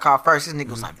out the car first. This nigga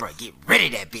was like, bro, get rid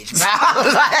of that bitch, man. I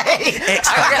was like,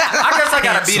 I guess I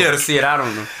gotta be there to see it. I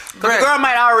don't know. Cause the girl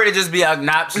might already just be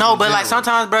obnoxious. No, in but like general.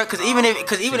 sometimes, bro,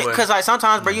 because like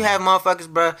sometimes, bro, you have motherfuckers,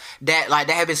 bro, that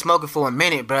have been smoking for a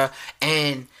minute, bro,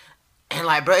 and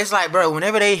like, bro, it's like, bro,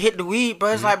 whenever they hit the weed,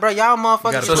 bro, it's like, bro, y'all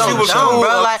motherfuckers So just she go was dumb, cool,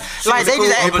 bro, she like was they cool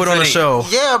just They put on a show.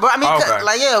 yeah, bro. I mean, Okay.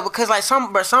 like, yeah, because like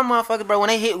some motherfuckers, bro, when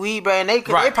they hit weed, bro, and they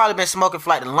Right. probably been smoking for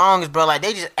like the longest, bro. Like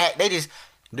they just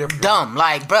dumb.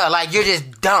 Like, bro, like you're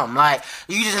just dumb. Like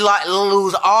you just like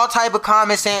lose all type of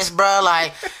common sense, bro.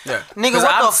 Like, nigga,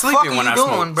 what I'm the fuck are you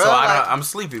doing, bro? So like, I'm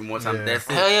sleepy more time. Yeah. That's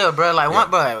it. hell yeah, bro. Like,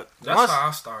 what, bro? That's how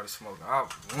I started smoking. I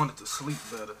wanted to sleep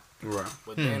better. Right.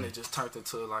 But then it just turned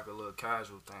into like a little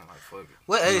casual thing. Like, fuck it.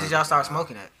 What age did y'all start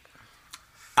smoking at?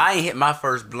 I ain't hit my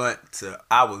first blunt till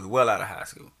I was well out of high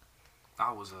school.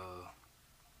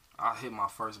 I hit my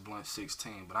first blunt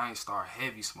 16, but I ain't start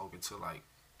heavy smoking till like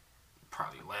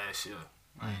probably last year.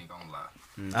 I ain't gonna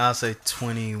lie. I'll say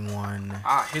 21.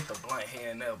 I hit the blunt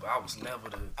here and there, but I was never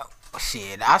the.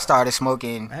 Shit, I started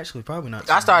smoking. Actually, probably not.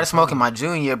 I started smoking my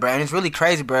junior year, bro, and it's really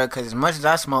crazy, bro. Because as much as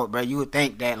I smoke, bro, you would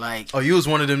think that like. Oh, you was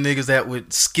one of them niggas that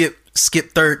would skip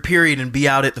third period and be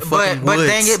out at the fucking woods.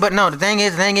 The thing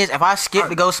is, if I skipped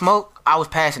to go smoke, I was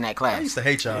passing that I class. used to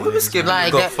hate y'all. We was niggas, skipping man.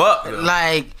 to go fuck. Though.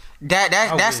 Like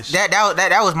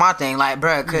that was my thing, like,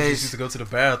 bro, I just used because. to go to the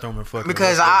bathroom and fucking.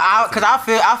 Because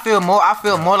I feel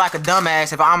more like a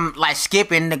dumbass if I'm like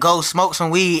skipping to go smoke some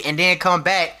weed and then come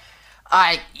back.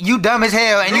 Like, you dumb as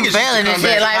hell and Niggas you failing and used to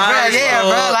shit. come Like, back bro, yeah, high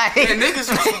bro. Like, And niggas used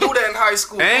to do that in high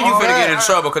school. And you finna get in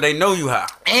trouble because they know you high.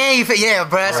 and you feel, yeah,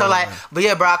 bro. So like, but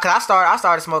yeah, bro. Cause I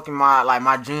started smoking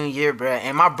my junior year, bro.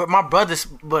 And my brother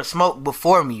smoked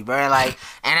before me, bro. Like,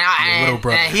 little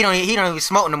brother. and he don't even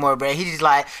smoke no more, bro. He just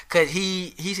like, cause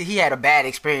he had a bad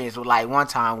experience with like one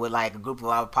time with like a group of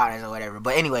our partners or whatever.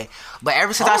 But anyway, but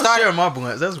ever since I started share my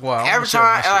blunts. That's why. Ever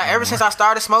since I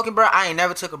started smoking, bro, I ain't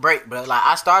never took a break, bro. Like,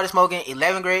 I started smoking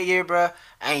 11th grade year, bro.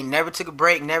 I ain't never took a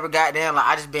break, never got down. Like,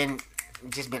 I just been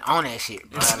on that shit,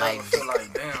 bro. Like,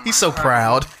 Damn, He's so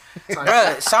proud.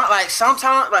 bro,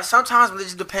 sometimes it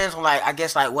just depends on like, I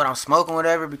guess like what I'm smoking,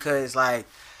 whatever. Because like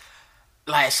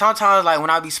sometimes like when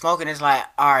I be smoking, it's like,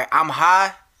 all right, I'm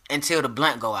high until the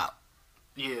blunt go out.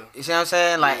 Yeah. You see what I'm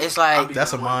saying? Like, it's like.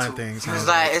 That's a mind thing.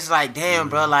 It's like, damn,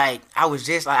 bro. Like, I was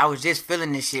just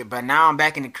feeling this shit, but now I'm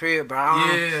back in the crib, bro.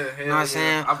 Yeah, you know what I'm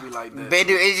saying? I'll be like that. But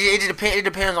it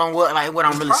depends on what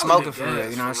I'm really smoking for real.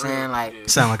 You know what I'm saying? Like, You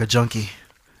sound like a junkie.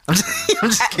 I'm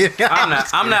just kidding.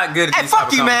 I'm not good at hey, these type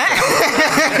fuck of you, man.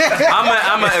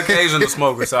 I'm an occasional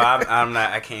smoker, so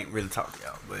I can't really talk to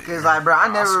y'all. But Cause like, bro, I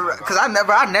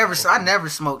never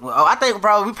smoked. Oh, I think we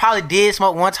probably did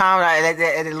smoke one time like,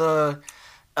 at the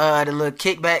little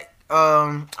kickback.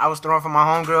 I was throwing for my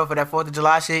homegirl for that 4th of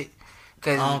July shit.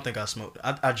 Cause I don't think I smoked.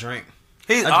 I drank.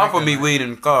 he offered me weed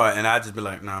in the car, and I just be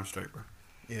like, nah, I'm straight, bro.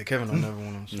 Yeah, Kevin don't never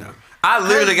want to smoke. No. I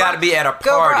literally got to be at a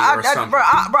party or something.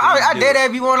 I did that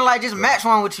if you want to like just match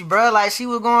one with you, bro. Like, see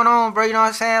what's going on, bro. You know what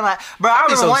I'm saying? Like, bro, I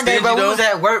remember so one day, bro, stingy, we was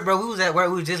at work, bro. We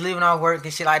was just leaving off work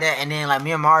and shit like that. And then like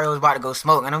me and Mario was about to go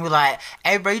smoke, and I'm like,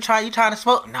 hey, bro, you trying to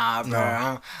smoke? Nah, bro,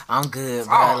 No. I'm good,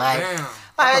 bro. Oh, like. damn.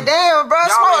 Like, damn, bro,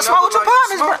 Y'all smoke with your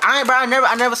ain't never, partners, bro.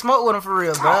 I never smoked with them for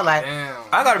real, bro. Oh, Like, damn.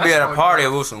 I got to be That's at a what party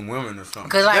you with some women or something.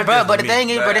 Cause like, That's bro, just but the me. thing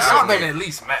is, but it's Y'all shit, can but at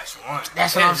least match one.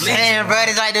 that's what I'm saying, bro.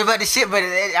 It's like, but the shit, but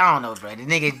I don't know, bro. The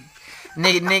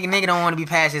nigga don't want to be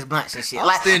past his blunts and shit.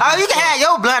 Like, stingy oh, you can have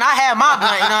your blunt, I have my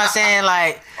blunt. You know what I'm saying?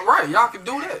 Like, All right, y'all can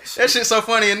do that. That shit's so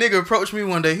funny. A nigga approached me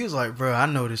one day. He was like, "Bro, I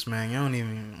noticed, man. You don't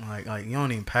even like you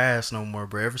don't even pass no more,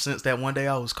 bro. Ever since that one day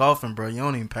I was coughing, bro, you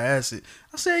don't even pass it."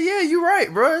 I said, "Yeah, you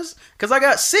right, bro. Cause I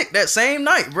got sick that same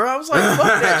night, bro. I was like,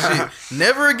 fuck that shit.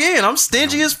 Never again. I'm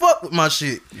stingy as fuck with my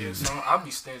shit." Yeah, so I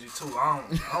be stingy too. I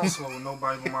don't smoke with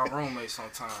nobody but my roommates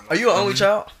sometimes. Are you an only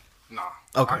child? Nah.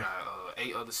 Okay. I got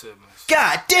 8 other siblings.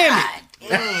 God damn it.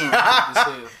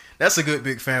 damn. That's a good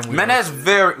big family. Man, that's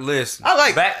very listen. I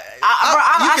like. back.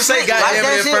 You can say goddamn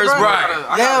it at first, bro. Right.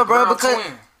 I got a bro, girl because-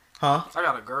 twin. Huh? I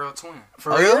got a girl twin.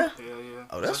 For Oh, real? yeah? Yeah.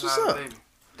 Oh, that's Just what's had a up. baby.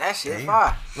 That shit Damn.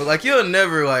 fire. But like you'll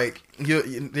never like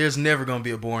there's never gonna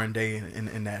be a boring day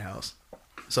in that house.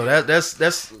 So that's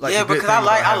like Yeah, the good because thing I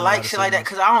about having a lot like of shit like that. siblings.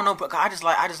 Cause I don't know, but I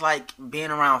just like being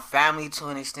around family to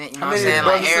an extent. You know How what I'm many saying?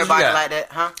 brothers Like you everybody got? like that,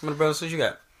 huh? How many brothers you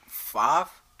got? 5,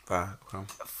 5. Okay.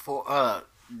 4.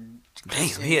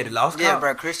 Damn, he had lost Yeah, count.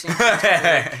 bro. Christian,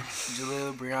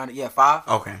 Jaleel, Brianna. Yeah, 5.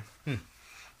 Okay.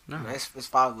 It's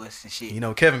 5 of us and shit. You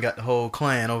know, Kevin got the whole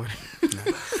clan over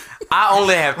there. I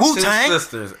only have Wu-Tang? 2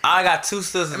 sisters. I got 2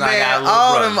 sisters and I Man, got a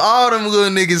little brother. all them little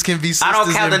niggas can be sisters I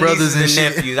don't count and the brothers nieces and and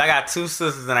shit. nephews. I got 2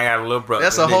 sisters and I got a little brother.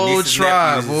 That's a And then whole nieces and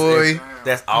tribe, nephews boy.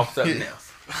 That's off something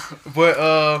else. But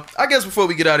I guess before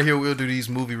we get out of here, we'll do these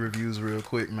movie reviews real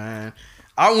quick, man.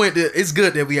 It's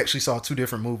good that we actually saw 2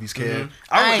 different movies, Kev.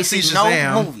 I went ain't to see seen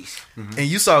Shazam, no movies. and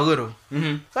you saw Little.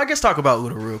 So I guess talk about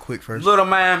Little real quick first. Little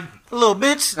man, Little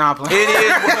bitch. Nah, I'm playing.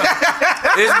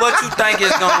 it is what you think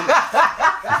it's gonna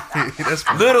That's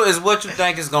funny. Little is what you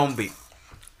think it's gonna be.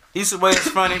 Issa Rae is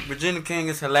funny. Virginia King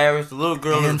is hilarious. The little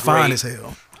girl And is fine great. as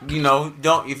hell. You know,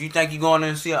 don't if you think you're going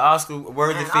to see an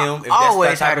Oscar-worthy film, if that's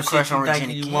always that type had a of crush shit you on think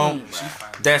Regina you King, want, bro.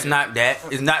 that's not that.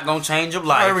 It's not gonna change your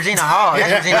life. Regina Hall.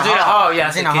 That's Regina Regina Hall. Hall, yeah,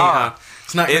 I said Regina King, Hall. huh?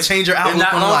 It's not gonna change your outlook It's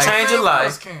not on gonna life. change your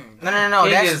life. No.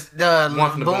 King That's is the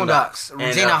one from the Boondocks. Boondocks.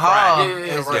 Regina And, Hall.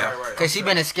 Friday. Right. Cause she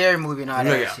been in Scary Movie and all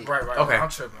that Yeah. shit. Right. Okay. I'm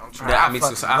tripping. Yeah, I me too.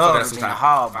 fucking So I love forgot Regina sometimes.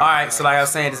 Hall, bro. All right, so like I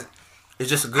was saying, it's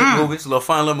just a good movie. It's a little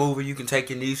fun little movie. You can take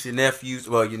your niece, your nephews,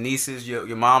 well, your nieces, your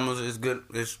mamas. It's good.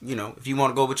 It's, you know, if you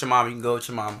want to go with your mama, you can go with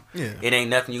your mama. Yeah. It ain't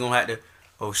nothing you gonna have to.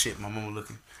 Oh shit, my mama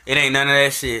looking. It ain't none of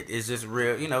that shit. It's just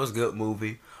real. You know, it's a good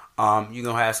movie. You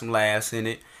gonna have some laughs in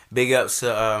it. Big ups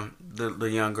to the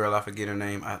young girl. I forget her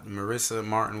name. Marissa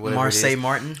Martin. Whatever it Marseille is.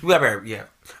 Martin. Whoever.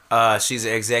 Yeah. She's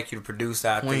an executive producer.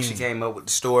 I think she came up with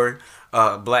the story.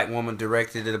 A black woman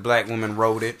directed it. A black woman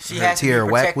wrote it. She has to be Tierra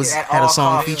Whack protected at had a all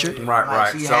song costs. featured.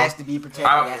 Right. She So, has to be protected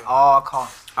I- at all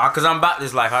costs. Cause I'm about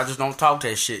this life. I just don't talk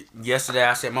that shit. Yesterday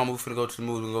I said, "Mama, we finna go to the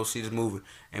movie and go see this movie,"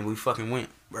 and we fucking went.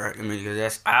 Right? I mean,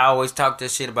 because I always talk that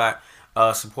shit about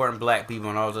supporting black people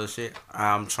and all that shit.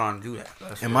 I'm trying to do that.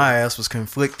 That's And what- my ass was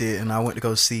conflicted, and I went to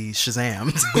go see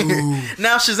Shazam.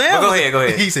 Now Shazam. But go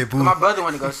ahead. He said, "Boo." My brother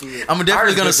want to go see it. I'm definitely Ours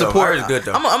gonna good, though. support. Ours good,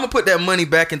 though. I'm gonna put that money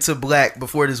back into black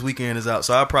before this weekend is out.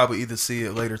 So I'll probably either see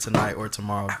it later tonight or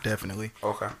tomorrow. Definitely.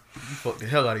 Okay. You fucked the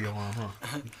hell out of your mom,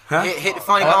 huh? Huh? Hit the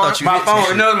funny Oh, I bone. thought you My hit phone.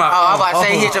 some No, my Oh, I was phone. about to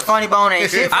say hit your funny bone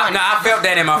ain't shit funny. I felt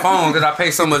that in my phone because I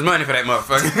paid so much money for that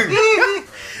motherfucker.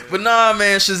 But nah,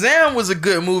 man, Shazam was a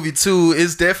good movie too.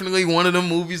 It's definitely one of the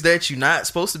movies that you're not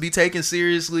supposed to be taking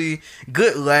seriously.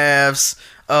 Good laughs,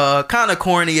 kind of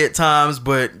corny at times,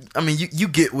 but I mean, you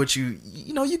get what you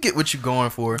get what you're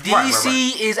going for.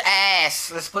 DC is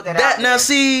ass. Let's put that out That there. now,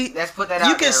 see, Let's put that out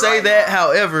you can there say right that. now.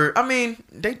 However, I mean,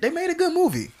 they made a good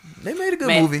movie. They made a good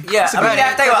Man, movie. yeah, It's a I good mean, you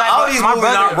gotta think about all these My movies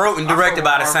aren't brother- wrote and directed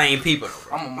by the same people.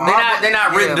 They're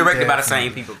not written and directed by the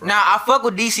same people, bro. Now I fuck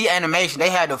with DC animation. They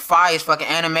had the fireest fucking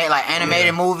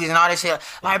animated movies and all this shit.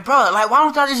 Like, bro, like why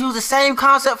don't y'all just use the same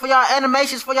concept for y'all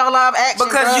animations for y'all live action?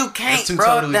 Because bro? you That's can't, two bro.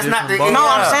 totally That's not the. different No,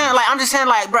 balls. I'm just saying,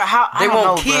 like, bro, how They I don't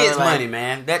want know, kids bro, like, money,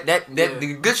 man. That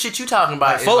the good shit you talking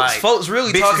about is Folks- like folks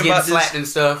really bitches talking getting about this- slapped and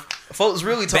stuff. Folks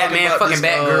really talking Batman about fucking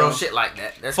this, Batgirl shit like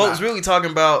that. That's folks not- really talking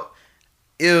about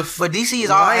if. But DC has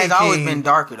Lion always King- been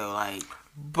darker though. Like,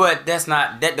 But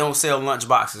that don't sell lunch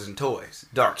boxes and toys.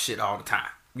 Dark shit all the time.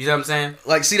 You know what I'm saying?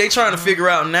 Like, see, they trying to figure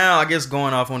out now, I guess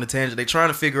going off on the tangent, they trying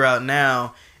to figure out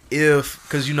now if,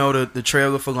 because you know the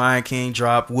trailer for Lion King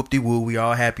dropped, whoop-de-woo, we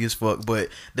all happy as fuck, but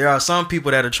there are some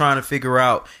people that are trying to figure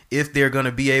out if they're going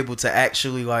to be able to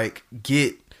actually, like,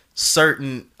 get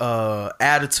certain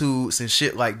attitudes and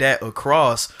shit like that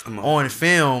across on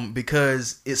film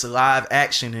because it's live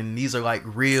action and these are like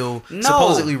real, No.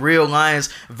 supposedly real lions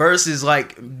versus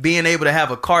like being able to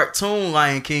have a cartoon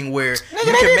Lion King where Nigga, you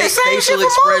they can did the make same facial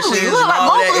shit for Mowgli. expressions Look and like all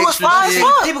Mowgli that was extra fine as shit.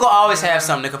 fuck. People gonna always have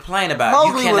something to complain about.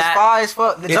 Mowgli You was cannot. fire as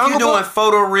fuck. The If Jungle you're doing Book.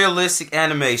 photorealistic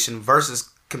animation versus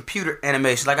computer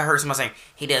animation, like I heard somebody saying,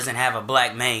 he doesn't have a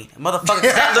black mane. Motherfucker,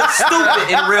 that looks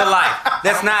stupid in real life.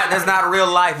 That's not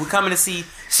real life. We're coming to see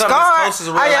something as Scar, close as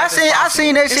real life. I as seen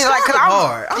possible. that shit. Scar Like, cause look I'm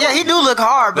hard. Yeah, he do look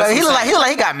hard, but That's he what look I'm like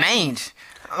saying. he got mange.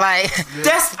 Like,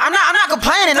 That's I'm not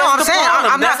complaining. No, I'm That's the saying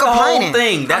problem. I'm not That's the whole complaining.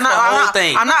 thing. That's I'm not, the whole I'm not-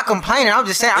 thing. I'm not complaining. I'm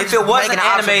just saying. I'm if just it wasn't making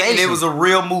an animated and it observation. was a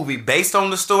real movie based on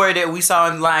the story that we saw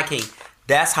in Lion King,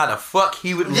 that's how the fuck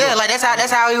he would look. Yeah, like that's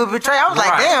how he would portray. I was like,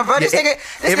 Right. damn, bro, this Yeah,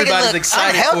 nigga everybody's look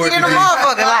excited unhealthy for it than to a be-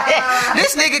 motherfucker. Like,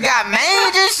 this nigga got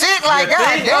mange and shit. Like, Think,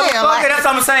 goddamn, motherfucker, like, that's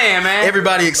what I'm saying, man.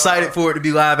 Everybody excited for it to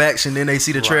be live action, then they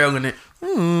see the trailer and it.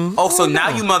 Oh, so now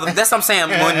you mother. That's what I'm saying.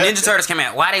 When Ninja Turtles came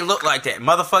out, why they look like that?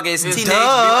 Motherfucker, it's Teenage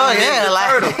duh, Mutant yeah, Ninja like-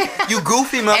 Turtle. You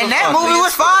goofy motherfucker. and that movie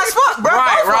was fine as fuck, bro.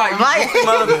 Right, Both of right. them, You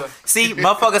like, goofy motherfucker. See,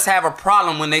 motherfuckers have a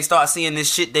problem when they start seeing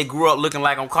this shit they grew up looking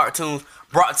like on cartoons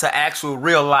brought to actual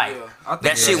real life. Yeah, I think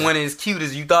That shit wasn't as cute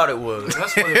as you thought it was.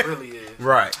 That's what it really is.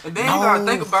 Right. And then you gotta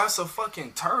think about it's a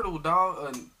fucking turtle,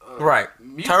 dog. Right.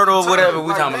 Mutant Turtle, whatever we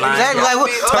like, talking about. exactly. Like, what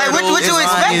you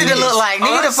expected to look like,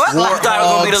 nigga? The fuck, You like, thought it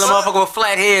was gonna be the little motherfucker with a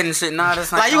flat head and shit. Nah,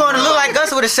 that's not. like you want to look like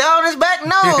us with a shell on his back?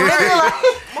 No,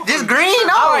 nigga, like just green.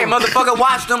 No, All right, motherfucker,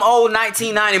 watch them old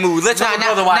 1990 movies. Let your Now,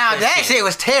 brother watch now that that shit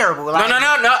was terrible. No, Like,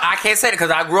 no, I can't say that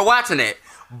because I grew up watching it.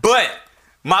 But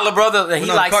my little brother, he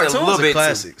No, likes it cartoons a little are bit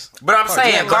classics. too. But I'm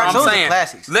saying, cartoons are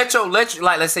classics. let your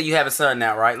like, let's say you have a son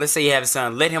now, right? Let's say you have a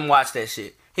son. Let him watch that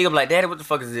shit. He gonna be like, Daddy, what the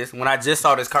fuck is this? When I just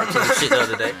saw this cartoon shit the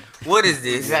other day, what is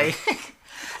this? like,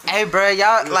 hey, bro,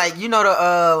 y'all like you know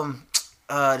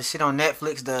the shit on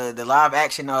Netflix, the live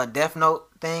action Death Note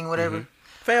thing, whatever.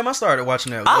 Fam, I started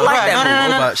watching that. I like Right, that no,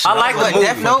 movie. no, no. Robot shit. I like the What, movie.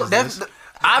 Death Note, What the fuck is Death.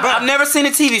 I've never seen a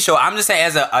TV show. I'm just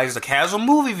saying, as a casual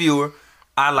movie viewer,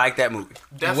 I like that movie.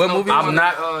 Death what Note, movie? the I'm one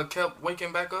not- that, kept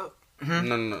waking back up.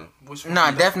 No. Which one? Nah,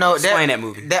 Death Note. Explain that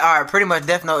movie. Pretty much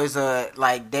Death Note is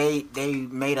like they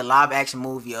made a live action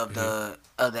movie of the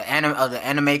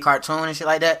anime cartoon and shit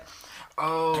like that.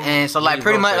 Oh, And so like you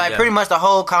pretty broke much that like down. pretty much the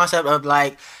whole concept of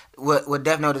like what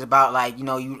Death Note is about, like, you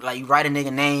know, you write a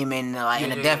nigga name in in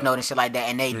a Death Note and shit like that,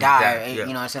 and they die, yeah. you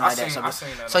know what I'm saying, I like that. seen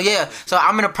that. So yeah, so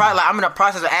I'm in the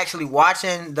process of actually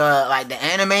watching the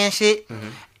anime and shit.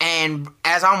 And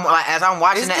as I'm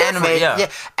watching It's the anime, different, yeah.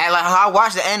 and like how I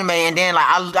watch the anime, and then like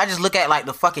I just look at like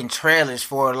the fucking trailers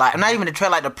for like not even the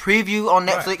trailer, like the preview on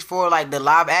Netflix for like the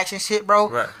live action shit, bro.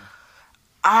 Right.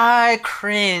 I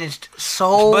cringed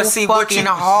so But see, what fucking you-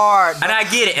 hard. And I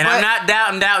get it, and I'm not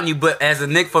doubting you, but as a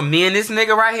nigga, for me and this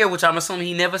nigga right here, which I'm assuming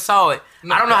he never saw it,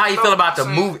 No, I don't know how you no, feel about the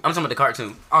I'm movie. I'm talking about the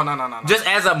cartoon. Oh no. Just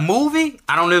as a movie,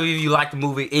 I don't know if you like the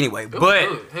movie anyway, but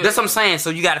good. that's what I'm saying.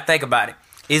 So you got to think about it.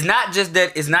 It's not just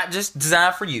that. It's not just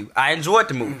designed for you. I enjoyed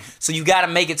the movie, so you got to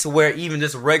make it to where even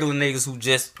just regular niggas who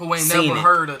ain't seen never it,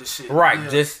 heard of the shit. right?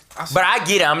 Yeah. But I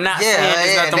get it. I'm not Yeah, saying there's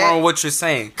yeah, nothing that- wrong with what you're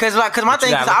saying. Cause my But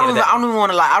thing you is gotta I look at don't even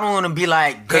want to like I don't want to be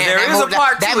like, 'Cause damn, there that is a movie,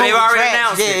 part that two. They've movie already trash.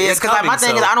 announced it. Yeah, It's cause like my coming, thing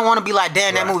so- is I don't want to be like,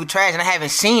 damn, that Right. movie trash, and I haven't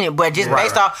seen it, but just Right,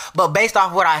 based right.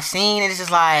 off what I seen, it's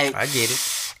just like I get it.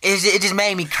 it just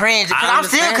made me cringe. Cause I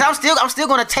understand. I'm still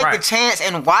gonna take Right. the chance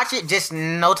and watch it, just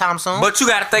no time soon. But you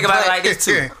got to think about it But- like this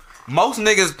too. Most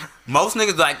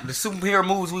niggas like the superhero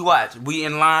movies we watch, we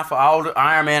in line for all the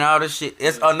Iron Man, all this shit.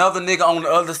 It's another nigga on the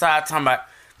other side talking about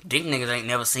these niggas ain't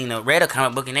never seen a Reddit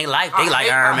comic book in their life. They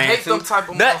like Iron Man I hate too. them type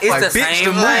of That is motherfuckers. the Like, bitch, same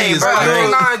the movie thing, is bro. great.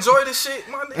 Don't I enjoy the shit,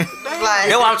 my nigga? Damn. Like-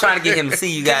 That's why I'm trying to get him to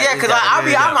see you guys. Yeah, cause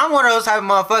I'm one of those type of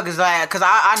motherfuckers, like, cause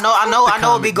I know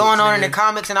what be going on in the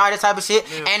comics and all this type of shit,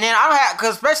 and then I don't have,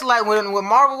 cause especially like with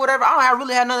Marvel, whatever, I don't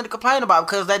really have nothing to complain about,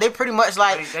 because like, they pretty much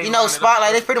like, They you know,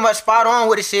 they pretty much spot on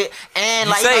with the shit, and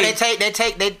You like,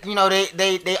 you know, say-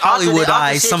 they Hollywood alter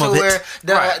eyes shit some to of it. where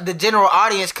Right. the general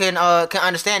audience can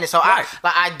understand it. So Right.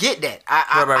 I get that,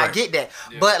 I Right. get that,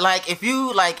 but like if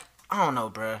you like, I don't know,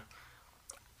 bro.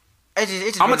 It's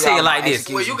just I'ma really tell you all like about this.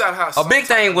 execution. Well, you gotta have A big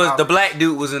some thing type was of the knowledge. black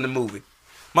dude was in the movie.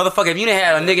 Motherfucker, if you didn't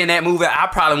have a nigga in that movie, I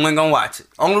probably wasn't gonna watch it.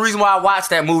 Only reason why I watched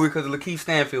that movie because Lakeith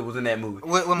Stanfield was in that movie.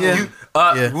 What Yeah.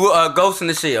 movie? Ghost in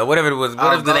the Shell, whatever it was.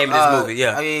 Whatever the name of this movie,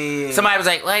 yeah. Yeah. Somebody was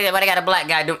like, "Why they got a black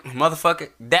guy?" Motherfucker,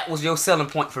 that was your selling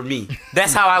point for me.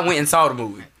 That's how I went and saw the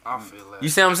movie. I feel that. You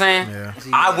see what I'm saying? Yeah.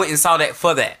 I went and saw that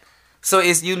for that. So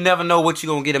it's you never know what you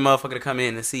gonna get a motherfucker to come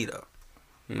in and see though.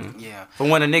 Yeah. For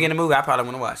when a nigga in the movie, I probably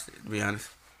wouldn't watch it. To be honest.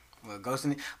 Well, Ghost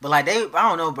in it. But like I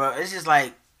don't know, bro. It's just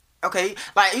like, okay,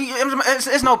 like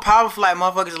it's no problem for like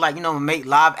motherfuckers to, like, you know, make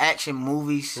live action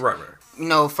movies, Right. you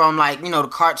know, from like, you know, the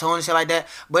cartoon and shit like that.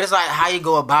 But it's like how you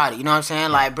go about it. You know what I'm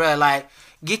saying? Like, bro, like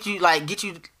get you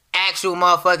actual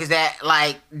motherfuckers that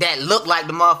look like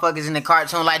the motherfuckers in the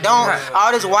cartoon. Like, don't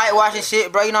all this whitewashing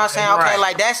shit, bro. You know what I'm saying? Okay, Right.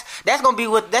 like that's gonna be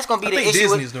the think issue.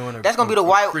 Disney's doing a That's gonna be the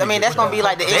white. pretty I mean, good that's gonna be job.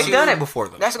 like the They've issue. done it before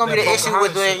though. That's gonna be the That issue behind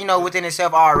with within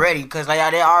itself already, because like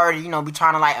they already, you know, be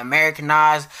trying to like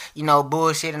Americanize, you know,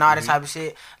 bullshit and all this type of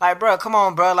shit. Like, bro, come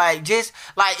on, bro. Like, just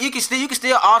like you can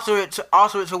still alter it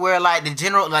to where like the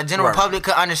general Right. public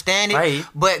could understand it. Right.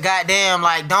 But goddamn,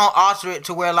 like, don't alter it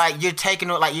to where like you're taking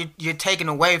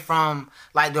away from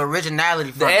like the originality.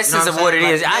 The essence of what it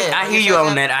is. I hear you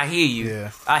on that. I hear you.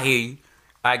 Yeah. I hear you.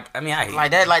 I hear you.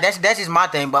 Like that, like that's just my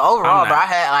thing. But overall, I'm bro, not. I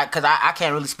had like, cause I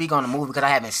can't really speak on the movie because I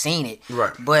haven't seen it.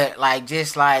 Right. But like,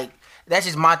 just like that's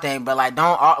just my thing. But like,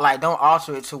 don't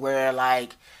alter it to where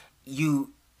like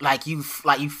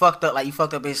you fucked up. Like you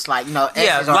fucked up. It's like, you know, Yeah,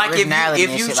 essence or like originality if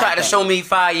and you shit try like to that. show me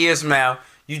 5 years from now,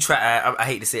 you try. I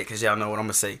hate to say it because y'all know what I'm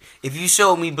gonna say. If you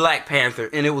showed me Black Panther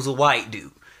and it was a white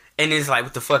dude, and it's like,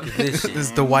 what the fuck is this shit? This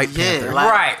is the White Yeah, Panther.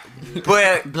 like- Right,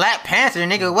 but Black Panther,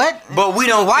 nigga, what? we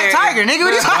don't White care. Tiger, nigga.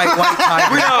 What you talking White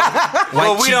Tiger. We don't. White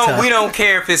Well, cheetah. we don't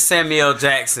care if it's Samuel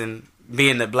Jackson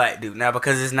being the black dude now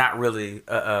because it's not really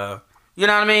you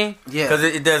know what I mean? Yeah. Because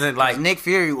it doesn't like. Nick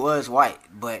Fury was white,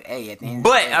 but hey, at the end of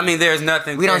But the day, I mean, there's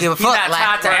nothing. we don't give a he's fuck. Not like,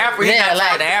 tied to Africa. He's yeah, not tied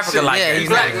like, to Africa like yeah, that. he's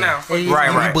Black not- now. he-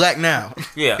 Right. He black now.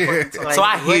 Yeah. Like, So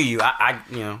I hear what- you. I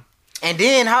you know. And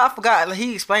then how I forgot, like,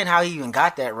 he explained how he even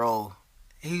got that role.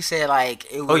 He said like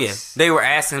it was. Oh yeah, they were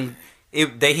asking.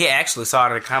 He actually saw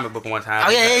it in a comic book one time.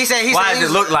 Oh, yeah, he said- why he does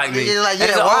it look like me? he's like, And yeah,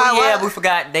 it's why- oh yeah, why- we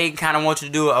forgot. They kind of want you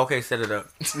to do it. Okay, set it up.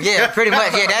 Yeah, pretty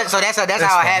much. Yeah, that's how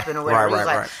it happened. Or whatever. Right, He's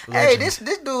right, like, hey, this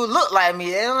dude look like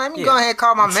me. And let me go ahead and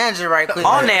call my manager right quick.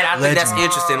 On that, I think that's Legend.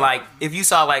 interesting. Like, if you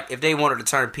saw, like, if they wanted to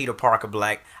turn Peter Parker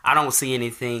black, I don't see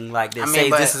anything like that. I mean, Say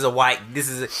but- this is a white. This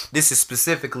is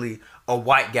specifically a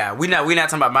white guy. We're not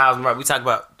talking about Miles Morales. We talk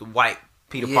about the white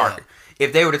Peter Yeah. Parker.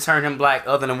 if they were to turn him black,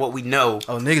 other than what we know.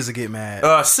 Oh, niggas will get mad.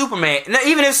 Superman. Now,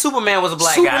 even if Superman was a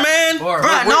black guy. Superman? Bro,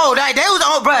 no, like they was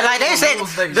on, bro, like they said,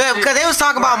 because they was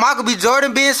talking about Michael B.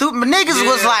 Jordan being Superman. Niggas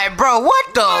was like, bro, what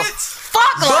the fuck?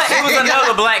 But it was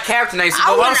another black character named.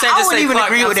 But what I'm saying, just say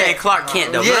Clark. I'm saying Clark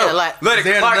Kent though. Yeah, like is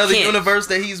there Clark another Kent. universe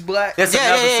that he's black? That's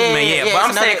another Superman. Yeah, but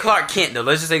I'm saying another- Clark Kent though.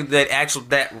 Let's just say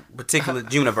that particular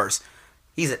universe.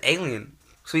 He's an alien.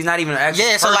 So he's not even an actual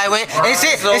Yeah, so person. like,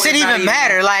 it shouldn't even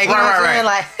matter. Like, you know what I'm saying?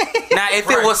 Like, now, if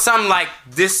it was something like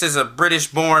this is a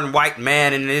British-born white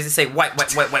man, and they say white.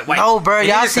 no, bro, and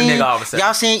y'all he's just a seen nigga all of a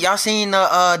sudden. y'all seen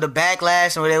the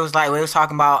backlash where where it was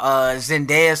talking about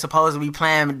Zendaya supposed to be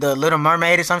playing the Little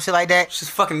Mermaid or some shit like that. She's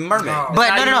fucking mermaid. But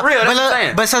It's no, not even real. That's what I'm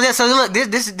saying. but so look,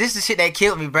 this is the shit that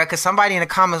killed me, bro. Cause somebody in the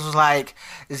comments was like,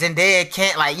 Zendaya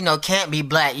can't be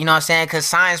black. You know what I'm saying? Cause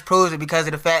science proves it because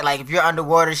of the fact like if you're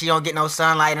underwater, she don't get no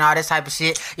sunlight and all this type of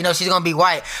shit. You know she's gonna be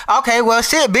white. Okay, well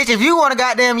shit, bitch. If you want to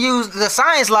goddamn use the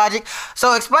science logic,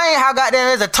 so explain how goddamn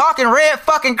there's a talking red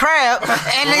fucking crab and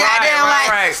the goddamn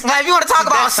like if you want to talk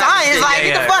about science, like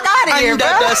get the fuck out of here, bro.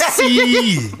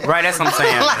 Right, that's what I'm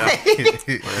saying.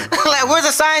 Like where's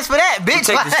the science for that, bitch?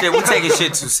 We're taking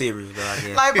shit too serious, though, I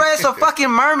guess. Like, bro, it's a fucking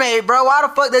mermaid, bro. Why the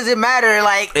fuck does it matter?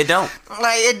 Like, It don't.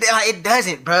 it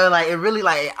doesn't, bro. Like, it really,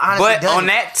 like, it honestly But doesn't. on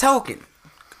that token,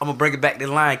 I'm gonna bring it back to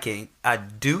the Lion King. I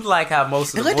do like how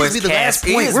most of And the let this voice be the cast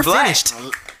last point. is We're black. finished.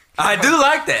 I do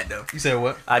like that though. You said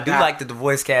what? I do like that the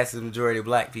voice cast is the majority of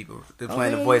black people. They're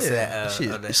playing the voice of that.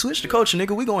 Shit, of that. switch the culture,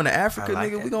 nigga. We going to I Africa, like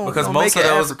nigga. that. We going because we most of make it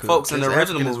those Africa. folks in the As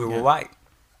original African as movie we were can. white.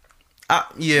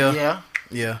 Yeah.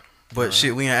 Yeah. But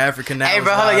shit, we in Africa now. Hey,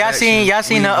 bro, hold on. Y'all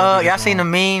seen the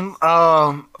meme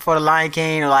for the Lion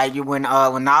King, like when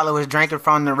Nala was drinking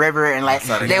from the river and like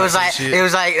they was like shit. it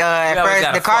was like at always first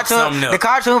gotta the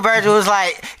cartoon version was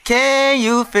like, can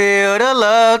you feel the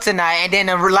love tonight? And then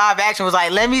the live action was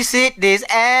like, let me sit this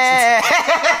ass.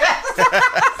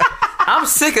 I'm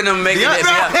sick of them making it.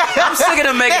 I'm sick of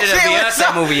them making it a That shit was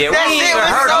Beyonce so- movie yet. We that ain't shit even was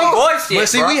heard so- them voice yet. But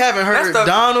see, bro. we haven't That's heard the-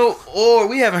 Donald, or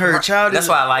we haven't heard Childish. That's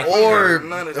why I like it. or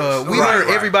None of that we shit. heard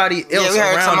Right. everybody else we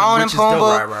heard around, Timon which and is dope.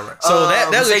 Pumbaa. Right. So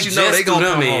that They lets you know just they gonna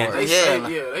threw come them in. hard. They Yeah.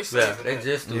 say, they say Yeah, that. they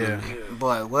just do Yeah. them.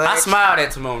 Boy, what? I smiled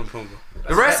at Timon and Pumbaa.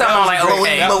 The rest of them, I'm like,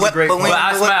 okay. That was a great but point. But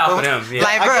I smile for them. Yeah.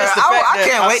 Like, I bro, guess the fact I that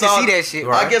can't I wait to saw- see that shit.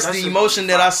 I guess That the shit emotion was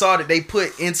that I fire. saw that they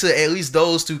put into at least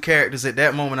those two characters at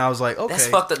that moment, I was like, okay. That's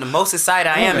fucked up. The most excited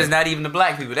I am Okay. is not even the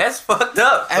black people. That's fucked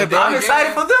up. Hey, But bro, I'm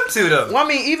excited for them too, though. Well, I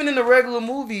mean, even in the regular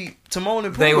movie, Timon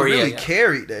and They Pumbaa were, really yeah.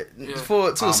 carried that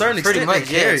to a certain pretty extent. much,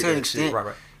 They yeah, carried to an that extent. shit.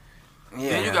 Right. Yeah.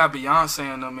 Then you got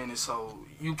Beyonce in them in it, so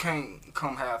you can't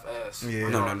come half-ass. Yeah.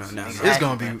 No. It's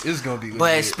gonna be.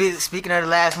 But legit. speaking of the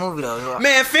last movie though,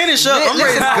 Man, finish up. I'm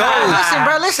ready to go.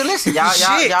 Listen, bro, listen. Y'all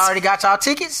Shit. already got y'all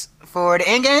tickets for the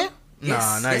end game?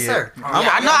 Nah, not yes, yet. sir.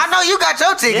 I know you got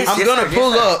your tickets. I'm Yes, gonna sir.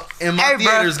 pull Yes, sir. up, and my Hey, bro.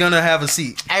 theater's gonna have a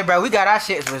seat. Hey, bro, we got our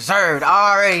shit reserved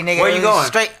already, nigga. Where you going?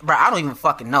 Straight, bro. I don't even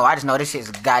fucking know. I just know this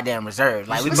shit's goddamn reserved.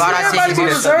 Like we But bought see, our everybody tickets.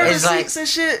 be reserving It's like, seats and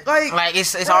shit. Like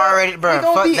it's already, bro. we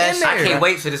gonna Fuck be that in shit. there. I can't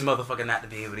wait for this motherfucker not to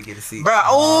be able to get a seat. Bro,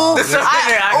 ooh, I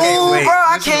can't wait. bro,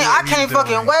 I This is what can't we doing.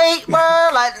 fucking wait, bro.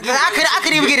 Like, I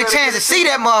could even get a chance to see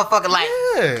that motherfucker. Like,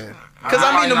 yeah, because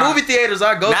I mean, the movie theaters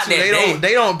I go Not to, that day.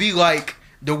 they don't be like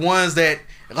the ones that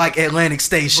like Atlantic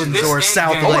Stations this or Endgame-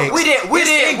 South Oh, Lakes. we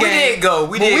did go.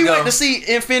 We When did we go. went to see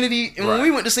Infinity, and when Right. we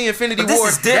went to see Infinity But this War,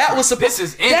 is different. that was supposed This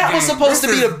is that was Endgame. supposed to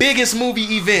This be is- the biggest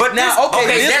movie event. But now, this, okay,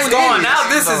 this that's one gone. is. Now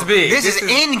this is big. this is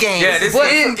end game. Yeah, this But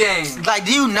is End game. Like,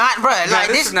 do you not, bro? Like,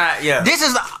 this is not. Yeah. This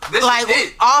is This like is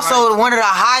it. also one of the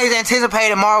highest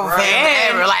anticipated Marvel films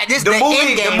And ever. Like this, the movie.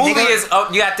 end game. The movie nigga. is.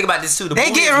 You gotta think about this too. The They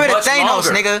movie getting is rid of much Thanos,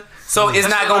 longer. nigga. So it's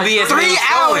not gonna be as 3 many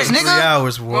hours, showings. nigga. 3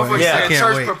 hours, boy. Motherfucker Yeah, I said can't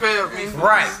church wait. prepared me.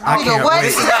 Right. I Nigga, can't what? wait.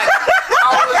 This is like.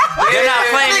 They're not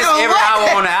playing this Nigga, every what?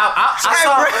 hour on the hour. I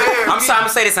saw. Hey, I'm sorry. I'm gonna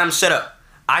say this. I'm shut up.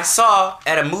 I saw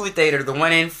at a movie theater, the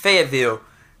one in Fayetteville.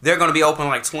 They're gonna be open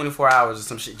like 24 hours or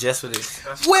some shit just for this.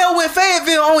 Well, when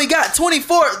Fayetteville only got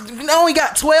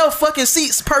 12 fucking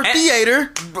seats per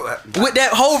theater. With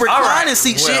that whole reclining right,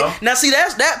 seat well. shit. Now, see,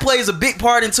 that plays a big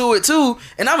part into it too.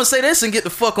 And I'm gonna say this and get the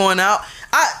fuck on out.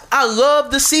 I love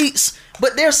the seats,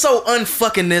 but they're so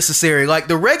unfucking necessary. Like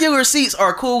the regular seats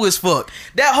are cool as fuck.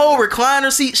 That whole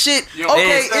recliner seat shit,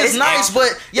 okay, it's nice,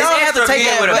 but y'all have to extra take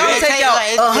being out with a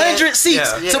bitch. 100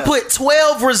 seats Yeah. to put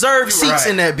 12 reserved seats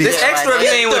in that bitch. This extra Like,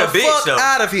 being with a Get the bitch fuck though.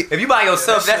 out of here. If you buy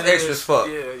yourself, That that's shit extra is- as fuck.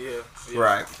 Yeah.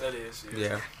 Right. That is.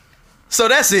 Yeah. So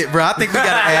that's it, bro. I think we got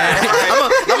an ad.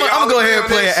 I'm gonna go ahead and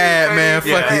play an ad, man.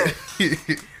 Fuck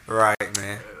it. Right,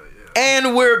 man.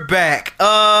 And we're back.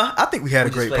 I think we had a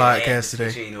great podcast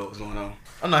today. You know what was going on.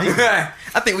 Oh, no,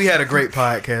 I think we had a great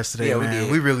podcast today, Yeah, we man.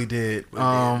 did. We really did.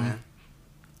 Man.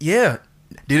 Yeah.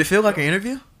 Did it feel like an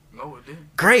interview? No, it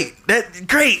didn't. Great.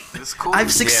 Great. It's cool.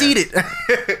 I've succeeded.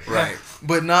 Right.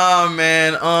 But nah,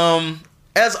 man.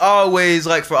 As always,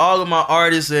 like for all of my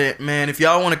artists, man, if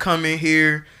y'all want to come in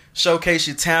here, showcase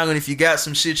your talent. If you got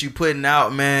some shit you putting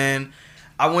out, man,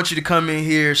 I want you to come in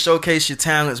here, showcase your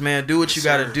talents, man. Do what you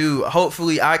got to do.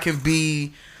 Hopefully, I can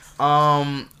be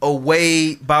a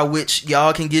way by which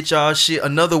y'all can get y'all shit.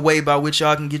 Another way by which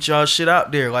y'all can get y'all shit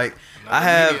out there. Like I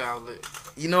have.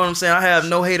 You know what I'm saying? I have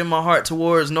no hate in my heart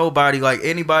towards nobody. Like,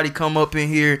 anybody come up in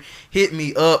here, hit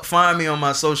me up, find me on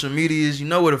my social medias. You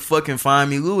know where to fucking find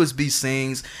me. Louis B.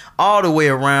 Sings, all the way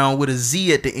around with a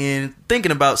Z at the end.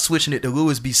 Thinking about switching it to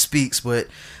Louis B. Speaks, but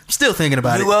I'm still thinking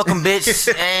about it. You welcome,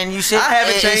 bitch. And you should. I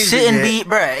haven't changed it shouldn't yet. be,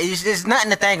 bruh. There's nothing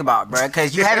to think about, bruh.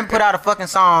 Because you haven't put out a fucking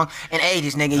song in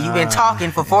ages, nigga. You've been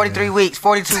talking for 43 weeks,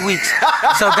 42 weeks.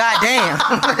 So, goddamn.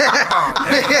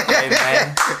 Hey,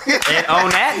 man. And on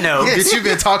that note, Bitch, you've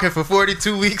been talking for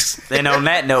 42 weeks. then on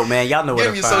that note, man, y'all know where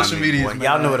Give to me find social me. medias, boy. man.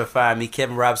 Y'all know where to find me.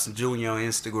 Kevin Robinson Jr. on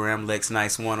Instagram,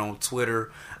 LexNice1 on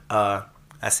Twitter.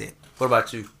 That's it. What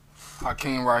about you?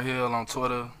 Hakeem Rahil on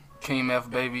Twitter. Keem F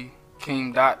Baby.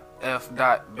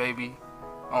 Keem.F.Baby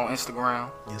on Instagram.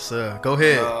 Yes, sir. Go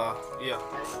ahead. Yeah.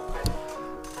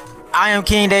 I am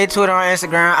King Day, Twitter on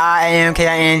Instagram. I am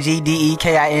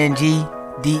KINGDEKINGDE.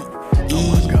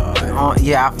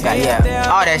 Yeah, I forgot.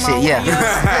 Yeah. All that shit. Yeah.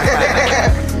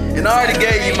 And I already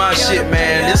gave you my shit,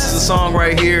 man. This is a song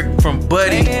right here from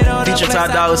Buddy, featuring Ty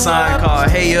Dolla $ign,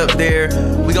 called Hey Up There.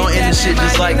 We gonna end this shit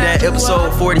just like that.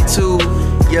 Episode 42.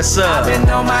 Yes, sir.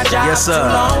 Yes, sir.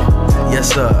 Yes,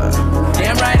 sir.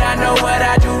 Damn right, I know what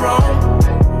I do wrong.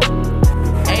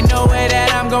 Ain't no way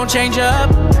that I'm gon' change up.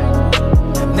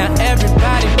 Now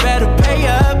everybody better pay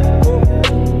up.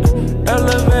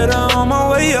 Elevator on my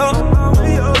way up.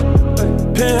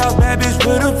 Penthouse bad bitch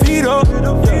with her feet up.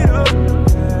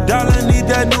 Dollar need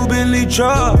that new Bentley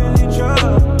truck.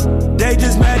 They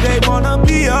just mad they wanna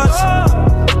be us.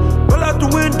 Roll out the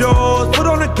windows, put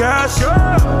on the gas.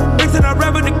 Mixing our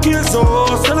rap with the kids, so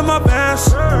selling my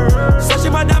pants.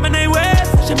 Slashing my diamond, they wet.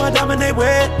 Slashing my diamond, they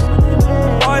wet.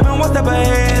 Oh, even one step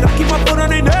ahead, I keep my foot on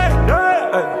their neck.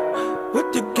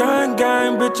 With the gang,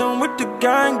 bitch, I'm with the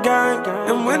gang.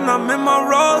 And when I'm in my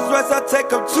Rolls Royce, I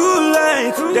take up 2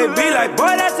 lanes. They be like,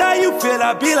 boy, that's how you feel.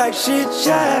 I be like, shit,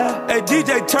 yeah. Hey,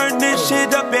 DJ, turn this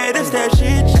shit up, yeah, this that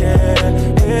shit, yeah.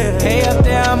 Hey up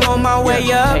there, I'm on my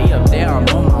way up. Hey up there, I'm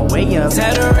on my way up.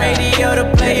 Tell the radio to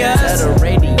play us. Tell the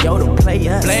radio to play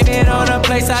us. Blame it on the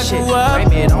place I grew up.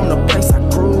 Blame it on the place I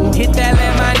grew. Hit that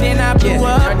landmine, then I blew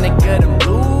up. Turned it good and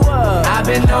blew up. I've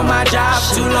been on my job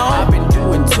too long. I've been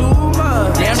doing too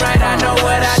much. Damn right, I know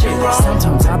what I do wrong.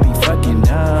 Sometimes I be fucking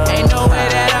up. Ain't no way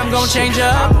that I'm gon' change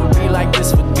up. I'ma be like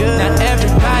this for good. Now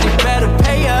everybody better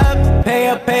pay up. Pay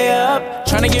up, pay up.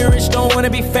 Tryna get rich, don't wanna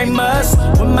be famous.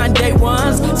 With my day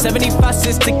ones, 75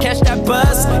 cents to catch that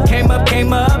bus. Came up,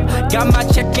 got my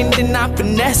check and then I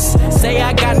finesse. Say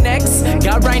I got next,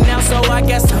 got right now, so I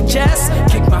guess I'll just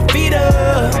kick my feet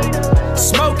up.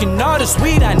 Smoking all this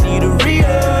weed, I need a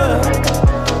re-up.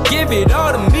 Give it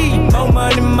all to me, more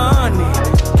money.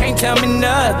 Can't tell me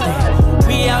nothing,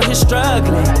 we out here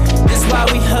struggling. This why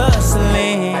we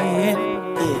hustling.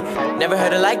 Never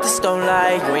heard it like this, don't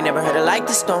lie. You ain't never heard it like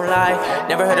this, don't lie.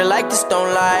 Never heard it like this,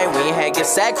 don't lie. We ain't had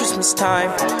gifts at Christmas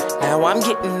time. Now I'm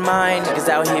getting mine. Niggas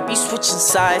out here be switching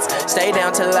sides. Stay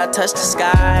down till I touch the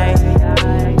sky.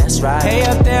 That's right. Hey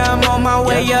up there, I'm on my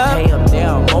way up. Hey up there,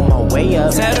 I'm on my way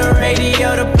up. Tell the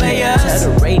radio to play us.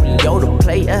 Tell the radio to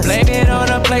play us. Blame it on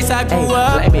the place I grew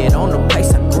up. Blame it on the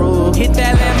place I grew. Hit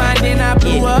that landmine, then I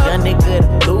blew up. Done it good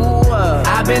and blew up.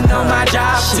 I've been on my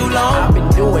job too long. I've been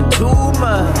doing too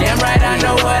much. Damn right, I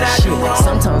know what I do wrong.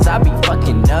 Sometimes I be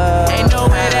fucking up. Ain't no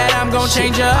way that I'm gon'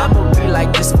 change up. I'ma be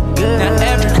like this for good. Now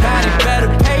everybody better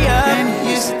pay up.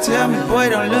 Danny used to tell me, boy,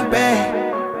 don't look back.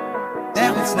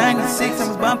 That was 96, I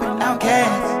was bumping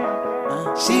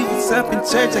Outkast. She was up in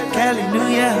church at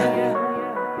Hallelujah.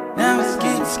 Now it's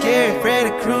getting scary,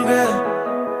 Freddy Krueger.